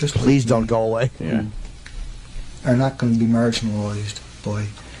people that could just Please don't go away. Yeah. Are not going to be marginalized by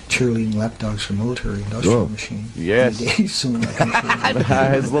cheerleading lapdogs for military industrial machine. Yes. Soon.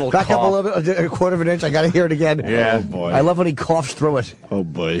 His little Back cough. up a little bit, a quarter of an inch. I got to hear it again. Yeah. Oh, boy. I love when he coughs through it. Oh,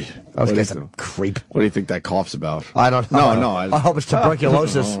 boy. I was What just is a creep. What do you think that cough's about? I don't know. No, I hope it's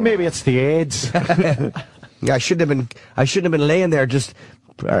tuberculosis. Maybe it's the AIDS. Yeah, I shouldn't have been laying there just.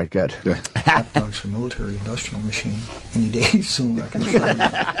 All right, good. Lapdogs for military industrial machine. Any day soon. I can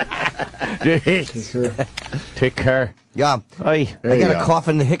take care. Take care. Yeah. Aye. I got a cough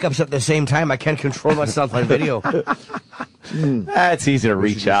and the hiccups at the same time. I can't control myself on video. It's easy to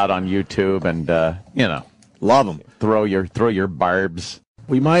reach out on YouTube and, Love them. throw your barbs.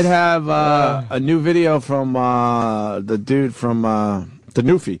 We might have a new video from the dude from the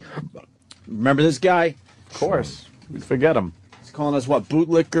Newfie. Remember this guy? Of course. We forget him. He's calling us, what,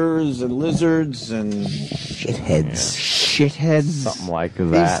 bootlickers and lizards and... Shitheads. Shitheads. Something like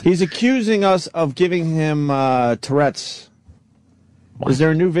that. He's accusing us of giving him Tourette's. Is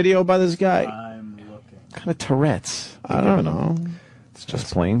there a new video by this guy? I'm looking. What kind of Tourette's? I don't know. It's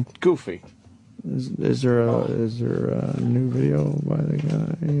just plain goofy. Is there a new video by the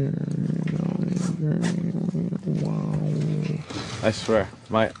guy? Wow. I swear,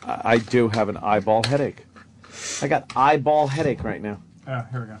 I do have an eyeball headache. I got eyeball headache right now. Oh,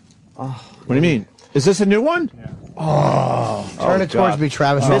 here we go. What do you mean? Is this a new one? Yeah. Turn it towards me,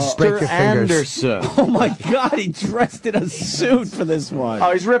 Travis. I'll break your fingers. Anderson. Oh my God! He dressed in a suit for this one.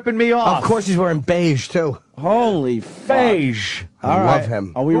 Oh, he's ripping me off. Of course, he's wearing beige too. Holy fuck! Beige. All I right. love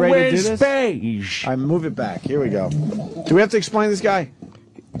him. Are we ready to do Where's this? beige? I move it back. Here we go. Do we have to explain this guy?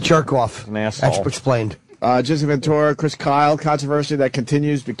 Jerk off. An asshole. That's explained. Jesse Ventura, Chris Kyle controversy that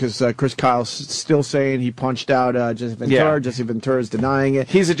continues because Chris Kyle's still saying he punched out Jesse Ventura. Yeah. Jesse Ventura's denying it.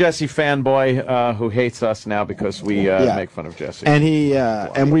 He's a Jesse fanboy who hates us now because we make fun of Jesse. And he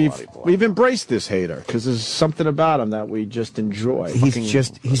and we've embraced this hater because there's something about him that we just enjoy. He's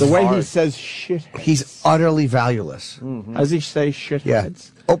the way he hard. says shit. He's utterly valueless. Does he say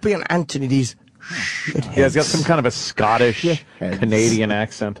shitheads? Yeah. Opie and Anthony, these shitheads. Yeah, he's got some kind of a Scottish Shitheads. Canadian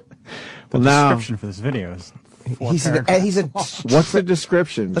accent. Well, now Description for this video is He's a. what's the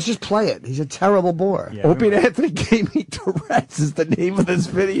description? Let's just play it. He's a terrible bore. Yeah, Opie and Anthony gave me Tourette's is the name of this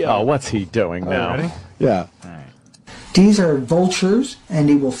video. Oh, what's he doing now? ready? Yeah. These are vultures, and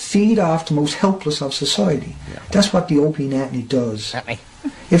they will feed off the most helpless of society. That's what the Opie and Anthony does.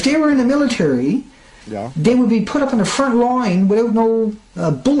 If they were in the military, they would be put up in the front line without no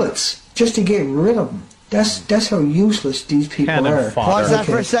bullets just to get rid of them. That's how useless these people Cannon are. fodder. Pause that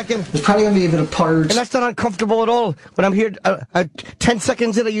for a second. There's probably going to be a bit of pirates. And that's not uncomfortable at all. When I'm here 10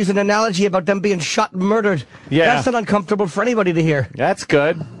 seconds in, I use an analogy about them being shot and murdered. Yeah. That's not uncomfortable for anybody to hear. That's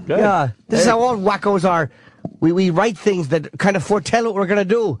good. Good. Yeah. This is how all wackos are. We write things that kind of foretell what we're going to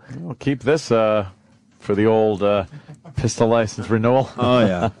do. We'll keep this for the old pistol license renewal. Oh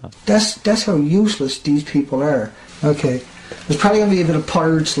yeah. That's how useless these people are. Okay. There's probably going to be a bit of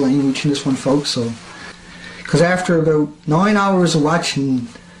pirates language in this one, folks, so... Because after about 9 hours of watching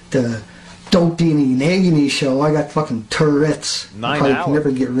the Dopey and Agony show, I got fucking Tourette's. 9 I hours. could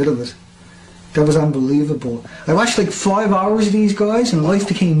never get rid of it. That was unbelievable. I watched like 5 hours of these guys, and life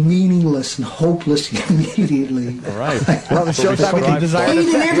became meaningless and hopeless immediately. Right. Well, the show's everything designed.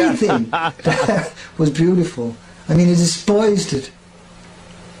 Hated everything. That was beautiful. I mean, I despised it.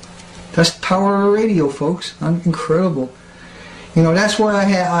 That's the power of radio, folks. Incredible. You know, that's why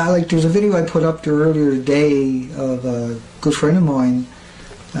like, there's a video I put up there earlier today of a good friend of mine,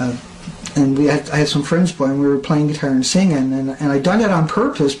 and I had some friends by, and we were playing guitar and singing, and I done that on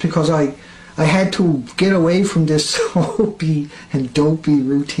purpose because I had to get away from this Opie and Dopey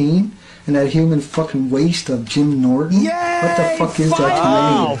routine and that human fucking waste of Jim Norton. Yay! What the fuck is that to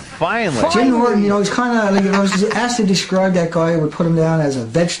me? Oh, finally. Jim Norton, you know, he's kind of like, if I was asked to describe that guy, I would put him down as a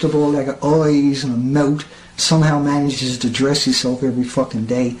vegetable, like eyes and a mouth. Somehow manages to dress himself every fucking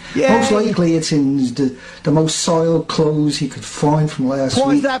day. Yay! Most likely it's in the most soiled clothes he could find from last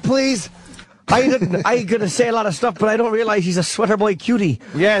Pause week. that, please. I gonna say a lot of stuff, but I don't realize he's a sweater boy cutie.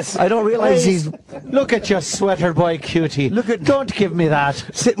 Yes. I don't realize he's Look at your sweater boy cutie. Don't give me that.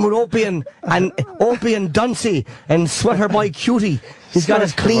 sitting with Opie and Dunsey and sweater boy cutie. He's got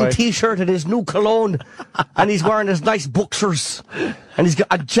his clean T-shirt and his new cologne, and he's wearing his nice boxers, and he's got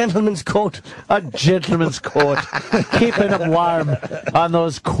a gentleman's coat. A gentleman's coat. Keeping him warm on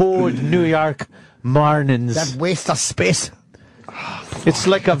those cold New York mornings. That waste of space. It's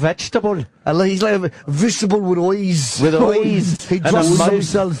like a vegetable. He's like a vegetable with eyes. With eyes. He And a dresses mouth.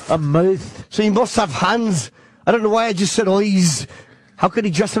 himself. A mouth. So he must have hands. I don't know why I just said eyes. How could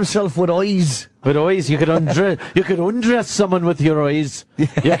he dress himself with eyes? With eyes, you could undress someone with your eyes. You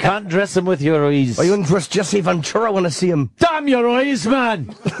can't dress him with your eyes. I undress Jesse Ventura when I see him. Damn your eyes,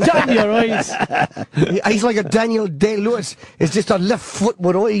 man! Damn your eyes! He's like a Daniel Day-Lewis. It's just a left foot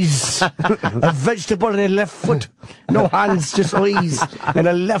with eyes. A vegetable and a left foot. No hands, just eyes. And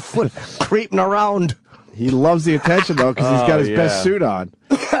a left foot creeping around. He loves the attention, though, because he's got his best suit on.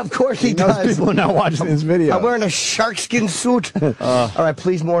 Of course he knows does. people are not watching this video. I'm wearing a sharkskin suit. All right,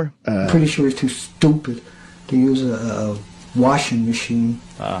 please, more. Pretty sure he's too stupid to use a washing machine.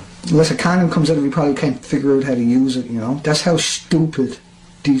 Unless a condom comes out of it, he probably can't figure out how to use it, you know? That's how stupid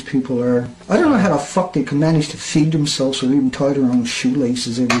these people are. I don't know how the fuck they can manage to feed themselves or even tie their own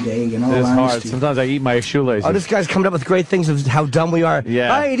shoelaces every day, you know? It's hard. Sometimes I eat my shoelaces. Oh, this guy's coming up with great things of how dumb we are.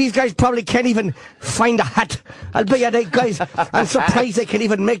 Yeah. Hey, these guys probably can't even find a hat. I'll bet you they guys, I'm surprised they can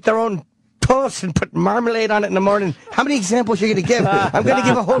even make their own toast and put marmalade on it in the morning. How many examples are you going to give? I'm going to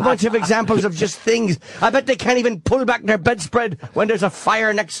give a whole bunch of examples of just things. I bet they can't even pull back their bedspread when there's a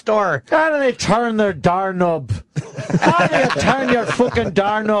fire next door. How do they turn their doorknob? How do you turn your fucking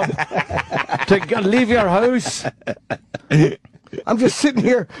doorknob to leave your house? I'm just sitting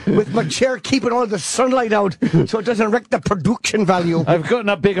here with my chair keeping all the sunlight out so it doesn't wreck the production value. I've gotten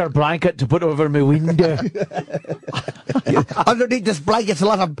a bigger blanket to put over my window. Underneath this blanket's a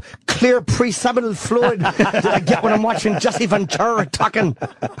lot of clear pre-seminal fluid that I get when I'm watching Jesse Ventura talking.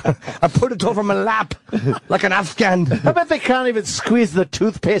 I put it over my lap like an Afghan. I bet they can't even squeeze the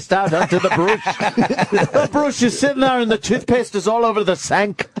toothpaste out onto the brush. The brush is sitting there and the toothpaste is all over the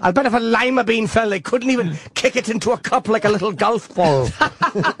sink. I bet if a lima bean fell, they couldn't even kick it into a cup like a little golf ball.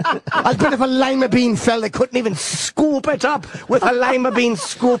 I bet if a lima bean fell, they couldn't even scoop it up with a lima bean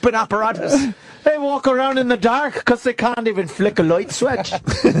scooping apparatus. They walk around in the dark because they can't even flick a light switch.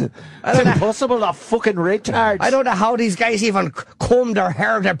 It's impossible, they're fucking retards. I don't know how these guys even comb their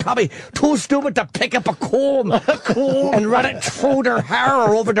hair. They're probably too stupid to pick up a comb and run it through their hair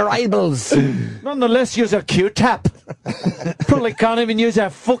or over their eyeballs. Nonetheless, use a Q-tap. Probably can't even use a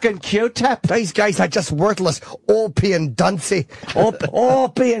fucking Q-tap. These guys are just worthless. Opie and Dunsey.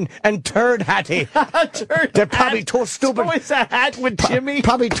 Opie and Turd Hattie. They're probably too stupid. Always a hat with Jimmy.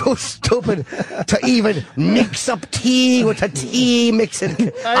 Probably too stupid to even mix up tea with a tea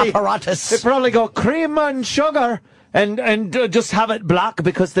mixing apparatus. They probably go cream and sugar and just have it black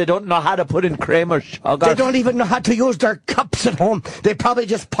because they don't know how to put in cream or sugar. They don't even know how to use their cups at home. They probably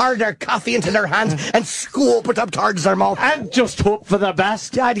just pour their coffee into their hands and scoop it up towards their mouth. And just hope for the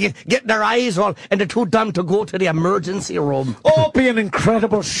best. Yeah, they get their eyes all, and they're too dumb to go to the emergency room. Oh, be an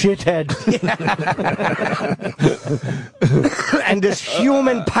incredible shithead. And this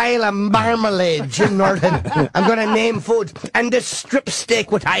human pile of marmalade, Jim Norton. I'm going to name food. And this strip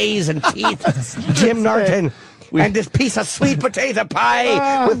steak with eyes and teeth, Jim Norton. And this piece of sweet potato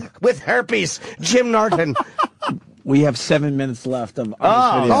pie with herpes, Jim Norton. We have 7 minutes left of this video.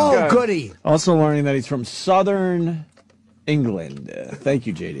 Oh, goody. Also learning that he's from southern England. Thank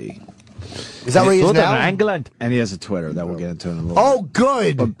you, JD. Is that where he is now? England. And he has a Twitter that we'll get into in a little Oh, bit.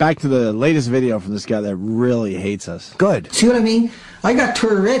 good. But back to the latest video from this guy that really hates us. Good. See what I mean? I got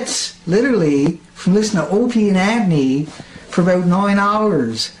Tourette's, literally, from listening to Opie and Anthony for about 9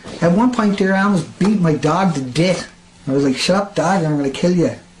 hours. At one point there, I almost beat my dog to death. I was like, shut up, dog, I'm going to kill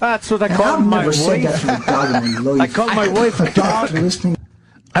you. That's what I And call I've my never said that wife. to my dog in my life. I call my wife a dog. Listening.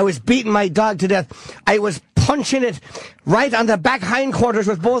 I was beating my dog to death. I was punching it right on the back hindquarters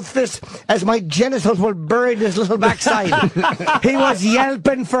with both fists as my genitals were buried in his little backside. He was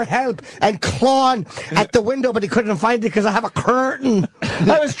yelping for help and clawing at the window, but he couldn't find it because I have a curtain.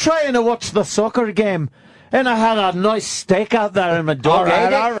 I was trying to watch the soccer game, and I had a nice steak out there, and my dog ate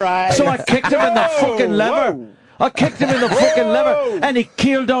it. all right. So I kicked him in the fucking liver. I kicked him in the fucking liver, and he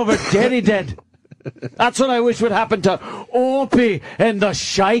keeled over dead. He did. That's what I wish would happen to Opie and the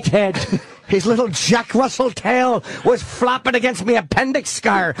shite head. His little Jack Russell tail was flapping against my appendix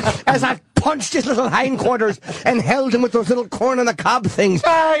scar as I punched his little hindquarters and held him with those little corn on the cob things.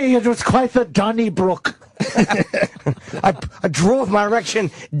 Aye, it was quite the Donnybrook. I drove my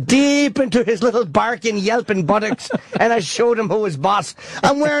erection deep into his little barking, yelping buttocks, and I showed him who was boss.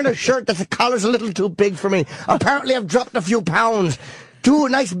 I'm wearing a shirt that the collar's a little too big for me. Apparently I've dropped a few pounds. Do a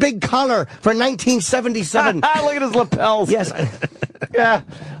nice big collar for 1977. Look at his lapels. Yes. Yeah,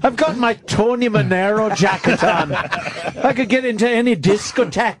 I've got my Tony Manero jacket on. I could get into any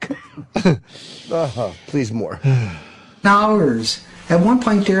discotheque. Please more. Hours. At one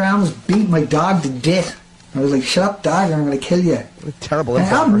point there, I almost beat my dog to death. I was like, shut up, dog, I'm going to kill you. What a terrible And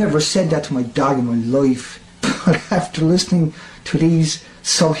insult. I've never said that to my dog in my life. But after listening to these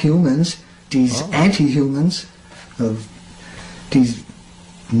subhumans, these anti-humans, of these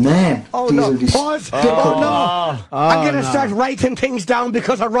men, these are these... Pause. Oh, no. I'm going to start writing things down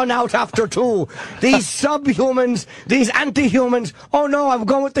because I run out after 2. These subhumans, these anti-humans. Oh, no, I'm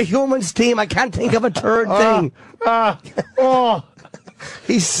going with the humans team. I can't think of a third thing.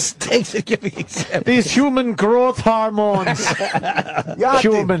 He stinks at giving examples. These human growth hormones.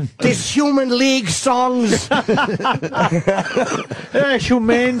 Human. These human league songs.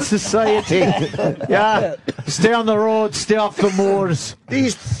 Humane society. Yeah. Stay on the road, stay off the moors.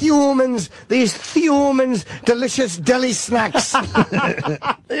 These humans, delicious deli snacks.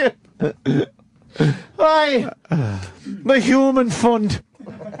 Aye. The human fund.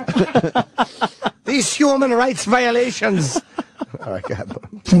 These human rights violations. All right, go ahead.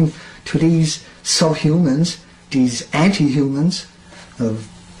 To these subhumans, these anti-humans, of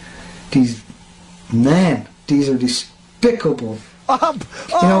these men, these are despicable. I'm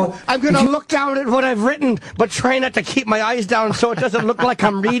going to look down at what I've written, but try not to keep my eyes down so it doesn't look like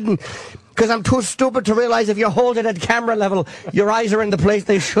I'm reading. Because I'm too stupid to realize if you hold it at camera level, your eyes are in the place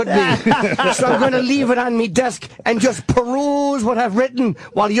they should be. So I'm going to leave it on me desk and just peruse what I've written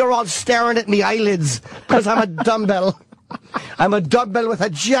while you're all staring at me eyelids. Because I'm a dumbbell. I'm a dumbbell with a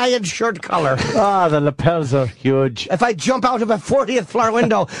giant shirt collar. Ah, the lapels are huge. If I jump out of a 40th floor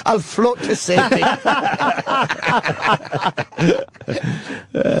window, I'll float to safety.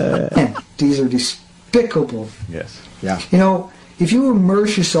 These are despicable. Yes. Yeah. You know, if you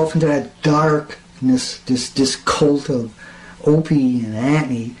immerse yourself into that darkness, this cult of Opie and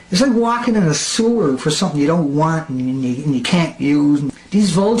Anthony, it's like walking in a sewer for something you don't want and you can't use.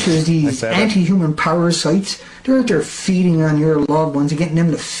 These vultures, these anti-human parasites, they're out there feeding on your loved ones and getting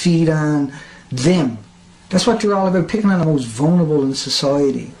them to feed on them. That's what they're all about, picking on the most vulnerable in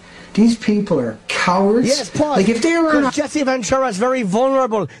society. These people are cowards. Yes, Paul. Like if they were Because Jesse Ventura is very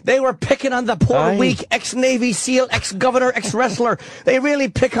vulnerable. They were picking on the poor, weak ex-Navy SEAL, ex-governor, ex-wrestler. They really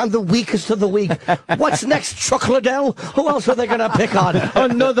pick on the weakest of the weak. What's next, Chuck Liddell? Who else are they going to pick on?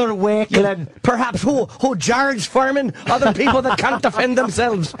 Another Wakeland. Perhaps who? George Foreman? Other people that can't defend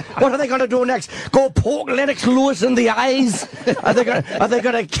themselves. What are they going to do next? Go poke Lennox Lewis in the eyes? Are they going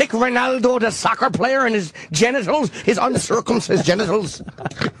to kick Ronaldo, the soccer player, in his genitals? His uncircumcised genitals?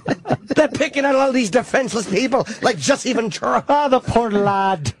 They're picking on all these defenseless people like Jesse Ventura. Ah, the poor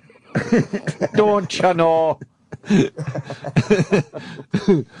lad. Don't you know?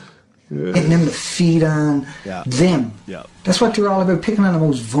 getting them to feed on them. Yeah. That's what they're all about, picking on the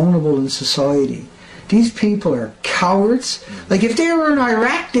most vulnerable in society. These people are cowards. Like if they were in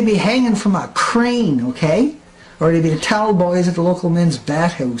Iraq, they'd be hanging from a crane, okay? Or they'd be the towel boys at the local men's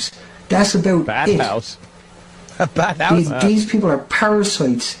bathhouse. That's about it. Bathhouse. These people are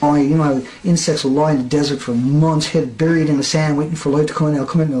parasites. Oh, you know how insects will lie in the desert for months, head buried in the sand, waiting for light to come in. They'll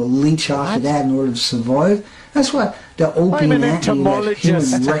come in and they'll leech off of that in order to survive. That's what the Opie and Anthony,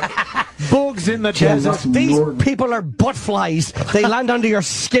 human bugs in the desert. These people are butt flies. They land under your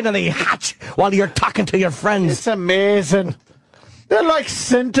skin and they hatch while you're talking to your friends. It's amazing. They're like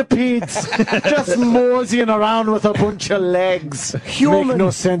centipedes, just moseying around with a bunch of legs. Make no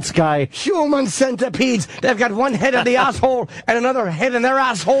sense, guy. Human centipedes. They've got one head in the asshole and another head in their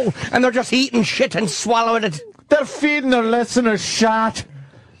asshole, and they're just eating shit and swallowing it. They're feeding their listeners shat.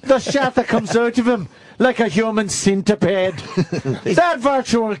 The shat that comes out of him. Like a human centipede. They're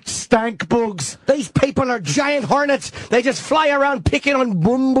virtual stank bugs. These people are giant hornets. They just fly around picking on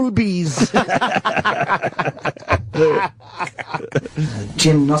bumblebees.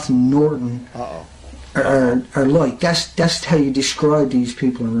 Jim Nothing Norton are like. That's how you describe these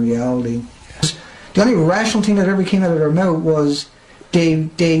people in reality. The only rational thing that ever came out of their mouth was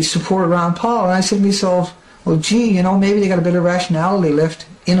they supported Ron Paul. And I said to myself, well, gee, you know, maybe they got a bit of rationality left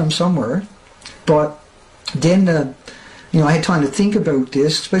in them somewhere. But then, you know, I had time to think about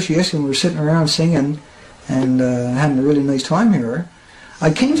this, especially yesterday when we were sitting around singing and having a really nice time here.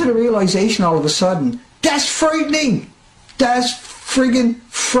 I came to the realization all of a sudden, that's frightening! That's friggin'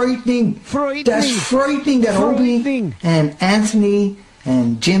 frightening! That's frightening that Opie and Anthony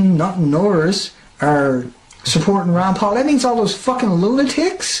and Jim Nothing Norris are supporting Ron Paul. That means all those fucking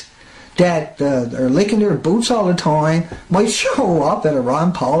lunatics that are licking their boots all the time might show up at a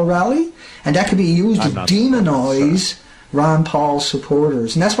Ron Paul rally, and that could be used to demonize Ron Paul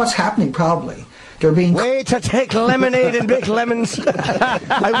supporters. And that's what's happening, probably. They're being... Way to take lemonade and big lemons.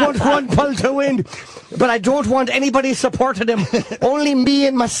 I want Ron Paul to win, but I don't want anybody supporting him. Only me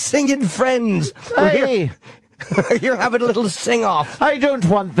and my singing friends. Hey! You're having a little sing-off. I don't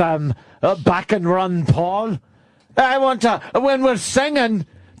want them backing Ron Paul. I want when we're singing...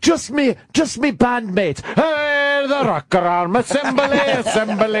 Just me bandmate. Hey, the rocker arm assembly.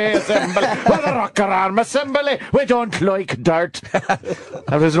 The rocker arm assembly. We don't like dirt.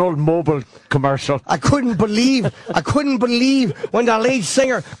 That was an old mobile commercial. I couldn't believe when the lead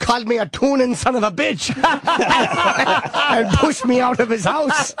singer called me a tuning son of a bitch and pushed me out of his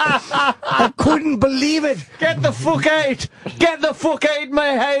house. I couldn't believe it. Get the fuck out. Get the fuck out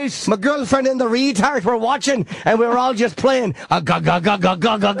my house. My girlfriend and the retard were watching, and we were all just playing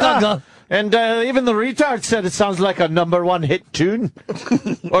gaga. And even the retard said it sounds like a #1 hit tune.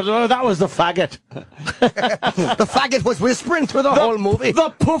 Or that was the faggot. The faggot was whispering through the whole movie.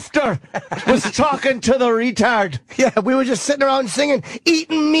 The poofter was talking to the retard. Yeah, we were just sitting around singing,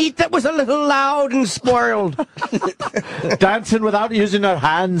 eating meat that was a little loud and spoiled. Dancing without using our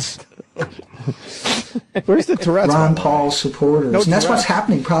hands. Where's the Tourette's? Ron Paul supporters. And that's what's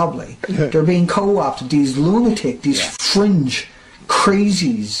happening, probably. They're being co-opted, these lunatic, these fringe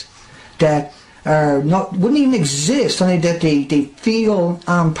crazies that are wouldn't even exist, only that they feel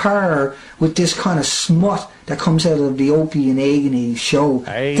on par with this kind of smut that comes out of the Opie and Anthony show.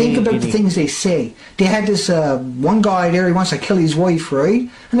 Think about the things they say. They had this one guy there, he wants to kill his wife, right?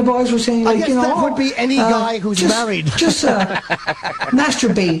 And the boys were saying, like, you know, that would be any guy who's married. Just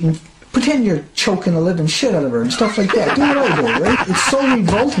masturbate and pretend you're choking the living shit out of her and stuff like that. Do what I do, right? It's so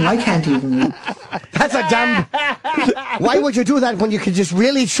revolting, I can't even... That's a damn... Why would you do that when you could just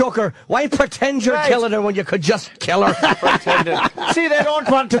really choke her? Why pretend you're killing her when you could just kill her? See, they don't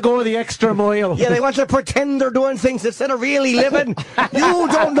want to go the extra mile. Yeah, they want to pretend they're doing things instead of really living. You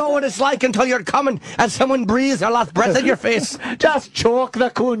don't know what it's like until you're coming and someone breathes their last breath in your face. Just choke the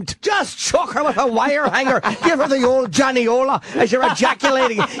cunt. Just choke her with a wire hanger. Give her the old Johnny Ola as you're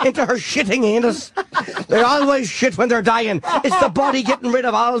ejaculating into her shitting anus. They always shit when they're dying. It's the body getting rid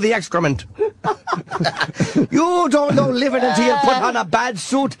of all the excrement. You don't know living until you put on a bad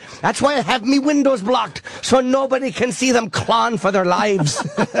suit. That's why I have me windows blocked, so nobody can see them clawing for their lives.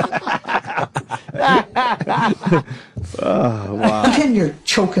 Oh, wow. Pretend you're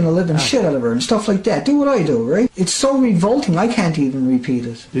choking the living shit out of her and stuff like that. Do what I do, right? It's so revolting, I can't even repeat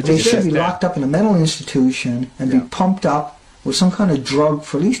it. They should be locked up in a mental institution and be pumped up with some kind of drug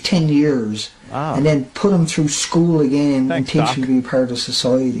for at least 10 years and then put them through school again and teach them to be part of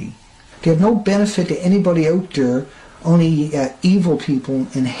society. They have no benefit to anybody out there, only evil people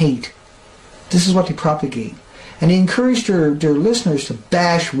and hate. This is what they propagate. And they encourage their listeners to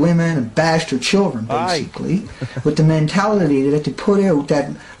bash women and bash their children, basically, with the mentality that they put out that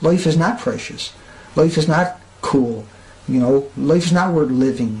life is not precious. Life is not cool. You know, life is not worth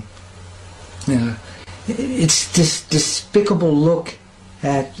living. It's this despicable look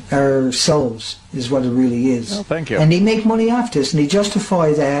at ourselves is what it really is. Oh, thank you. And they make money off this, and they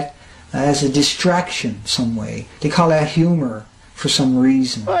justify that as a distraction some way. They call that humor for some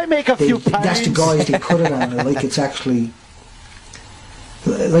reason. I make a few pounds. That's the guys they put it on, like it's actually,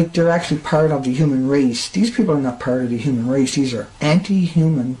 like they're actually part of the human race. These people are not part of the human race. These are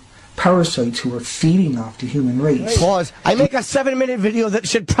anti-human parasites who are feeding off the human race. Pause. I make a 7-minute video that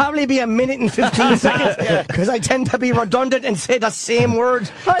should probably be a minute and 15 seconds because I tend to be redundant and say the same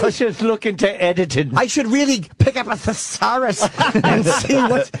words. I should look into editing. I should really pick up a thesaurus and see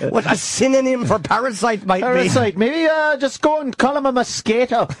what a synonym for parasite might Parasite. Maybe just go and call him a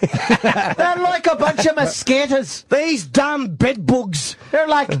mosquito. They're like a bunch of mosquitoes. These damn bed bugs. They're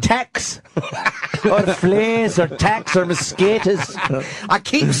like ticks. Or fleas or ticks or mosquitoes. I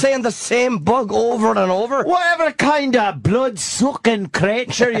keep saying the same bug over and over. Whatever kind of blood-sucking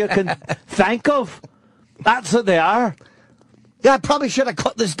creature you can think of. That's what they are. Yeah, I probably should have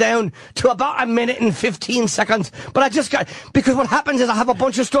cut this down to about a minute and 15 seconds. But I just got... Because what happens is I have a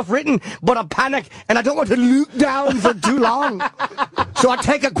bunch of stuff written, but I panic, and I don't want to look down for too long. So I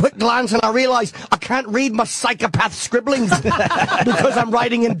take a quick glance, and I realize I can't read my psychopath scribblings because I'm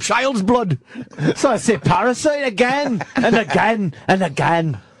writing in child's blood. So I say parasite again, and again, and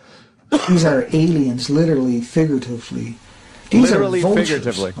again. These are aliens, literally, figuratively. These Literally, are vultures,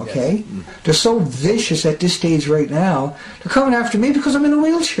 figuratively. okay? Yes. They're so vicious at this stage right now. They're coming after me because I'm in a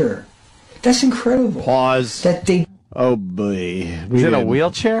wheelchair. That's incredible. Pause. That they... Oh, boy. He's in a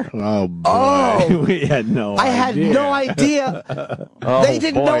wheelchair? Oh, boy. Oh. We had no idea. I had no idea. Oh, They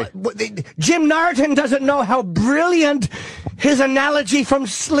didn't know. Jim Narton doesn't know how brilliant his analogy from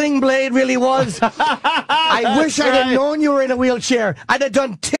Sling Blade really was. I wish I'd have known you were in a wheelchair. I'd have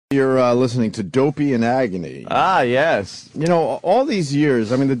done... You're listening to Dopey and Agony. Ah, yes. You know, all these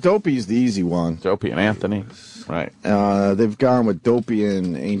years, I mean, the Dopey's the easy one. Opie and Anthony. Right. They've gone with Dopey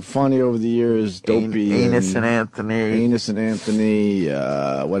and Ain't Funny over the years. Dopey Anus and Anthony. Anus and Anthony.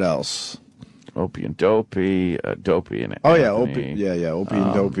 What else? Opie and Dopey. Dopey and Oh, Anthony. yeah, Opie. Yeah, Opie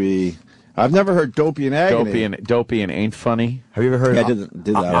and Dopey. I've never heard Dopey and Agony. Dopey and Ain't Funny. Have you ever heard I did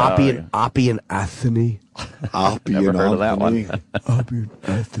that. Opie and Anthony? Opie Never and heard of that Anthony. one. Opie and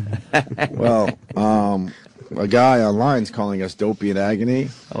Anthony. Well, a guy online is calling us Dopey and Agony.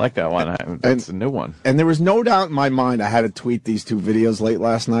 I like that one. That's a new one. And there was no doubt in my mind I had to tweet these two videos late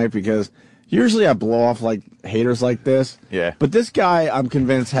last night because usually I blow off like haters like this. Yeah. But this guy, I'm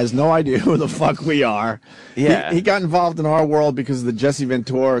convinced, has no idea who the fuck we are. Yeah. He got involved in our world because of the Jesse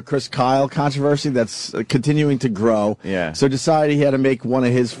Ventura, Chris Kyle controversy that's continuing to grow. Yeah. So decided he had to make one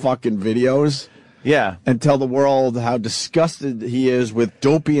of his fucking videos. Yeah. And tell the world how disgusted he is with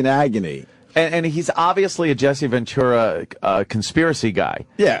Dopey and Agony. And he's obviously a Jesse Ventura conspiracy guy.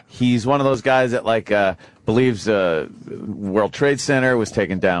 Yeah. He's one of those guys that, like, believes World Trade Center was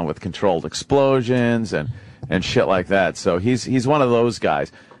taken down with controlled explosions and shit like that. So he's one of those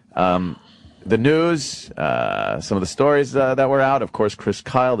guys. The news, some of the stories that were out, of course, Chris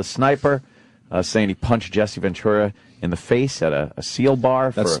Kyle, the sniper, saying he punched Jesse Ventura in the face at a seal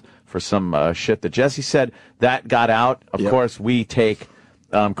bar for some shit that Jesse said. That got out. Of course, we take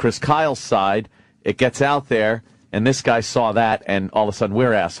Chris Kyle's side. It gets out there, and this guy saw that, and all of a sudden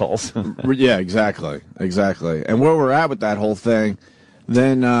we're assholes. Yeah, exactly. And where we're at with that whole thing,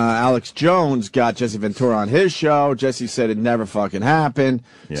 then Alex Jones got Jesse Ventura on his show. Jesse said it never fucking happened.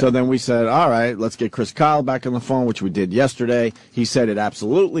 Yeah. So then we said, all right, let's get Chris Kyle back on the phone, which we did yesterday. He said it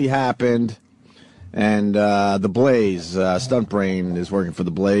absolutely happened. And the Blaze, Stunt Brain is working for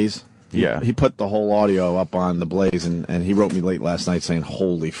the Blaze. Yeah. He put the whole audio up on the Blaze, and he wrote me late last night saying,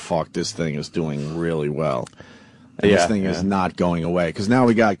 holy fuck, this thing is doing really well. And this thing is not going away. Because now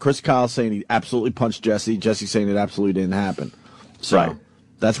we got Chris Kyle saying he absolutely punched Jesse. Jesse saying it absolutely didn't happen. So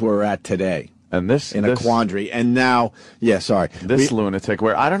that's where we're at today. And this in a quandary. And now, this lunatic,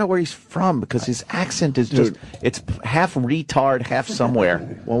 where I don't know where he's from because his accent is just, it's half retard, half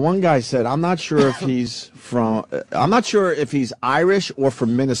somewhere. Well, one guy said, I'm not sure if he's Irish or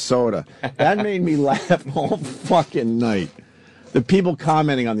from Minnesota. That made me laugh all fucking night. The people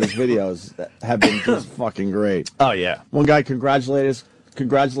commenting on these videos have been just fucking great. Oh, yeah. One guy congratulated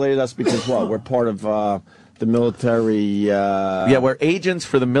us because, we're part of the military. We're agents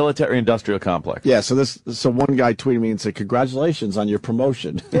for the military-industrial complex. Yeah, so one guy tweeted me and said, "Congratulations on your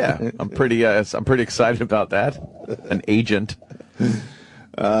promotion." Yeah, I'm pretty excited about that. An agent. He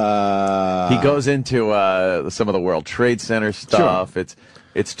goes into some of the World Trade Center stuff. Sure.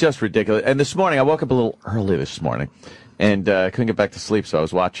 It's just ridiculous. And this morning, I woke up a little early this morning, and couldn't get back to sleep, so I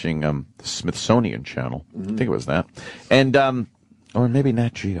was watching the Smithsonian Channel. I think it was that, and or maybe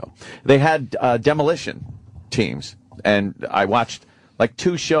Nat Geo. They had demolition teams, and I watched like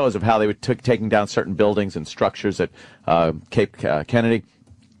 2 shows of how they were taking down certain buildings and structures at Cape Kennedy.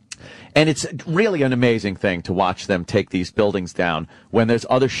 And it's really an amazing thing to watch them take these buildings down when there's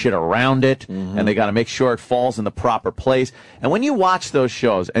other shit around it, and they got to make sure it falls in the proper place. And when you watch those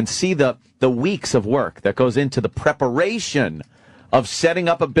shows and see the weeks of work that goes into the preparation of setting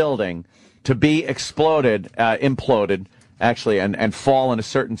up a building to be imploded, actually, and fall in a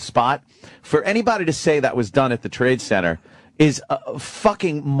certain spot. For anybody to say that was done at the Trade Center is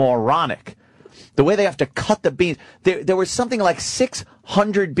fucking moronic. The way they have to cut the beams. There was something like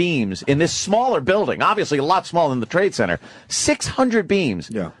 600 beams in this smaller building, obviously a lot smaller than the Trade Center. 600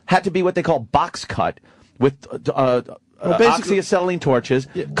 beams had to be what they call box cut with oxyacetylene torches,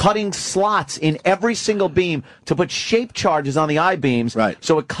 cutting slots in every single beam to put shape charges on the I-beams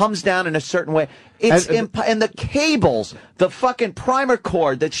so it comes down in a certain way. And the cables, the fucking primer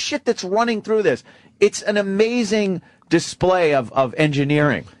cord, that shit that's running through this, it's an amazing display of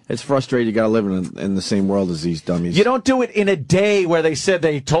engineering. It's frustrating. You got to live in the same world as these dummies. You don't do it in a day where they said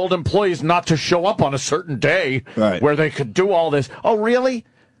they told employees not to show up on a certain day where they could do all this. Oh, really?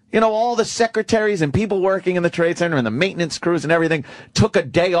 You know, all the secretaries and people working in the Trade Center and the maintenance crews and everything took a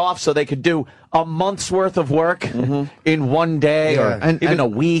day off so they could do a month's worth of work in one day or even a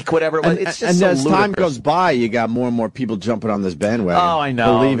week, whatever it was. It's just so as ludicrous. time goes by, you got more and more people jumping on this bandwagon. Oh, I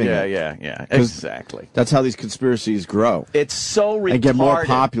know. Believing Yeah, exactly. That's how these conspiracies grow. It's so retarded. And get more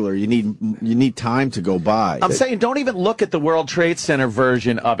popular. You need time to go by. I'm saying don't even look at the World Trade Center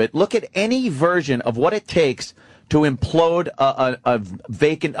version of it. Look at any version of what it takes to implode a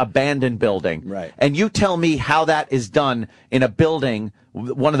vacant, abandoned building. Right. And you tell me how that is done in a building,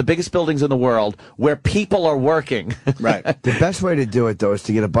 one of the biggest buildings in the world, where people are working. Right. The best way to do it, though, is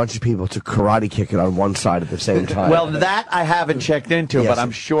to get a bunch of people to karate kick it on one side at the same time. Well, that I haven't checked into, but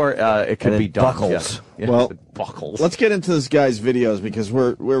I'm sure it could be done. Buckles. Yeah. Well, buckles. Let's get into this guy's videos because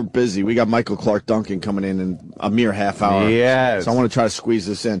we're busy. We got Michael Clark Duncan coming in a mere half hour. Yes. So I want to try to squeeze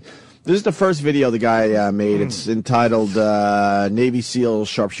this in. This is the first video the guy made. It's entitled Navy SEAL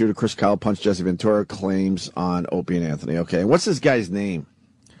Sharpshooter Chris Kyle Punched Jesse Ventura Claims on Opie and Anthony. Okay, what's this guy's name?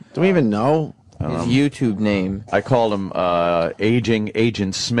 Do we even know? His YouTube name. I called him Aging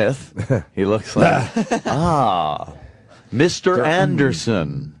Agent Smith. He looks like, Mr.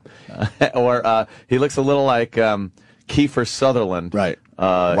 Anderson. Or he looks a little like Kiefer Sutherland. Right. In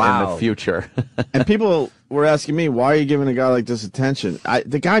the future. And people were asking me, why are you giving a guy like this attention?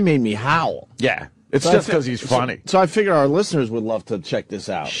 The guy made me howl. Yeah. It's just because he's funny. So I figure our listeners would love to check this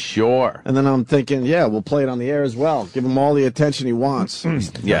out. Sure. And then I'm thinking, yeah, we'll play it on the air as well. Give him all the attention he wants.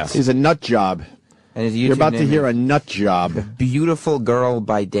 Yes. He's a nut job. And his YouTube You're about to name hear is a nut job. Beautiful Girl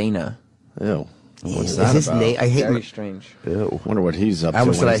by Dana. Ew. What's Is that his about? name? I hate. Very strange. Ew. Wonder what he's up to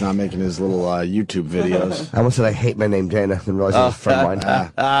almost when said he's not making his little YouTube videos. I almost said I hate my name, Dana. Then realized it was a friend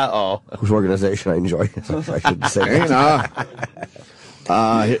of mine. Whose organization I enjoy. So I shouldn't say You that.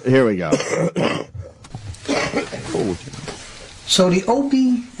 know. Here we go. So the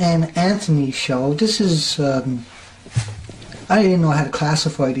Opie and Anthony show, this is, I didn't know how to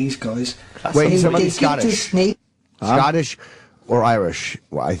classify these guys. Wait, They somebody get Scottish. this snake- Scottish or Irish,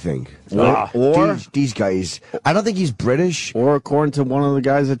 well, I think. Or these guys. I don't think he's British. Or according to one of the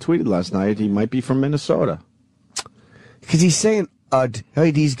guys that tweeted last night, he might be from Minnesota. Because he's saying,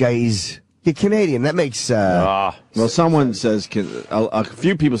 hey, these guys, you're Canadian. That makes... Well, someone says a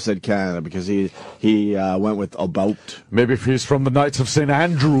few people said Canada because he went with about. Maybe if he's from the Knights of St.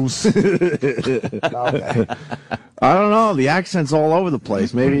 Andrews. Okay. I don't know. The accent's all over the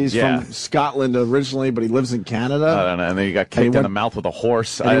place. Maybe he's from Scotland originally, but he lives in Canada. I don't know. And then he got kicked in the mouth with a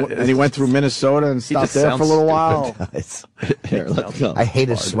horse. And he went through Minnesota and stopped there for a little while. Here, let's go. I hate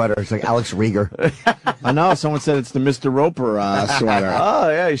his sweater. It's like Alex Rieger. I know. Someone said it's the Mr. Roper sweater. Oh,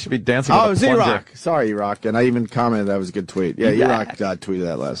 yeah. You should be dancing with Oh, a it was plunger. E-Rock. Sorry, E-Rock. And I even commented that was a good tweet. Yeah, E-Rock tweeted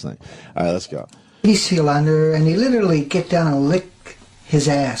that last night. All right, let's go. Navy SEAL under, and they literally get down and lick his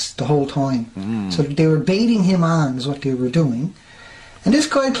ass the whole time. So they were baiting him on is what they were doing. And this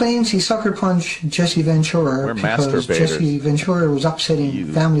guy claims he sucker punched Jesse Ventura We're because masturbators. Jesse Ventura was upsetting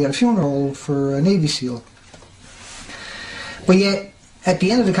family at a funeral for a Navy SEAL. But yet, at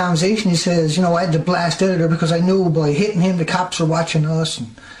the end of the conversation, he says, you know, I had to blast editor because I knew by hitting him the cops were watching us,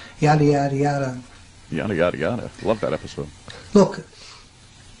 and yada, yada, yada. Yada, yada, yada. Love that episode. Look,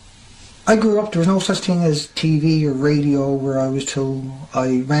 I grew up, there was no such thing as TV or radio where I was told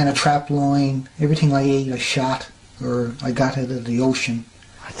I ran a trap line, everything I ate I shot, or I got out of the ocean.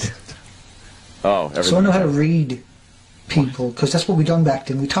 Oh, So I know how to read people, because that's what we done back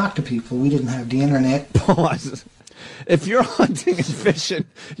then. We talked to people. We didn't have the internet. If you're hunting and fishing,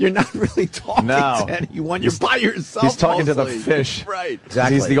 you're not really talking No. to anyone. You're by yourself. He's talking to the mostly. fish. Right.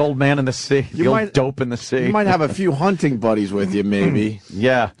 Exactly. He's the old man in the sea. The old dope in the sea. You might have a few hunting buddies with you, maybe.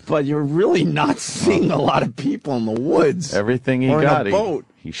 Yeah. But you're really not seeing a lot of people in the woods. Everything he or got. in a boat.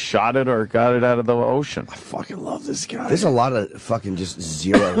 He shot it or got it out of the ocean. I fucking love this guy. There's a lot of fucking just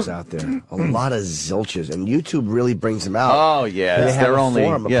zeros out there. A lot of zilches. And YouTube really brings them out. Oh, yeah. They have their a only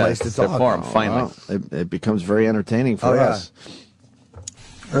forum, a place to it's their talk. forum, finally. Well, it becomes very entertaining for us.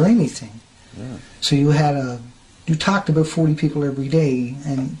 Or anything. Yeah. So you talked about 40 people every day,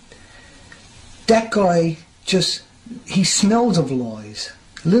 and that guy he smells of lies.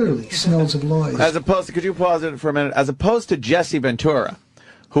 Literally smells of lies. As opposed to, could you pause it for a minute? As opposed to Jesse Ventura,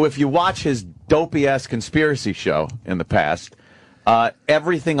 who, if you watch his dopey-ass conspiracy show in the past,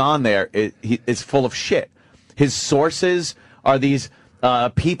 everything on there is full of shit. His sources are these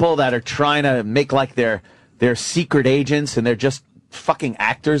people that are trying to make like they're secret agents, and they're just fucking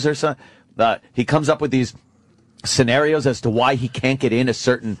actors or something. He comes up with these scenarios as to why he can't get in a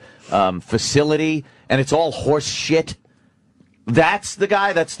certain facility, and it's all horse shit. That's the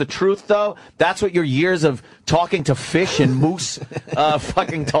guy. That's the truth, though. That's what your years of talking to fish and moose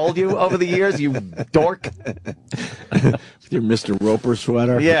fucking told you over the years, you dork. Your Mr. Roper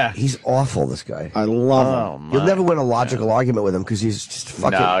sweater. Yeah. He's awful, this guy. I love him. You'll never win a logical argument with him because he's just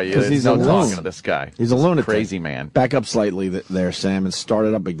fucking... No, he's no talking to this guy. He's a lunatic. Crazy man. Back up slightly there, Sam, and start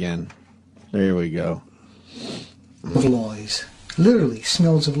it up again. There we go. Of lies. Literally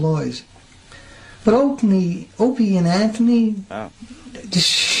smells of lies. But Opie and Anthony, just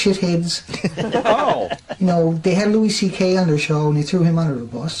shitheads. You know, they had Louis C.K. on their show, and they threw him under the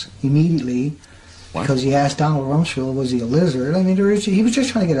bus immediately because he asked Donald Rumsfeld, was he a lizard? I mean, he was just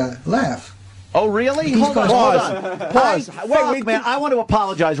trying to get a laugh. Oh, really? Hold on. Pause. Wait, man. I want to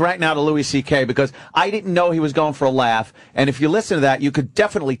apologize right now to Louis C.K. because I didn't know he was going for a laugh. And if you listen to that, you could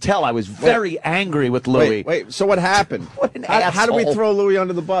definitely tell I was very angry with Louis. Wait. So what happened? What an how did we asshole. throw Louis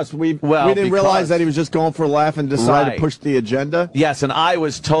under the bus? We didn't realize that he was just going for a laugh and decided to push the agenda? Yes, and I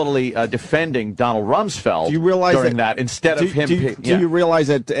was totally defending Donald Rumsfeld during that instead of him. Do you realize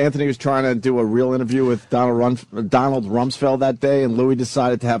that Anthony was trying to do a real interview with Donald Rumsfeld that day, and Louis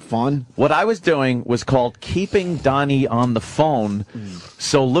decided to have fun? What I was doing was called keeping Donnie on the phone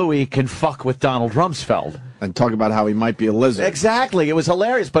so Louis can fuck with Donald Rumsfeld. And talk about how he might be a lizard. Exactly. It was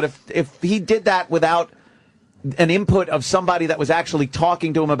hilarious. But if he did that without an input of somebody that was actually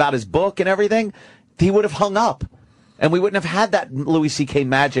talking to him about his book and everything, he would have hung up. And we wouldn't have had that Louis C.K.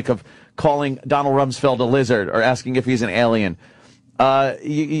 magic of calling Donald Rumsfeld a lizard or asking if he's an alien.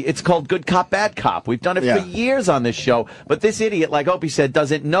 It's called Good Cop, Bad Cop. We've done it for years on this show. But this idiot, like Opie said,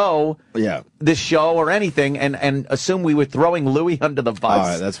 doesn't know this show or anything and assume we were throwing Louis under the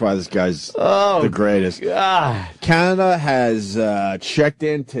bus. That's why this guy's the greatest. God. Canada has checked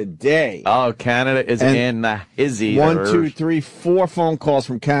in today. Oh, Canada is in the hizzy. 1, 2, 3, 4 phone calls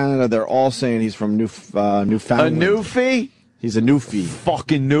from Canada. They're all saying he's from Newfoundland. A Newfie? He's a Newfie.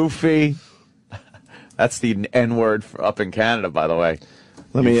 Fucking Newfie. That's the N-word up in Canada, by the way.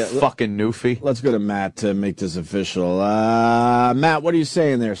 Fucking Newfie. Let's go to Matt to make this official. Matt, what are you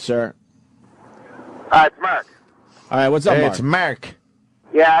saying there, sir? It's Mark. All right, what's up, Mark? It's Mark.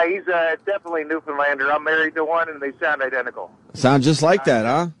 Yeah, he's definitely Newfoundlander. I'm married to one, and they sound identical. Sound just like that,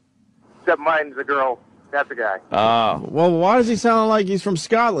 huh? Except mine's a girl. That's a guy. Oh. Well, why does he sound like he's from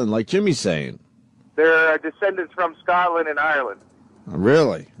Scotland, like Jimmy's saying? They're descendants from Scotland and Ireland.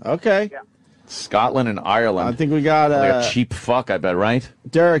 Really? Okay. Yeah. Scotland and Ireland. I think we got like a cheap fuck, I bet, right?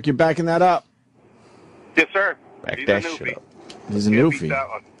 Derek, you're backing that up? Yes, sir. Back that shit up. He's a Newfie.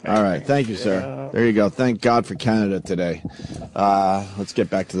 All right. Thank you, sir. There you go. Thank God for Canada today. Let's get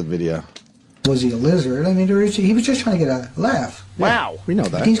back to the video. Was he a lizard? I mean, he was just trying to get a laugh. Wow. We know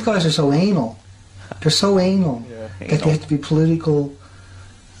that. These guys are so anal. They're so anal that they have to be political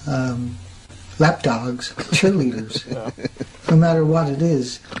lapdogs, cheerleaders, no matter what it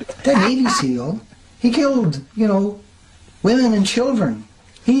is. That Navy SEAL, he killed, women and children.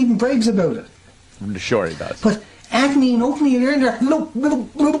 He even brags about it. I'm sure he does. But Anthony and Opie are in there, like little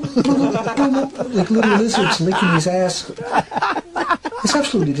lizards licking his ass. It's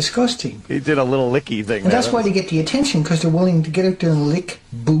absolutely disgusting. He did a little licky thing. And that's why they get the attention, because they're willing to get out there and lick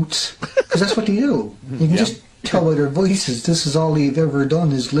boots. Because that's what they do. You can just tell by their voices, this is all they've ever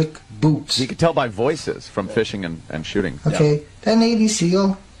done is lick boots. You can tell by voices from fishing and shooting. Okay, that Navy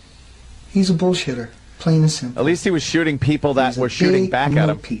SEAL, he's a bullshitter, plain and simple. At least he was shooting people that were shooting back at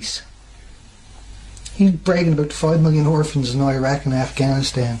him. Piece. He's bragging about the 5 million orphans in Iraq and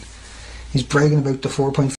Afghanistan. He's bragging about the 4.5